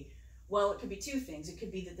movie? Well, it could be two things. It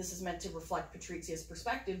could be that this is meant to reflect Patrizia's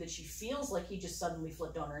perspective, that she feels like he just suddenly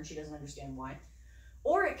flipped on her and she doesn't understand why.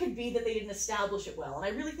 Or it could be that they didn't establish it well. And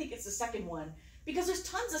I really think it's the second one, because there's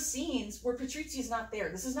tons of scenes where Patrizia's not there.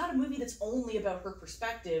 This is not a movie that's only about her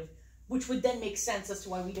perspective, which would then make sense as to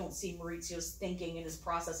why we don't see Maurizio's thinking and his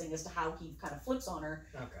processing as to how he kind of flips on her.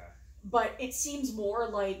 Okay. But it seems more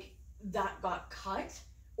like that got cut,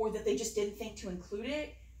 or that they just didn't think to include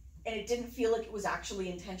it, and it didn't feel like it was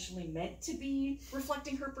actually intentionally meant to be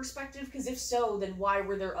reflecting her perspective, because if so, then why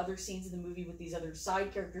were there other scenes in the movie with these other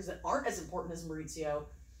side characters that aren't as important as Maurizio,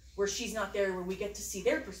 where she's not there, where we get to see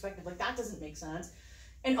their perspective? Like, that doesn't make sense.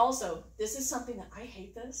 And also, this is something that I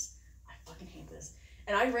hate this. I fucking hate this.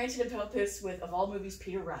 And I ranted about this with, of all movies,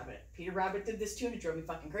 Peter Rabbit. Peter Rabbit did this too, and it drove me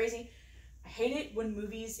fucking crazy. I hate it when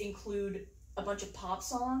movies include a bunch of pop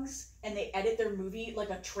songs and they edit their movie like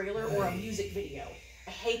a trailer or a music video.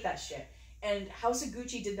 I hate that shit. And House of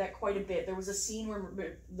Gucci did that quite a bit. There was a scene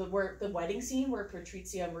where the wedding scene where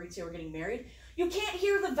Patrizia and Maurizio were getting married. You can't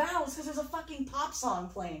hear the vows because there's a fucking pop song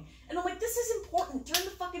playing. And I'm like, this is important. Turn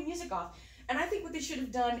the fucking music off. And I think what they should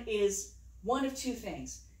have done is one of two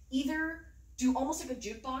things. Either do almost like a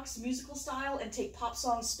jukebox musical style and take pop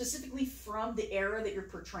songs specifically from the era that you're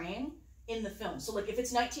portraying in the film. So like if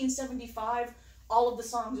it's 1975, all of the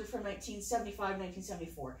songs are from 1975,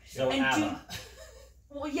 1974. So and ABBA.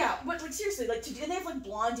 Well, yeah, but like seriously, like and they have like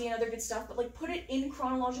Blondie and other good stuff, but like put it in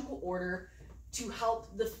chronological order to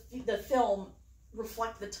help the film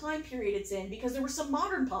reflect the time period it's in, because there were some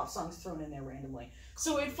modern pop songs thrown in there randomly.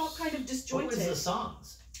 So it felt kind of disjointed. What was the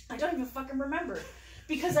songs? I don't even fucking remember,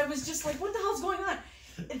 because I was just like, what the hell's going on?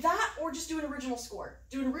 That, or just do an original score.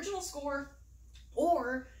 Do an original score,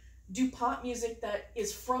 or do pop music that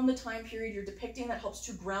is from the time period you're depicting that helps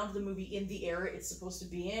to ground the movie in the era it's supposed to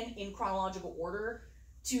be in chronological order,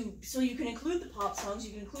 so you can include the pop songs,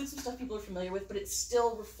 you can include some stuff people are familiar with, but it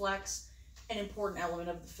still reflects an important element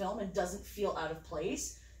of the film and doesn't feel out of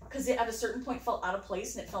place, because it at a certain point felt out of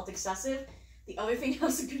place and it felt excessive. The other thing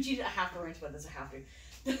House of Gucci did, I have to rant about this, I have to.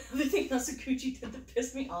 The other thing House of Gucci did that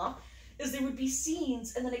pissed me off is there would be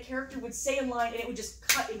scenes and then a character would say a line and it would just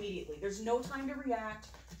cut immediately. There's no time to react.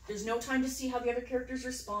 There's no time to see how the other characters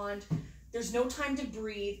respond. There's no time to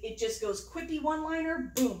breathe. It just goes quippy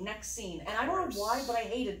one-liner, boom, next scene. And I don't know why, but I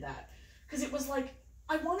hated that. Because it was like,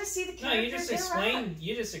 I want to see the characters interact.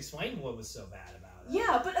 You just explained what was so bad about it.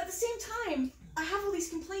 Yeah, but at the same time, I have all these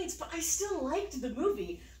complaints, but I still liked the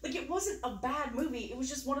movie. Like, it wasn't a bad movie. It was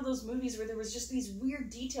just one of those movies where there was just these weird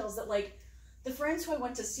details that, like, the friends who I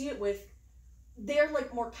went to see it with they're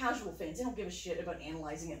like more casual fans. They don't give a shit about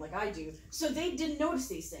analyzing it like I do. So they didn't notice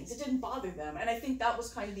these things. It didn't bother them. And I think that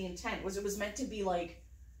was kind of the intent, was it was meant to be like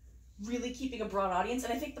really keeping a broad audience.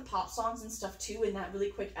 And I think the pop songs and stuff too, in that really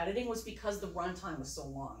quick editing, was because the runtime was so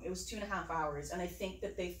long. It was 2.5 hours. And I think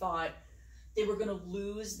that they thought they were going to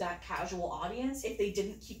lose that casual audience if they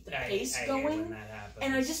didn't keep the pace going. Hate when that happens.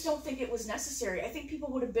 And I just don't think it was necessary. I think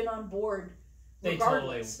people would have been on board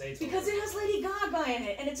regardless. They totally because it has Lady Gaga in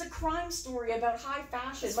it, and it's a crime story about high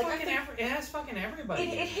fashion. It's like it has fucking everybody.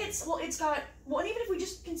 It hits. Well, it's got. Well, and even if we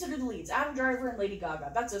just consider the leads, Adam Driver and Lady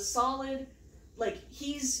Gaga, that's a solid. Like,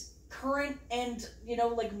 he's current and, you know,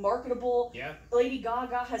 like, marketable. Yeah. Lady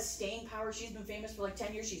Gaga has staying power. She's been famous for like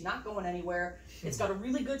 10 years. She's not going anywhere. It's got a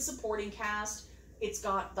really good supporting cast. It's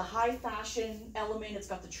got the high fashion element. It's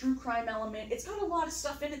got the true crime element. It's got a lot of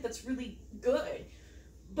stuff in it that's really good.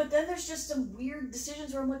 But then there's just some weird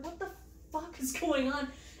decisions where I'm like, what the fuck is going on?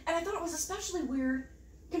 And I thought it was especially weird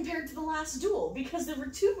compared to The Last Duel, because there were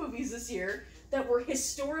 2 movies this year that were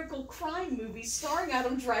historical crime movies starring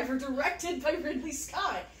Adam Driver, directed by Ridley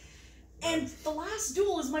Scott. And The Last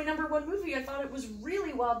Duel is my #1 movie. I thought it was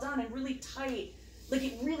really well done and really tight. Like,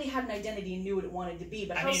 it really had an identity and knew what it wanted to be.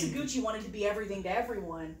 But House of Gucci wanted to be everything to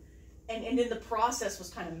everyone, and in the process was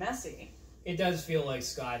kind of messy. It does feel like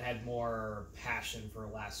Scott had more passion for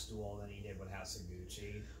Last Duel than he did with House of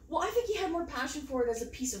Gucci. Well, I think he had more passion for it as a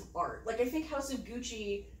piece of art. Like, I think House of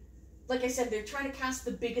Gucci, like I said, they're trying to cast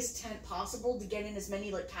the biggest tent possible to get in as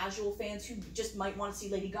many, like, casual fans who just might want to see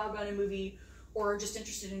Lady Gaga in a movie, or are just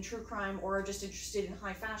interested in true crime, or are just interested in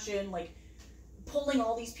high fashion, like, pulling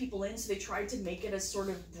all these people in, so they tried to make it as sort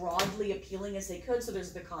of broadly appealing as they could. So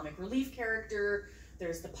there's the comic relief character,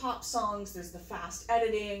 there's the pop songs, there's the fast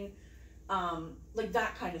editing, like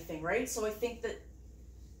that kind of thing, right? So I think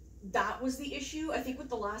that was the issue. I think with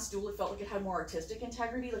The Last Duel, it felt like it had more artistic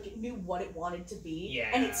integrity, like it knew what it wanted to be,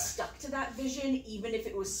 and it stuck to that vision, even if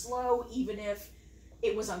it was slow, even if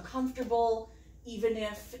it was uncomfortable, even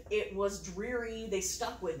if it was dreary, they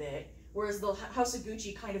stuck with it. Whereas the House of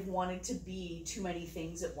Gucci kind of wanted to be too many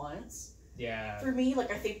things at once. Yeah. For me,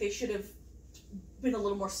 like, I think they should have been a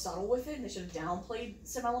little more subtle with it, and they should have downplayed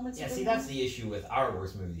some elements of it. Yeah, see, that's the issue with our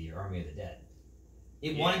worst movie of the year, Army of the Dead.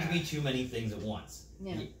 It wanted to be too many things at once.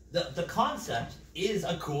 Yeah. The concept is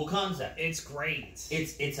a cool concept. It's great.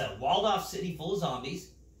 It's a walled-off city full of zombies,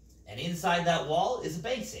 and inside that wall is a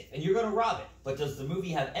bank safe, and you're going to rob it. But does the movie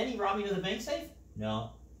have any robbing of the bank safe?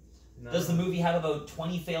 No. Does the movie have about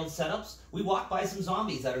 20 failed setups? We walk by some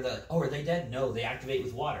zombies that are are they dead? No, they activate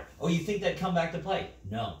with water. Oh, you think they'd come back to play?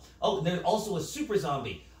 No. Oh, there's also a super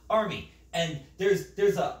zombie army, and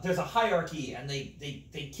there's a hierarchy, and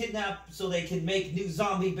they kidnap so they can make new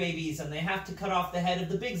zombie babies, and they have to cut off the head of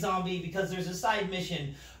the big zombie because there's a side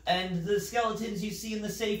mission, and the skeletons you see in the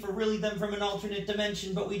safe are really them from an alternate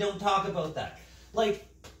dimension, but we don't talk about that. Like,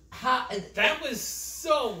 how... That was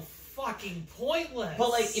so fucking pointless. But,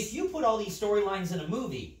 like, if you put all these storylines in a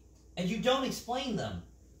movie and you don't explain them,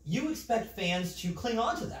 you expect fans to cling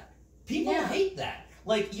on to that. People hate that.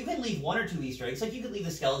 Like, you can leave 1 or 2 Easter eggs, like you could leave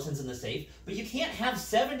the skeletons in the safe, but you can't have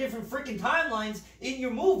 7 different freaking timelines in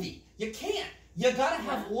your movie. You can't. You gotta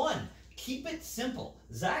have one. Keep it simple.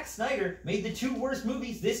 Zack Snyder made the 2 worst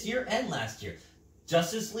movies this year and last year.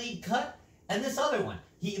 Justice League Cut and this other one.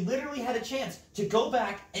 He literally had a chance to go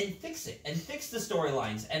back and fix it, and fix the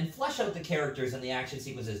storylines, and flesh out the characters and the action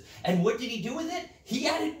sequences. And what did he do with it? He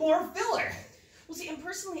added more filler. Well, see, and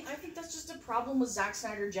personally, I think that's just a problem with Zack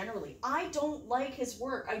Snyder generally. I don't like his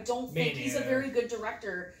work. I don't think he's a very good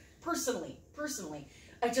director, personally.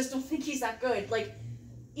 I just don't think he's that good. Like,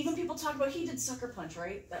 even people talk about, he did Sucker Punch,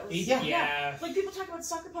 right? That was yeah. Like, people talk about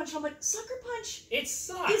Sucker Punch, and I'm like, Sucker Punch... It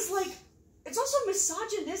sucks. ...is like... It's also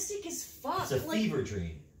misogynistic as fuck. It's a fever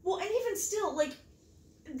dream. Well, and even still, like,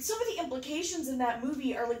 some of the implications in that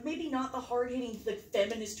movie are, like, maybe not the hard-hitting, like,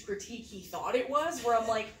 feminist critique he thought it was, where I'm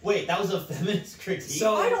like... Wait, that was a feminist critique?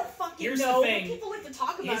 So, I don't fucking here's know, the thing. but people like to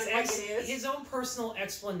talk about it like it is. His own personal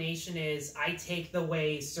explanation is, I take the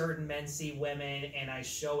way certain men see women, and I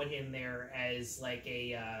show it in there as, like,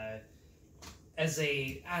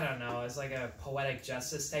 I don't know, as like a poetic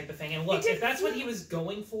justice type of thing. And look, if that's what he was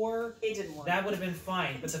going for, it didn't work. That would have been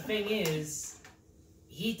fine. But the thing is,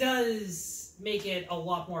 he does make it a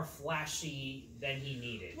lot more flashy than he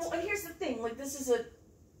needed. Well, and here's the thing, like, this is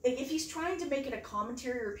if he's trying to make it a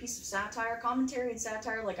commentary or a piece of satire, commentary and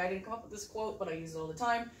satire, like, I didn't come up with this quote, but I use it all the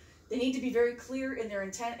time, they need to be very clear in their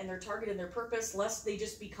intent and their target and their purpose, lest they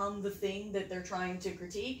just become the thing that they're trying to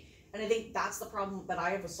critique. And I think that's the problem that I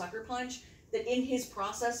have with Sucker Punch, that in his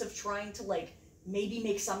process of trying to, like, maybe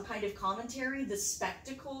make some kind of commentary, the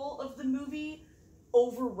spectacle of the movie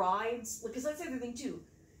overrides, because that's the other thing too,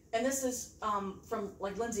 and this is from,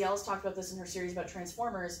 like, Lindsay Ellis talked about this in her series about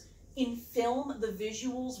Transformers. In film, the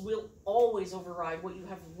visuals will always override what you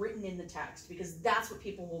have written in the text, because that's what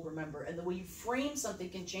people will remember, and the way you frame something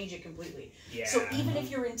can change it completely. Yeah. So even if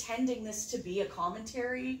you're intending this to be a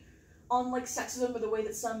commentary on, like, sexism or the way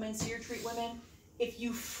that some men see or treat women, if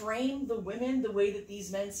you frame the women the way that these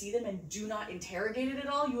men see them and do not interrogate it at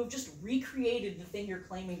all, you have just recreated the thing you're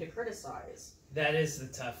claiming to criticize. That is the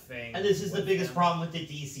tough thing. And this is the with biggest him. problem with the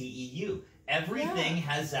DCEU. Everything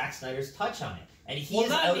has Zack Snyder's touch on it. And he is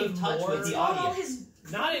not out of touch anymore. with the Not all audience.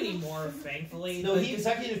 his... Not anymore, thankfully. No, but he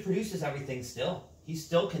executive produces everything still. He's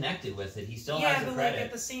still connected with it. He still yeah, has the but credit. like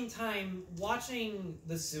at the same time, watching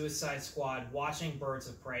the Suicide Squad, watching Birds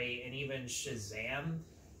of Prey, and even Shazam,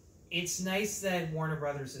 it's nice that Warner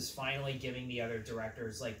Brothers is finally giving the other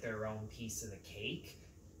directors like their own piece of the cake.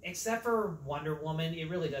 Except for Wonder Woman, it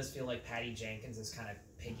really does feel like Patty Jenkins is kind of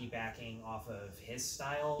piggybacking off of his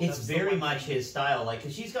style. It's That's the very one much thing. his style, like,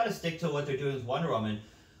 because she's got to stick to what they're doing with Wonder Woman.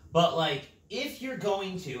 But, like, if you're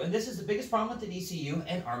going to, and this is the biggest problem with the DCU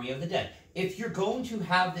and Army of the Dead, if you're going to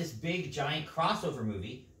have this big, giant crossover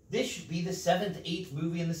movie, this should be the 7th, 8th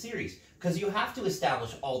movie in the series. Because you have to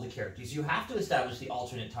establish all the characters. You have to establish the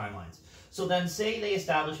alternate timelines. So then, say they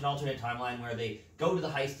establish an alternate timeline where they go to the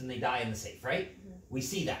heist and they die in the safe, right? Mm-hmm. We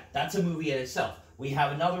see that. That's a movie in itself. We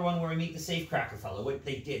have another one where we meet the safecracker fellow, what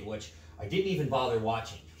they did, which I didn't even bother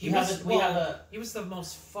watching. He was the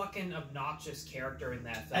most fucking obnoxious character in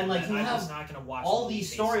that film. And, like, you I have was not going to watch all the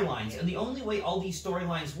these movie based on storylines, him. and the only way all these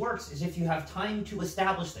storylines works is if you have time to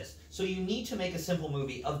establish this. So you need to make a simple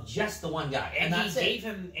movie of just the one guy, and that's it.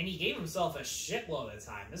 He gave himself a shitload of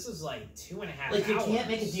time. This was like 2.5 hours. Like, you can't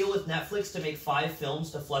make a deal with Netflix to make 5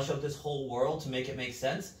 films to flesh out this whole world to make it make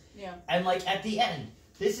sense. Yeah. And, like, at the end,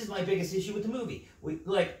 this is my biggest issue with the movie.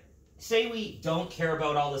 Say we don't care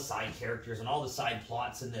about all the side characters and all the side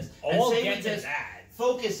plots in this. All and say get we to just that.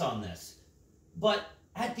 focus on this. But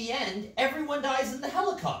at the end, everyone dies in the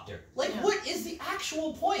helicopter. Like, what is the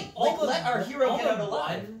actual point? Let our hero get out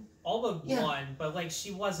alive. All but one, but, like,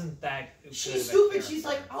 she wasn't that good She's of a stupid. character. She's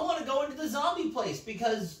like, I want to go into the zombie place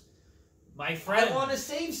because my friend. I want to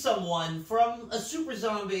save someone from a super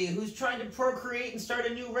zombie who's trying to procreate and start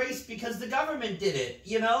a new race because the government did it,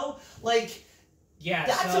 you know? Like... Yeah,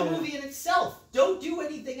 that's a movie in itself. Don't do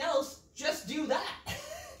anything else. Just do that.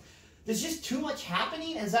 There's just too much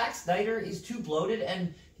happening, and Zack Snyder is too bloated,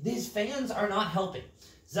 and his fans are not helping.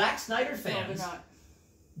 Zack Snyder fans, No, they're not.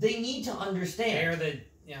 they need to understand. They're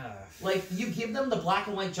the... Like, you give them the black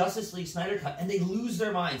and white Justice League Snyder cut, and they lose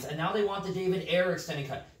their minds, and now they want the David Ayer extended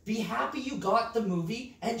cut. Be happy you got the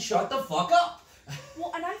movie, and shut the fuck up.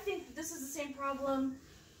 Well, and I think this is the same problem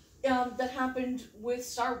that happened with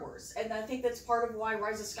Star Wars, and I think that's part of why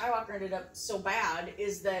Rise of Skywalker ended up so bad,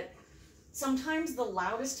 is that sometimes the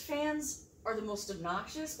loudest fans are the most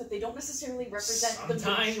obnoxious, but they don't necessarily represent the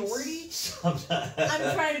majority. Sometimes.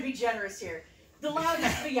 I'm trying to be generous here. The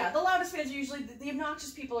loudest, but yeah, the loudest fans are usually, the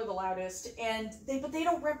obnoxious people are the loudest, but they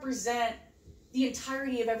don't represent the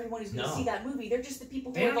entirety of everyone who's going to see that movie. They're just the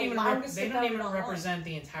people who are the loudest. They don't even represent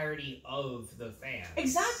the entirety of the fans.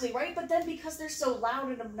 Exactly, right? But then because they're so loud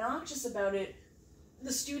and obnoxious about it,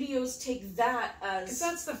 the studios take that as... Because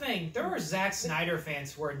that's the thing. There are Zack Snyder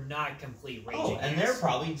fans who are not complete raging. Oh, and they're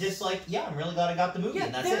probably just like, yeah, I'm really glad I got the movie,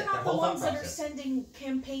 and that's they're it. not Their the whole ones thought that are process. sending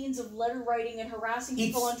campaigns of letter writing and harassing It's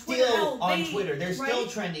people on Twitter. still on Twitter. They're still right?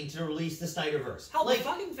 trending to release the Snyderverse. Hell, Like, the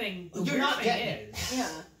fucking thing... you're not getting it. Yeah.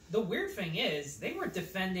 The weird thing is, they were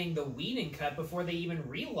defending the Whedon cut before they even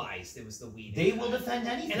realized it was the Whedon They cut. will defend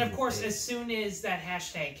anything. And of course, as soon as that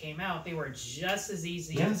hashtag came out, they were just as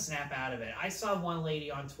easy to snap out of it. I saw one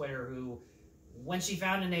lady on Twitter who, when she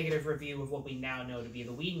found a negative review of what we now know to be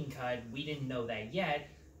the Whedon cut, we didn't know that yet,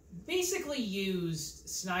 basically used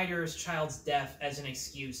Snyder's child's death as an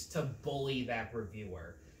excuse to bully that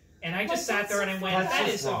reviewer. And I just sat there and I went, that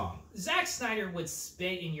is wrong. Zack Snyder would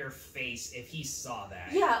spit in your face if he saw that.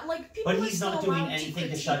 Yeah, like, people But are he's still not doing allowed anything to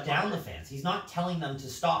critique shut down art. the fans. He's not telling them to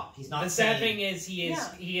stop. He's not The saying... sad thing is,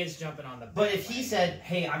 he is jumping on the But if bandwagon. he said,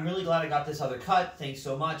 hey, I'm really glad I got this other cut. Thanks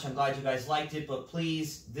so much. I'm glad you guys liked it. But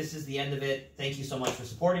please, this is the end of it. Thank you so much for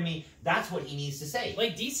supporting me. That's what he needs to say.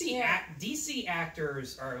 Like, DC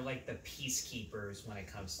actors are like the peacekeepers when it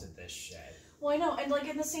comes to this shit. Well, I know, and like,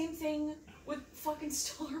 in the same thing with fucking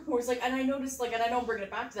Star Wars, like, and I noticed, like, and I know I'm bringing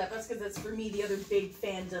it back to that, that's because that's, for me, the other big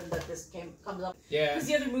fandom that this comes up. Yeah. Because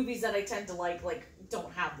the other movies that I tend to like,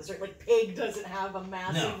 don't have this, right? Like, Pig doesn't have a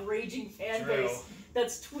massive, raging fan True. base.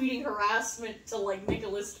 that's tweeting harassment to like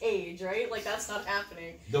Nicolas Cage, right? Like that's not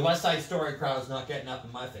happening. The West Side Story crowd is not getting up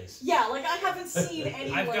in my face. Yeah, like I haven't seen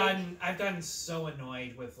any. I've gotten so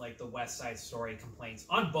annoyed with like the West Side Story complaints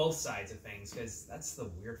on both sides of things, because that's the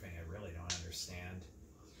weird thing I really don't understand.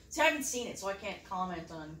 See, I haven't seen it, so I can't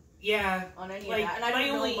comment on any of like, that, and I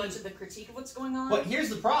don't know much of the critique of what's going on. But here's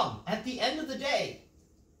the problem: at the end of the day,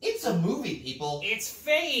 it's a movie, people. It's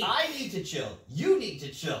fake. I need to chill. You need to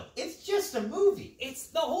chill. It's just a movie. It's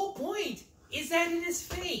the whole point is that it is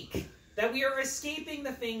fake. That we are escaping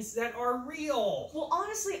the things that are real. Well,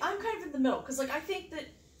 honestly, I'm kind of in the middle, because like I think that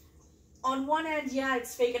on one end, yeah,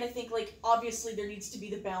 it's fake, and I think like obviously there needs to be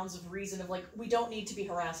the bounds of reason of like we don't need to be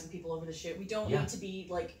harassing people over this shit. We don't need to be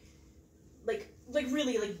like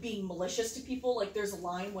really like being malicious to people. Like there's a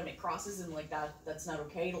line when it crosses, and like that's not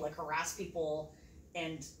okay to like harass people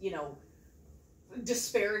and, you know,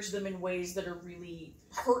 disparage them in ways that are really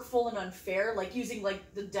hurtful and unfair, like using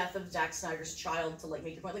like the death of Zack Snyder's child to like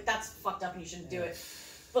make your point. Like that's fucked up and you shouldn't do it.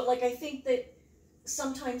 But like I think that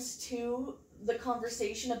sometimes too the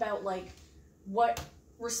conversation about like what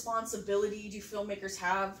responsibility do filmmakers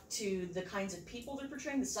have to the kinds of people they're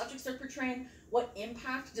portraying, the subjects they're portraying, what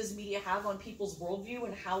impact does media have on people's worldview,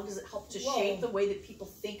 and how does it help to shape the way that people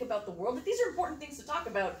think about the world? Like these are important things to talk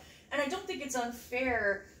about, and I don't think it's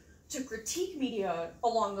unfair to critique media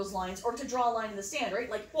along those lines, or to draw a line in the sand, right?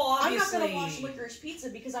 Like, I'm not going to watch Licorice Pizza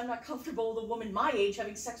because I'm not comfortable with a woman my age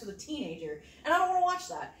having sex with a teenager, and I don't want to watch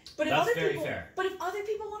that. But if other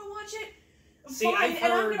people want to watch it, fine.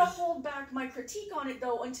 And I'm going to hold back my critique on it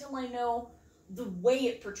though until I know the way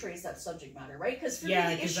it portrays that subject matter, right? Because for me,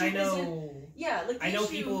 the issue I know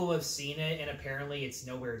people who have seen it, and apparently it's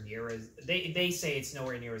nowhere near as they say it's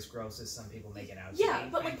nowhere near as gross as some people make it out to be. Yeah,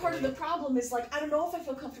 but like part of the problem is like I don't know if I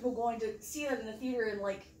feel comfortable going to see that in a theater and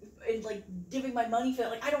like giving my money for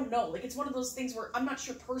it. Like I don't know. Like it's one of those things where I'm not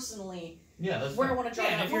sure personally. Yeah, that's where I want to draw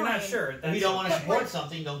that line. If you're not sure, if you don't want to support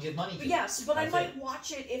something, don't give money to it. Yes, but I might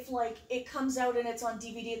watch it if like it comes out and it's on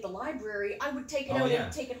DVD at the library. I would take it out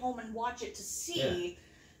and take it home and watch it to see,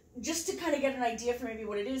 just to kind of get an idea for maybe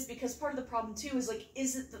what it is. Because part of the problem too is like,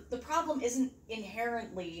 the problem isn't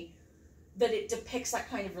inherently that it depicts that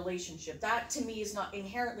kind of relationship. That to me is not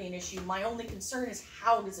inherently an issue. My only concern is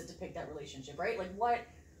how does it depict that relationship, right? Like what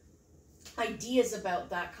ideas about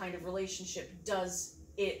that kind of relationship does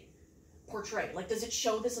it portray? Like, does it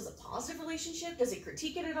show this as a positive relationship? Does it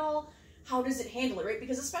critique it at all? How does it handle it, right?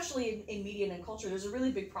 Because especially in media and in culture, there's a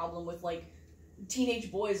really big problem with, like, teenage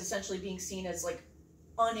boys essentially being seen as, like,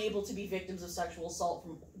 unable to be victims of sexual assault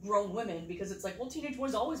from grown women, because it's like, well, teenage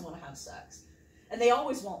boys always want to have sex. And they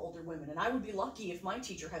always want older women. And I would be lucky if my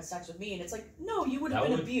teacher had sex with me. And it's like, no, you would have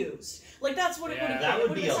been abused. Like, that's what it would have been. That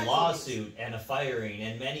would be a lawsuit and a firing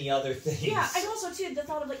and many other things. Yeah, and also, too, the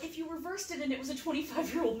thought of, like, if you reversed it and it was a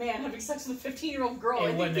 25-year-old man having sex with a 15-year-old girl,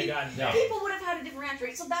 it wouldn't have gotten done. People would have had a different reaction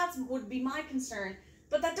rate. So that would be my concern.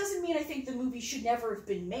 But that doesn't mean I think the movie should never have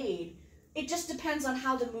been made. It just depends on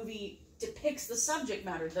how the movie depicts the subject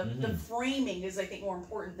matter. The framing is, I think, more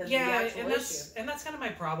important than the actual issue. And that's kind of my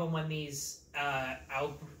problem when these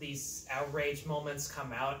outrage moments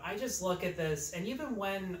come out. I just look at this, and even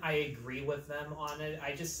when I agree with them on it,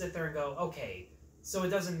 I just sit there and go, okay, so it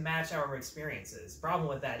doesn't match our experiences. Problem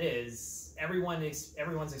with that is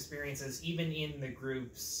everyone's experiences, even in the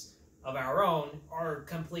groups of our own, are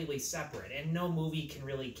completely separate, and no movie can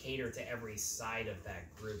really cater to every side of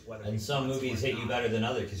that group. And some movies hit you better than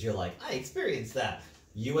others because you're like, I experienced that.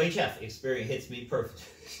 UHF experience hits me perfect.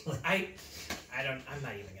 I'm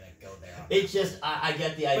not even gonna go there. It's just I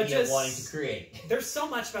get the idea of wanting to create. There's so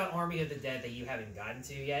much about Army of the Dead that you haven't gotten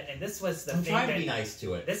to yet, and this was the thing. I'm trying to be nice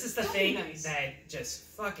to it. This is the thing that just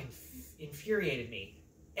fucking infuriated me.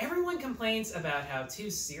 Everyone complains about how too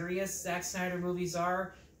serious Zack Snyder movies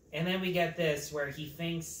are, and then we get this where he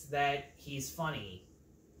thinks that he's funny.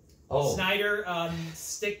 Oh, Snyder,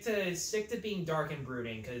 stick to being dark and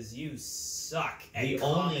brooding, because you suck at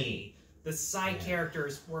comedy. The side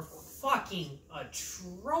characters were fucking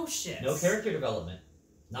atrocious. No character development.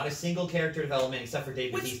 Not a single character development except for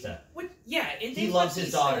Dave Bautista. He loves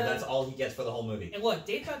his daughter. That's all he gets for the whole movie. And look,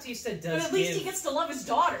 Dave Bautista does. But at least he gets to love his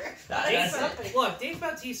daughter. Dave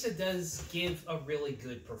Bautista does give a really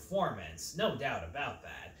good performance, no doubt about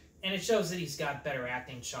that. And it shows that he's got better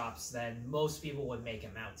acting chops than most people would make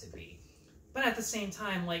him out to be. But at the same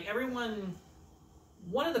time, like, everyone...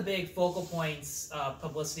 One of the big focal points,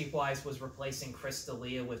 publicity-wise, was replacing Chris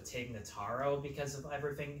D'Elia with Tig Notaro because of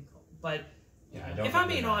everything. But if I'm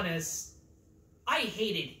being honest, I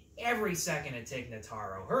hated every second of Tig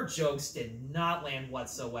Notaro. Her jokes did not land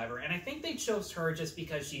whatsoever. And I think they chose her just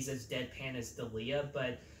because she's as deadpan as D'Elia,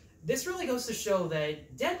 but this really goes to show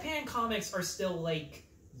that deadpan comics are still, like,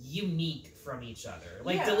 unique from each other.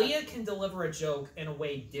 Like, Yeah. Dalia can deliver a joke in a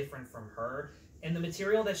way different from her, and the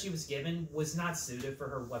material that she was given was not suited for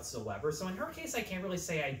her whatsoever. So in her case, I can't really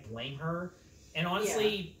say I blame her. And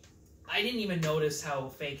honestly, I didn't even notice how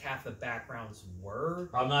fake half the backgrounds were.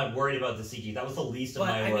 I'm not worried about the CG. That was the least of But,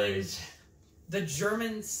 my I worries. mean, the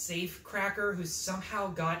German safecracker who somehow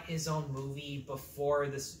got his own movie before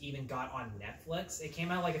this even got on Netflix. It came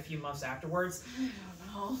out like a few months afterwards. I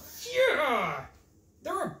don't know. Yeah!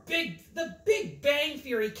 The Big Bang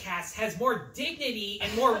Theory cast has more dignity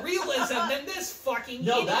and more realism than this fucking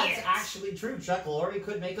No, idiot. that's actually true. Chuck Lorre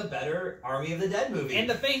could make a better Army of the Dead movie. And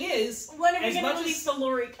the thing is, When are we As going to much release as- the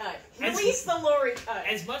Lori cut? as- Release the Lori cut.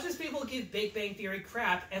 as much as people give Big Bang Theory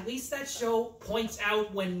crap, at least that show points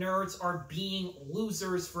out when nerds are being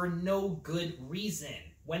losers for no good reason.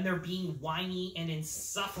 When they're being whiny and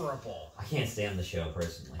insufferable. I can't stand the show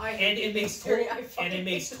personally. And it makes total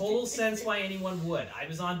total sense why anyone would. I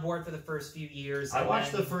was on board for the first few years. I and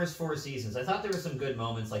watched then- the first 4 seasons. I thought there were some good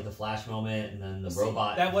moments, like the Flash moment, and then the See,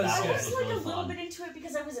 robot. that was battle good. I was like really a little fun. bit into it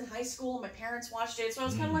because I was in high school and my parents watched it, so I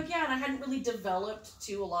was kind of Mm. like, yeah, and I hadn't really developed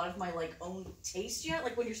to a lot of my like own taste yet.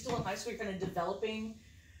 Like when you're still in high school, you're kind of developing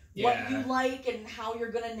what you like and how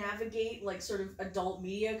you're gonna navigate like sort of adult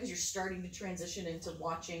media because you're starting to transition into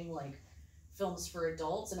watching like films for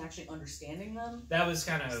adults and actually understanding them. That was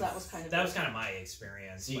kind of So that was kind of my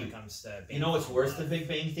experience See, when it comes to. You know what's worse than Big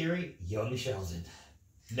Bang Theory? Young Sheldon.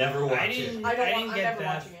 Never watch I it. didn't. I don't I want- didn't I'm get never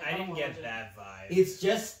that. watching it. I I don't didn't wanna get watch it. that vibe. It's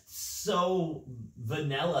just so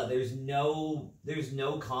vanilla. There's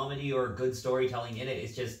no comedy or good storytelling in it.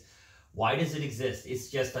 It's just, why does it exist? It's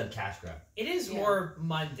just a cash grab. It is Yeah. more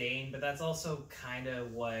mundane, but that's also kind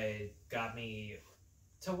of what got me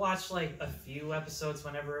to watch like a few episodes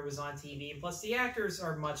whenever it was on TV. Plus, the actors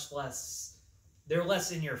are much less. They're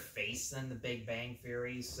less in your face than the Big Bang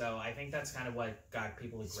Theory, so I think that's kind of what got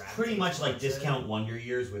people to It's gravitate. pretty much like towards it. Discount Wonder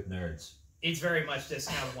Years with nerds. It's very much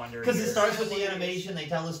Discount Wonder. Because it Years. starts with the animation, they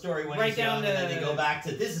tell the story when Right he's young, down and then to- they go back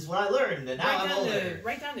to, this is what I learned, and now I'm older.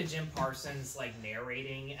 Right down to Jim Parsons like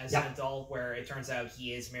narrating as Yeah. an adult, where it turns out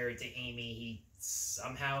he is married to Amy. He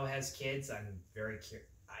somehow has kids. I'm very curious.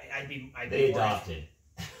 I'd be They more- adopted.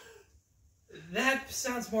 That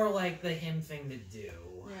sounds more like the him thing to do.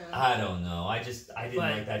 Yeah. I don't know. I didn't But-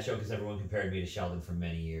 like that show because everyone compared me to Sheldon for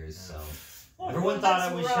many years, so. Oh, Everyone that's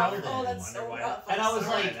thought I was rough. Sheldon. Oh, that's so Wonder why- rough. And I was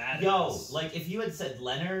sorry, like, that yo, is- like, if you had said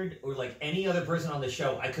Leonard or, like, any other person on the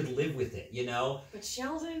show, I could live with it, you know? But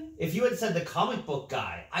Sheldon, If you had said the comic book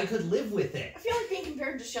guy, I could live with it. I feel like being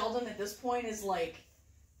compared to Sheldon at this point is like,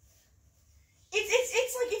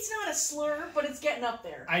 it's like it's not a slur, but it's getting up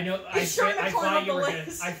there. I know. He's trying to climb up the I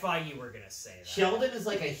list. thought you were gonna say that. Sheldon is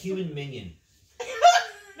like a human minion.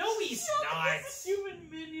 No, he's Sheldon not. is a human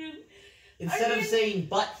minion. Instead I mean, of saying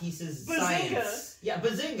but, he says Bazinga. science. Yeah,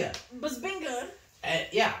 bazinga. Bazbinga.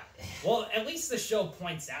 Yeah. Well, at least the show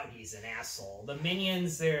points out he's an asshole. The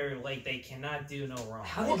minions, they're like they cannot do no wrong.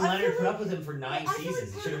 How Well, did I Leonard feel put like- up with him for 9 I feel like seasons?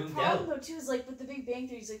 He part should of have the moved problem out. though too is like with the Big Bang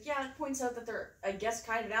Theory, he's like, yeah, it points out that they're, I guess,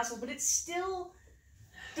 kind of an asshole, but it's still,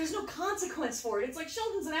 there's no consequence for it. It's like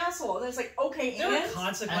Sheldon's an asshole, and it's like, okay, There are and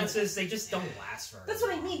consequences. They just don't last very. that's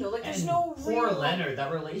what I long. mean though. Like, there's And no poor real, Leonard,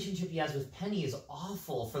 that relationship he has with Penny is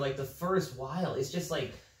awful for like the first while. It's just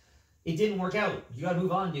like, it didn't work out. You gotta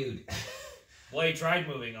move on, dude. Well, he tried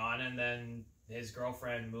moving on, and then his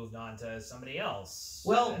girlfriend moved on to somebody else.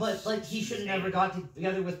 Well, That's- but like he should have never got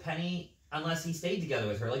together with Penny unless he stayed together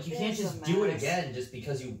with her. Like you can't It's a just do it mess. again just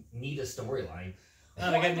because you need a storyline.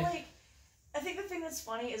 Oh, Well, again, and, like, I think the thing that's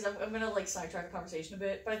funny is I'm gonna like sidetrack the conversation a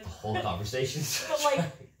bit, but The whole conversation. But, like,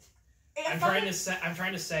 I'm trying to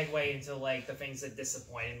segue into like the things that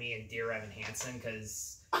disappointed me in Dear Evan Hansen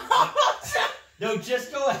because No,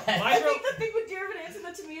 just go ahead. My- I think the thing with Dear Evan Hansen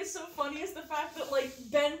that to me is so funny is the fact that like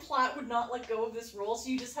Ben Platt would not let go of this role, so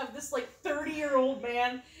you just have this like 30-year-old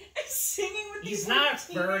man singing with these he's not like,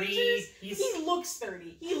 30. teenagers. He's He looks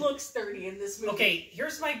 30. He looks 30 in this movie. okay.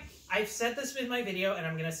 Here's my. I've said this in my video, and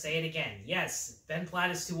I'm gonna say it again. Yes, Ben Platt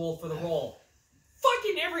is too old for the role.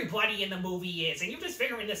 Fucking everybody in the movie is, and you're just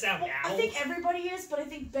figuring this out Well, now. I think everybody is, but I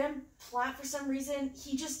think Ben Platt, for some reason,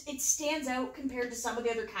 it stands out compared to some of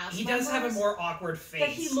the other cast he members. does have a more awkward face. That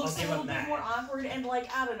he looks I'll a give little him bit that. more awkward, and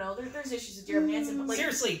like, I don't know, there's issues with Dear Evan Hansen, but like,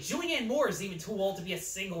 Seriously, Julianne Moore is even too old to be a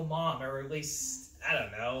single mom, or at least, I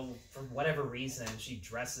don't know, for whatever reason, she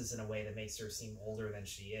dresses in a way that makes her seem older than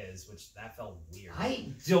she is, which that felt weird. I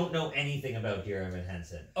don't know anything about Dear Evan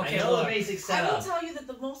Hansen. Okay, I know look, the basic I will setup. tell you that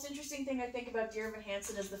the most interesting thing I think about Dear Evan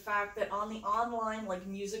Hansen is the fact that on the online, like,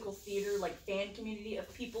 musical theater, like, fan community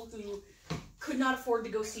of people who could not afford to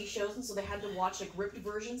go see shows, and so they had to watch like ripped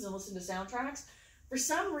versions and listen to soundtracks. For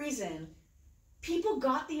some reason, people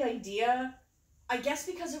got the idea, I guess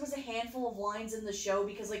because there was a handful of lines in the show,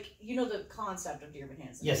 because, like, you know the concept of Dear Evan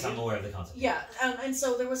Hansen. Yes, I'm aware of the concept. Yeah, and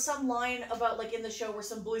so there was some line about, like, in the show where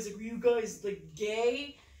some bully's like, "Are you guys, like,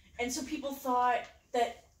 gay?" And so people thought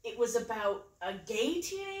that it was about a gay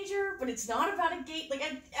teenager, but it's not about a gay... Like,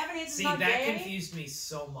 Evan Hansen's not gay. See, that confused me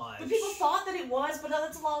so much. But people thought that it was, but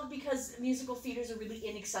that's a lot because musical theater is a really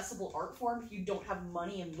inaccessible art form. If you don't have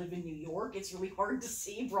money and live in New York, it's really hard to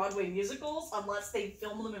see Broadway musicals unless they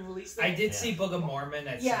film them and release them. I did see Book of Mormon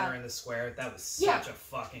at Center in the Square. That was such a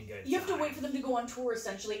fucking good You have to wait for them to go on tour,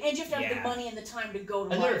 essentially, and you have to have the money and the time to go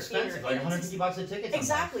to and live they're expensive, theater. like $150 a ticket.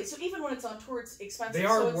 Exactly. So even when it's on tour, it's expensive. They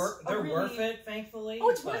are they're really, worth it, thankfully. Oh,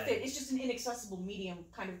 it's worth it. It's just an inaccessible medium,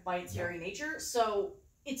 kind of by its very nature. So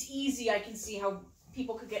it's easy. I can see how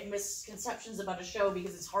people could get misconceptions about a show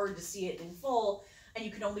because it's hard to see it in full, and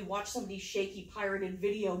you can only watch somebody's shaky pirated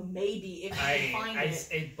video, maybe, if you can find it.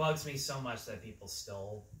 It bugs me so much that people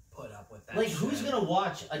still put up with that. Like, who's gonna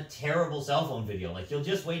watch a terrible cell phone video? Like, you'll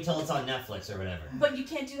just wait till it's on Netflix or whatever. But you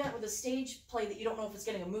can't do that with a stage play that you don't know if it's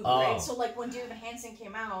getting a movie, right? So, like, when Dear Evan Hansen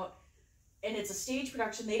came out, and it's a stage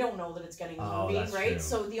production, they don't know that it's getting a movie, right? True.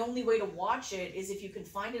 So the only way to watch it is if you can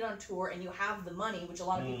find it on tour and you have the money, which a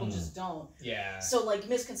lot of people just don't. Yeah. So, like,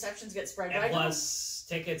 misconceptions get spread. And plus,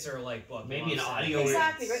 tickets are, like, booked. Maybe an audio...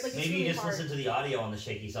 Exactly, right? Like, maybe really you just listen to the audio on the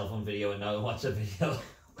shaky cell phone video and not watch the video.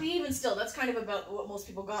 But even still, that's kind of about what most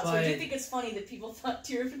people got. So I do think it's funny that people thought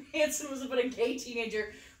Dear Evan Hansen was about a gay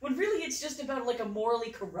teenager, when really it's just about, like, a morally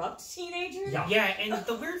corrupt teenager. Yeah, and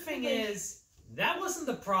the weird thing is, that wasn't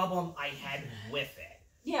the problem I had with it.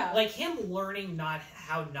 Yeah. Like, him learning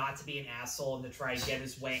how not to be an asshole and to try and get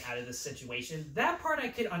his way out of the situation, that part I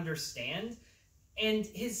could understand. And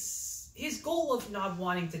his goal of not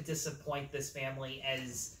wanting to disappoint this family,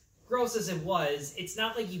 as gross as it was, it's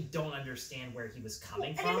not like you don't understand where he was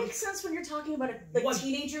coming from. And it makes sense when you're talking about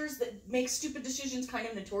teenagers that make stupid decisions kind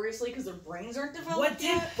of notoriously because their brains aren't developed What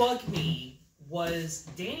did bug me was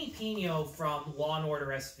Danny Pino from Law & Order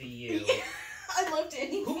SVU. I loved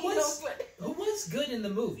Danny Pino, who was good in the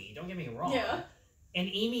movie, don't get me wrong. Yeah. And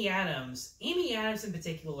Amy Adams in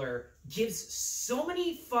particular, gives so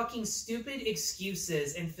many fucking stupid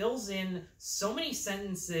excuses and fills in so many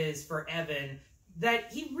sentences for Evan that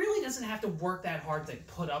he really doesn't have to work that hard to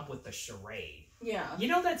put up with the charade. Yeah. You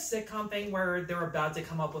know that sitcom thing where they're about to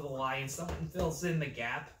come up with a lie and someone fills in the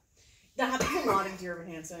gap? That happens a lot in Dear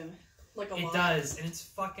Evan Hansen. Like, a lot. It does, and it's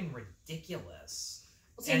fucking ridiculous.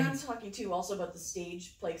 See, and I'm talking, too, also about the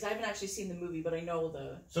stage play, because I haven't actually seen the movie, but I know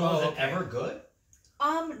the... So was it ever good?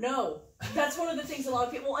 No. That's one of the things a lot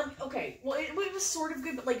of people... it was sort of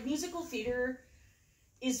good, but, like, musical theater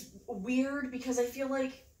is weird, because I feel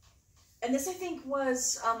like... And this, I think,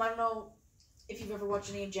 was... I don't know if you've ever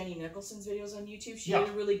watched any of Jenny Nicholson's videos on YouTube. She did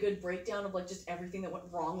a really good breakdown of, like, just everything that went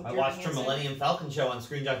wrong with Dear Evan Hansen. I watched her Millennium Falcon show on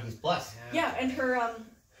Screen Junkies Plus. Yeah, and her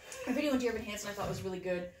video on Dear Evan Hansen I thought was really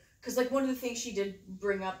good. Because, like, one of the things she did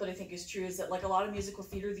bring up that I think is true is that, like, a lot of musical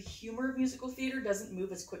theater, the humor of musical theater doesn't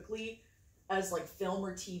move as quickly as, like, film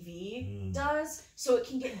or TV does. So it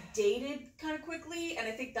can get dated kind of quickly, and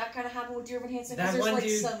I think that kind of happened with Dear Evan Hansen. Because there's, like,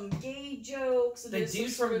 some gay jokes. And the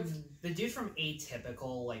dude from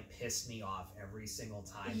Atypical, like, pissed me off every single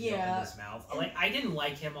time he opened his mouth. Like, I didn't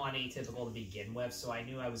like him on Atypical to begin with, so I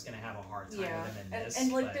knew I was going to have a hard time with him in this.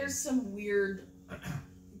 And like, there's some weird...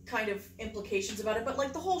 kind of implications about it, but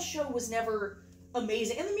like the whole show was never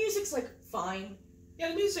amazing, and the music's like fine. Yeah,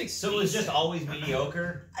 the music's so it was just always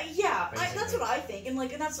mediocre. That's what I think, and I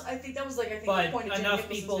think that was like the point of enough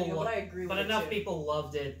people, video, but I agree. But with enough it people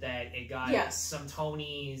loved it that it got some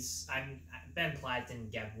Tonys. Ben Platt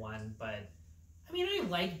didn't get one, but I mean, I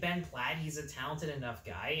like Ben Platt. He's a talented enough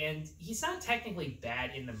guy, and he's not technically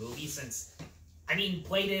bad in the movie since. I mean,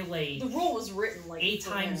 played it like... The role was written like 8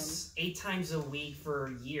 times a week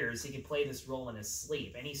for years. He could play this role in his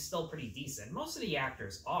sleep, and he's still pretty decent. Most of the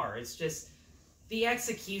actors are. It's just the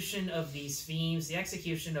execution of these themes, the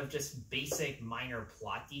execution of just basic minor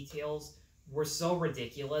plot details were so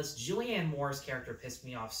ridiculous. Julianne Moore's character pissed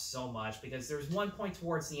me off so much because there's one point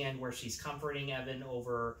towards the end where she's comforting Evan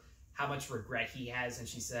over how much regret he has, and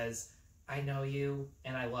she says, "I know you,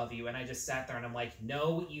 and I love you." And I just sat there, and I'm like,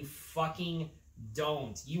 no, you fucking...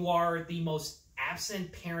 don't. You are the most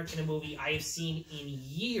absent parent in a movie I have seen in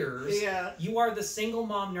years. Yeah. You are the single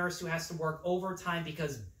mom nurse who has to work overtime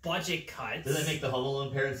because budget cuts. Does that make the Home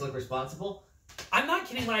Alone parents look responsible? I'm not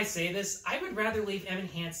kidding when I say this. I would rather leave Evan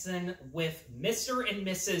Hansen with Mr. and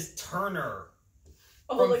Mrs. Turner.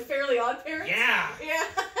 Oh, like Fairly Odd Parents? Yeah. Yeah.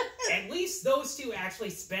 at least those two actually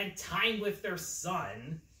spent time with their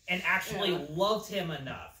son and actually loved him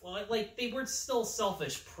enough. Well, like, they were still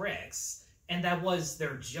selfish pricks, and that was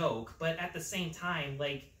their joke, but at the same time,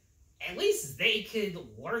 like, at least they could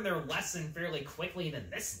learn their lesson fairly quickly than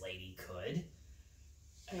this lady could.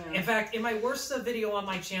 Yeah. In fact, in my worst video on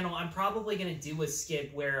my channel, I'm probably going to do a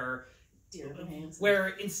skit where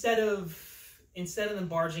instead of them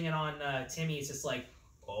barging in on Timmy, it's just like,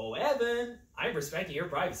 "Oh, Evan, I'm respecting your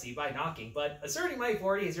privacy by knocking, but asserting my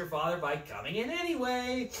authority as your father by coming in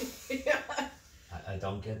anyway." I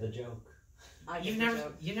don't get the joke. You've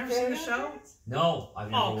never seen the show? No, I've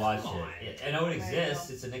never watched it. I know it exists.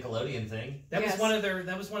 It's a Nickelodeon thing. That was one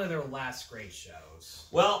of their last great shows.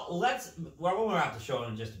 Well, we'll wrap the show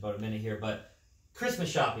in just about a minute here, but Christmas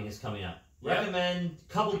shopping is coming up. Yep. Recommend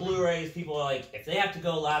a couple Blu-rays. People are like, if they have to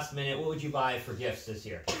go last minute, what would you buy for gifts this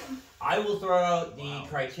year? I will throw out the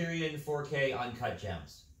Criterion 4K Uncut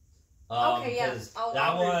Gems. Okay, yeah.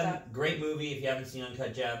 That one, great movie if you haven't seen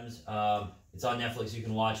Uncut Gems. It's on Netflix, you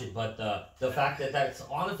can watch it, but the fact that that's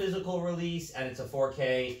on a physical release and it's a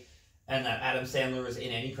 4K and that Adam Sandler is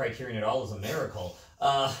in any Criterion at all is a miracle.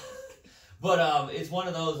 But it's one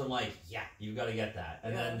of those, I'm like, yeah, you got to get that.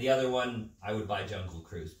 And then the other one, I would buy Jungle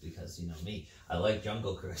Cruise because, you know me, I like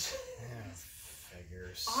Jungle Cruise.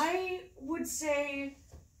 Figures. I would say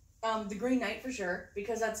The Green Knight for sure,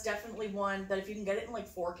 because that's definitely one that if you can get it in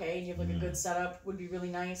like 4K and you have like a good setup, would be really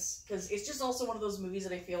nice. Because it's just also one of those movies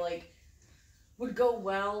that I feel like would go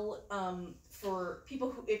well for people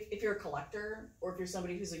who, if you're a collector or if you're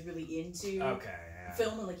somebody who's like really into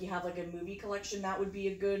film and like you have like a movie collection, that would be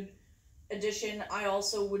a good addition. I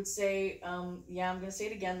also would say, I'm going to say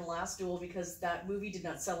it again, The Last Duel, because that movie did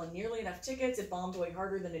not sell nearly enough tickets. It bombed way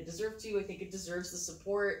harder than it deserved to. I think it deserves the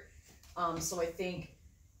support. So I think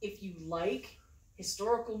if you like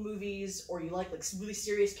historical movies or you like really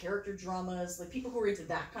serious character dramas, like people who are into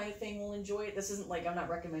that kind of thing will enjoy it. This isn't like, I'm not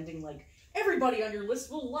recommending like everybody on your list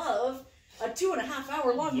will love a 2.5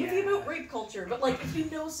 hour long movie about rape culture. But like if you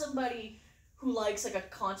know somebody who likes like a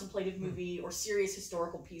contemplative movie or serious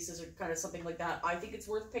historical pieces or kind of something like that, I think it's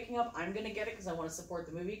worth picking up. I'm going to get it because I want to support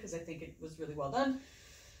the movie because I think it was really well done.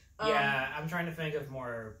 I'm trying to think of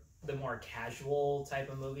the more casual type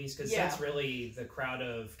of movies because that's really the crowd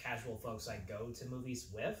of casual folks I go to movies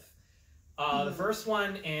with. The first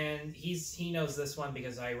one, and he knows this one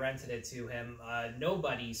because I rented it to him,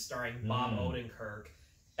 Nobody, starring Bob Odenkirk,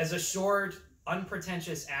 as a short,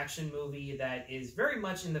 unpretentious action movie that is very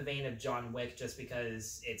much in the vein of John Wick just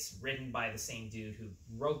because it's written by the same dude who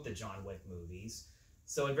wrote the John Wick movies.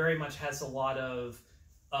 So it very much has a lot of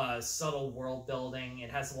subtle world building.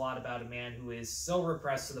 It has a lot about a man who is so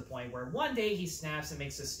repressed to the point where one day he snaps and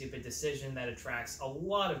makes a stupid decision that attracts a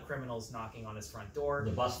lot of criminals knocking on his front door.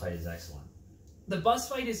 The bus fight is excellent. The bus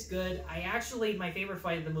fight is good. My favorite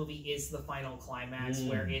fight of the movie is the final climax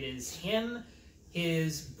where it is him,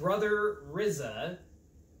 his brother Riza,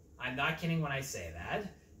 I'm not kidding when I say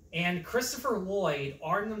that, and Christopher Lloyd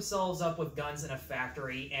arm themselves up with guns in a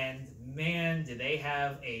factory, and man, do they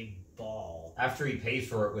have a ball. After he pays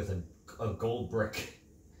for it with a gold brick.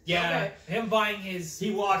 Yeah, him buying his...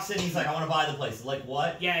 He walks in, he's like, I want to buy the place. Like,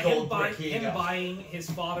 what? Yeah, gold him buying his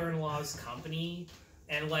father-in-law's company,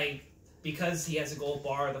 and like, because he has a gold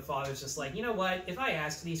bar, the father's just like, you know what? If I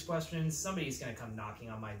ask these questions, somebody's going to come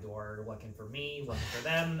knocking on my door, looking for me, looking for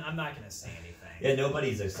them. I'm not going to say anything. Yeah,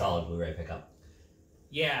 Nobody's a solid Blu-ray pickup.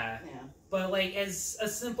 Yeah. But, like, as a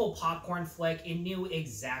simple popcorn flick, it knew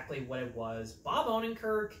exactly what it was. Bob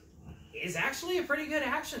Odenkirk is actually a pretty good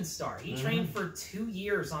action star. He trained for 2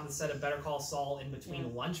 years on the set of Better Call Saul in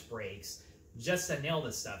between lunch breaks just to nail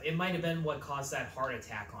this stuff. It might have been what caused that heart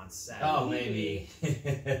attack on set. Oh, maybe.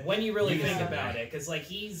 When you really think about it. Because,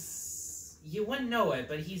 like, you wouldn't know it,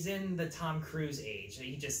 but he's in the Tom Cruise age.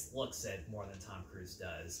 He just looks it more than Tom Cruise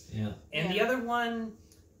does. Yeah. And the other one,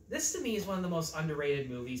 this to me is one of the most underrated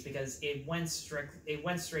movies because it went straight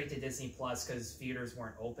to Disney Plus because theaters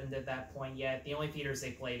weren't opened at that point yet. The only theaters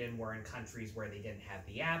they played in were in countries where they didn't have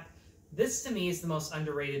the app. This, to me, is the most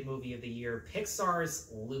underrated movie of the year, Pixar's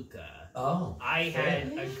Luca. Oh. I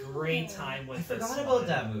had a great time with this I forgot about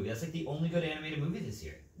that movie. That's like the only good animated movie this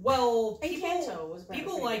year. Well,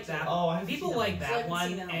 people like that. People like that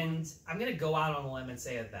one, and I'm gonna go out on a limb and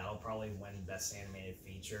say that that'll probably win Best Animated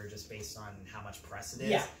Feature just based on how much press it is.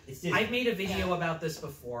 Yeah, it's Disney. I've made a video about this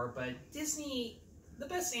before, but Disney, the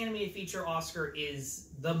Best Animated Feature Oscar is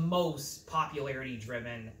the most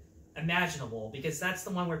popularity-driven imaginable because that's the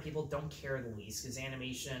one where people don't care the least because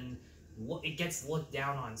animation it gets looked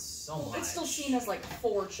down on so much. It's still seen as like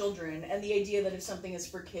for children, and the idea that if something is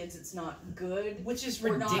for kids, it's not good, which is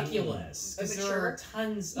ridiculous. Because there are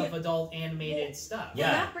tons of adult animated stuff.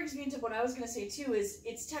 Yeah, that brings me into what I was going to say too. Is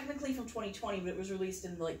it's technically from 2020, but it was released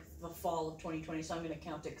in like the fall of 2020, so I'm going to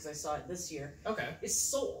count it because I saw it this year. Okay, is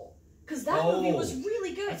Soul. Because that movie was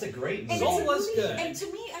really good. That's a great movie. Soul was good. And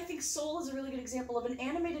to me, I think Soul is a really good example of an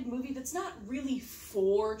animated movie that's not really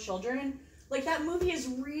for children. Like, that movie is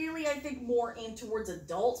really, I think, more aimed towards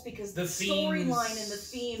adults because the storyline and the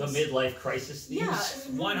themes... The midlife crisis themes?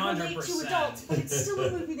 Yeah, 100%. Relate to adults, but it's still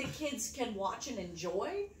a movie that kids can watch and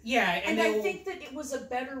enjoy. Yeah, and I think that it was a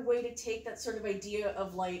better way to take that sort of idea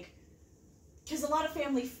of, like... Because a lot of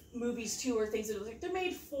family movies, too, are things that are like, they're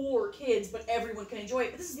made for kids, but everyone can enjoy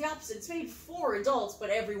it. But this is the opposite. It's made for adults,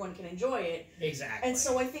 but everyone can enjoy it. Exactly. And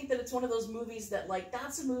so I think that it's one of those movies that, like,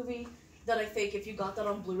 that's a movie that I think if you got that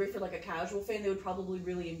on Blu-ray for, like, a casual fan, they would probably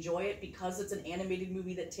really enjoy it because it's an animated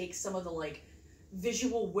movie that takes some of the, like,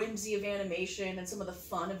 visual whimsy of animation and some of the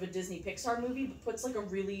fun of a Disney Pixar movie, but puts, like, a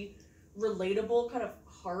really relatable, kind of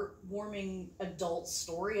heartwarming adult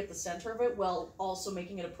story at the center of it, while also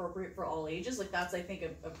making it appropriate for all ages. Like, that's, I think,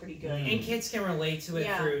 a pretty good... And kids can relate to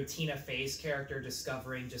it through Tina Fey's character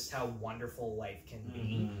discovering just how wonderful life can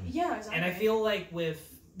be. Yeah, exactly. And I feel like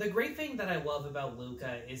with... The great thing that I love about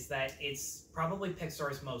Luca is that it's probably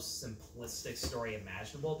Pixar's most simplistic story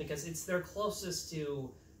imaginable, because it's their closest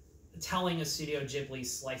to telling a Studio Ghibli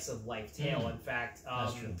slice-of-life tale. In fact,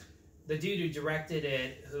 the dude who directed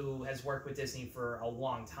it, who has worked with Disney for a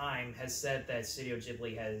long time, has said that Studio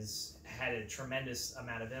Ghibli has had a tremendous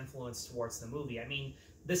amount of influence towards the movie. I mean,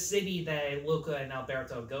 the city that Luca and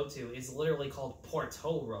Alberto go to is literally called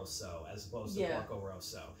Porto Rosso, as opposed to Porco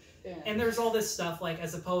Rosso. Yeah. And there's all this stuff, like,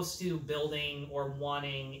 as opposed to building or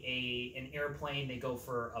wanting an airplane, they go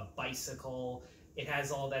for a bicycle. It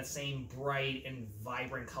has all that same bright and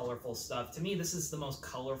vibrant, colorful stuff. To me, this is the most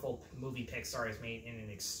colorful movie Pixar has made in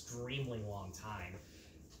an extremely long time.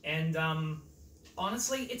 And,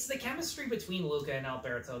 honestly, it's the chemistry between Luca and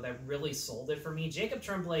Alberto that really sold it for me. Jacob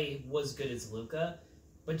Tremblay was good as Luca,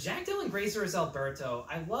 but Jack Dylan Grazer as Alberto,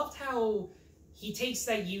 I loved how he takes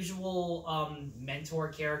that usual mentor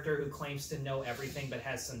character who claims to know everything but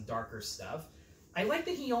has some darker stuff. I like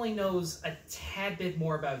that he only knows a tad bit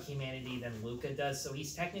more about humanity than Luca does, so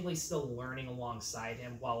he's technically still learning alongside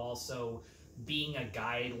him while also being a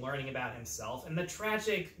guide, learning about himself. And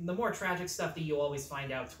the more tragic stuff that you always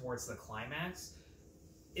find out towards the climax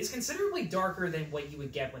is considerably darker than what you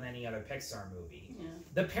would get with any other Pixar movie. Yeah.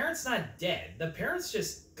 The parent's not dead. The parent's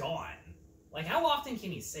just gone. Like, how often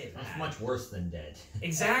can you say that? That's much worse than dead.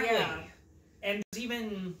 Exactly. And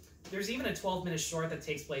there's even a 12-minute short that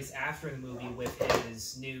takes place after the movie with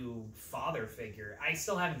his new father figure. I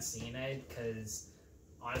still haven't seen it because,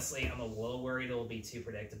 honestly, I'm a little worried it'll be too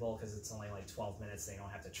predictable because it's only like 12 minutes. They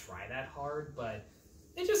don't have to try that hard. But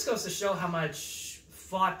it just goes to show how much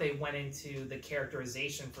thought they went into the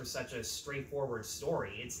characterization for such a straightforward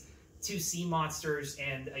story. It's two sea monsters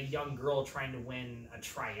and a young girl trying to win a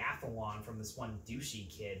triathlon from this one douchey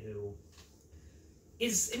kid who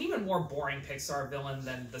is an even more boring Pixar villain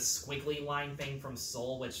than the squiggly line thing from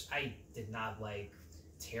Soul, which I did not like.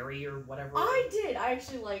 Terry or whatever. I did. I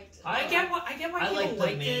actually liked. I get why people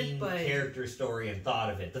liked the main character story and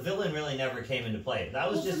thought of it. The villain really never came into play. That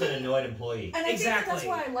was just an annoyed employee. And I think that's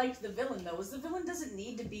why I liked the villain, though. Is the villain doesn't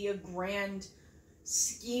need to be a grand,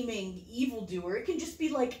 scheming evildoer. It can just be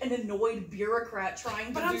like an annoyed bureaucrat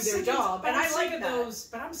trying to do their job. And I like those.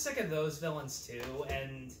 But I'm sick of those villains too.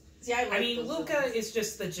 And see, I mean, Luca villains. Is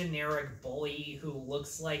just the generic bully who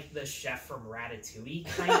looks like the chef from Ratatouille,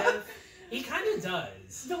 kind of. He kind of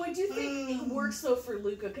does. Though I do think it works, though, for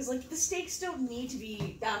Luca, because, like, the stakes don't need to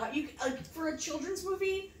be that high. For a children's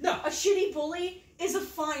movie, no. A shitty bully is a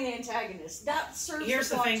fine antagonist. That serves Here's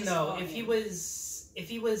the thing, though. Fine. If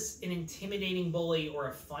he was an intimidating bully or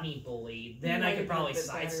a funny bully, then I could probably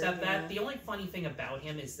sidestep that. The only funny thing about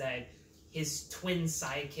him is that his twin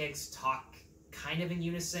sidekicks talk kind of in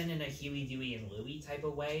unison in a Huey, Dewey, and Louie type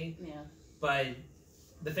of way. Yeah. But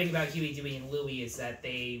the thing about Huey, Dewey, and Louie is that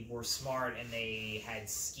they were smart and they had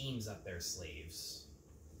schemes up their sleeves.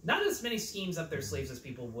 Not as many schemes up their sleeves as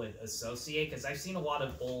people would associate, because I've seen a lot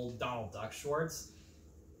of old Donald Duck shorts.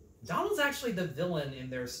 Donald's actually the villain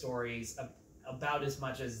in their stories about as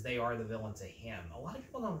much as they are the villain to him. A lot of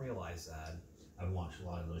people don't realize that. I've watched a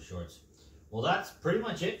lot of those shorts. Well, that's pretty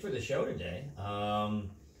much it for the show today.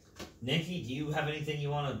 Nikki, do you have anything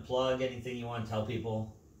you want to plug? Anything you want to tell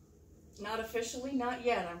people? Not officially, not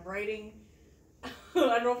yet. I'm writing I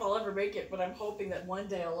don't know if I'll ever make it, but I'm hoping that one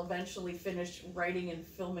day I'll eventually finish writing and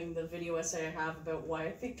filming the video essay I have about why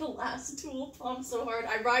I think The Last Duel bombed so hard.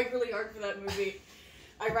 I ride really hard for that movie.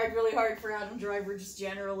 I ride really hard for Adam Driver just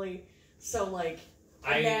generally. So, like,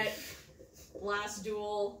 I met Last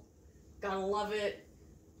Duel, gotta love it,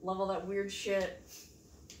 love all that weird shit.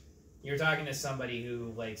 You're talking to somebody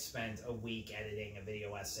who, like, spent a week editing a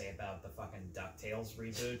video essay about the fucking DuckTales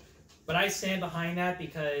reboot. But I stand behind that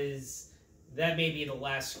because that may be the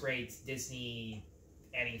last great Disney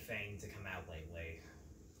anything to come out lately.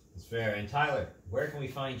 That's fair. And Tyler, where can we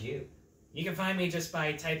find you? You can find me just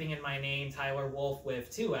by typing in my name, Tyler Wolf, with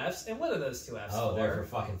 2 Fs. And what are those 2 Fs for? They're for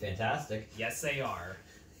fucking fantastic. Yes, they are.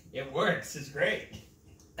 It works. It's great.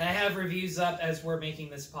 And I have reviews up as we're making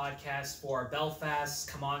this podcast for Belfast,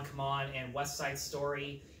 Come On, and West Side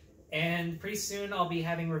Story. And pretty soon I'll be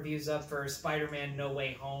having reviews up for Spider-Man No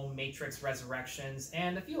Way Home, Matrix Resurrections,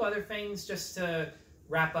 and a few other things just to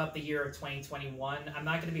wrap up the year of 2021. I'm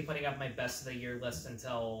not going to be putting up my best of the year list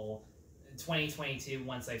until 2022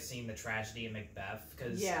 once I've seen The Tragedy of Macbeth,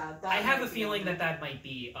 because I have a feeling that might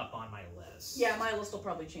be up on my list. Yeah, my list will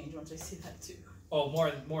probably change once I see that too. Oh, more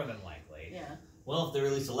than likely. Yeah. Well, if they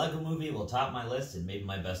release a Lego movie, it will top my list and maybe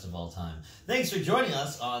my best of all time. Thanks for joining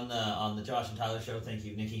us on the Josh and Tyler Show. Thank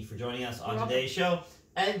you, Nikki, for joining us on today's show.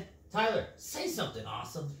 And Tyler, say something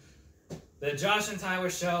awesome. The Josh and Tyler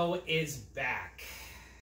Show is back.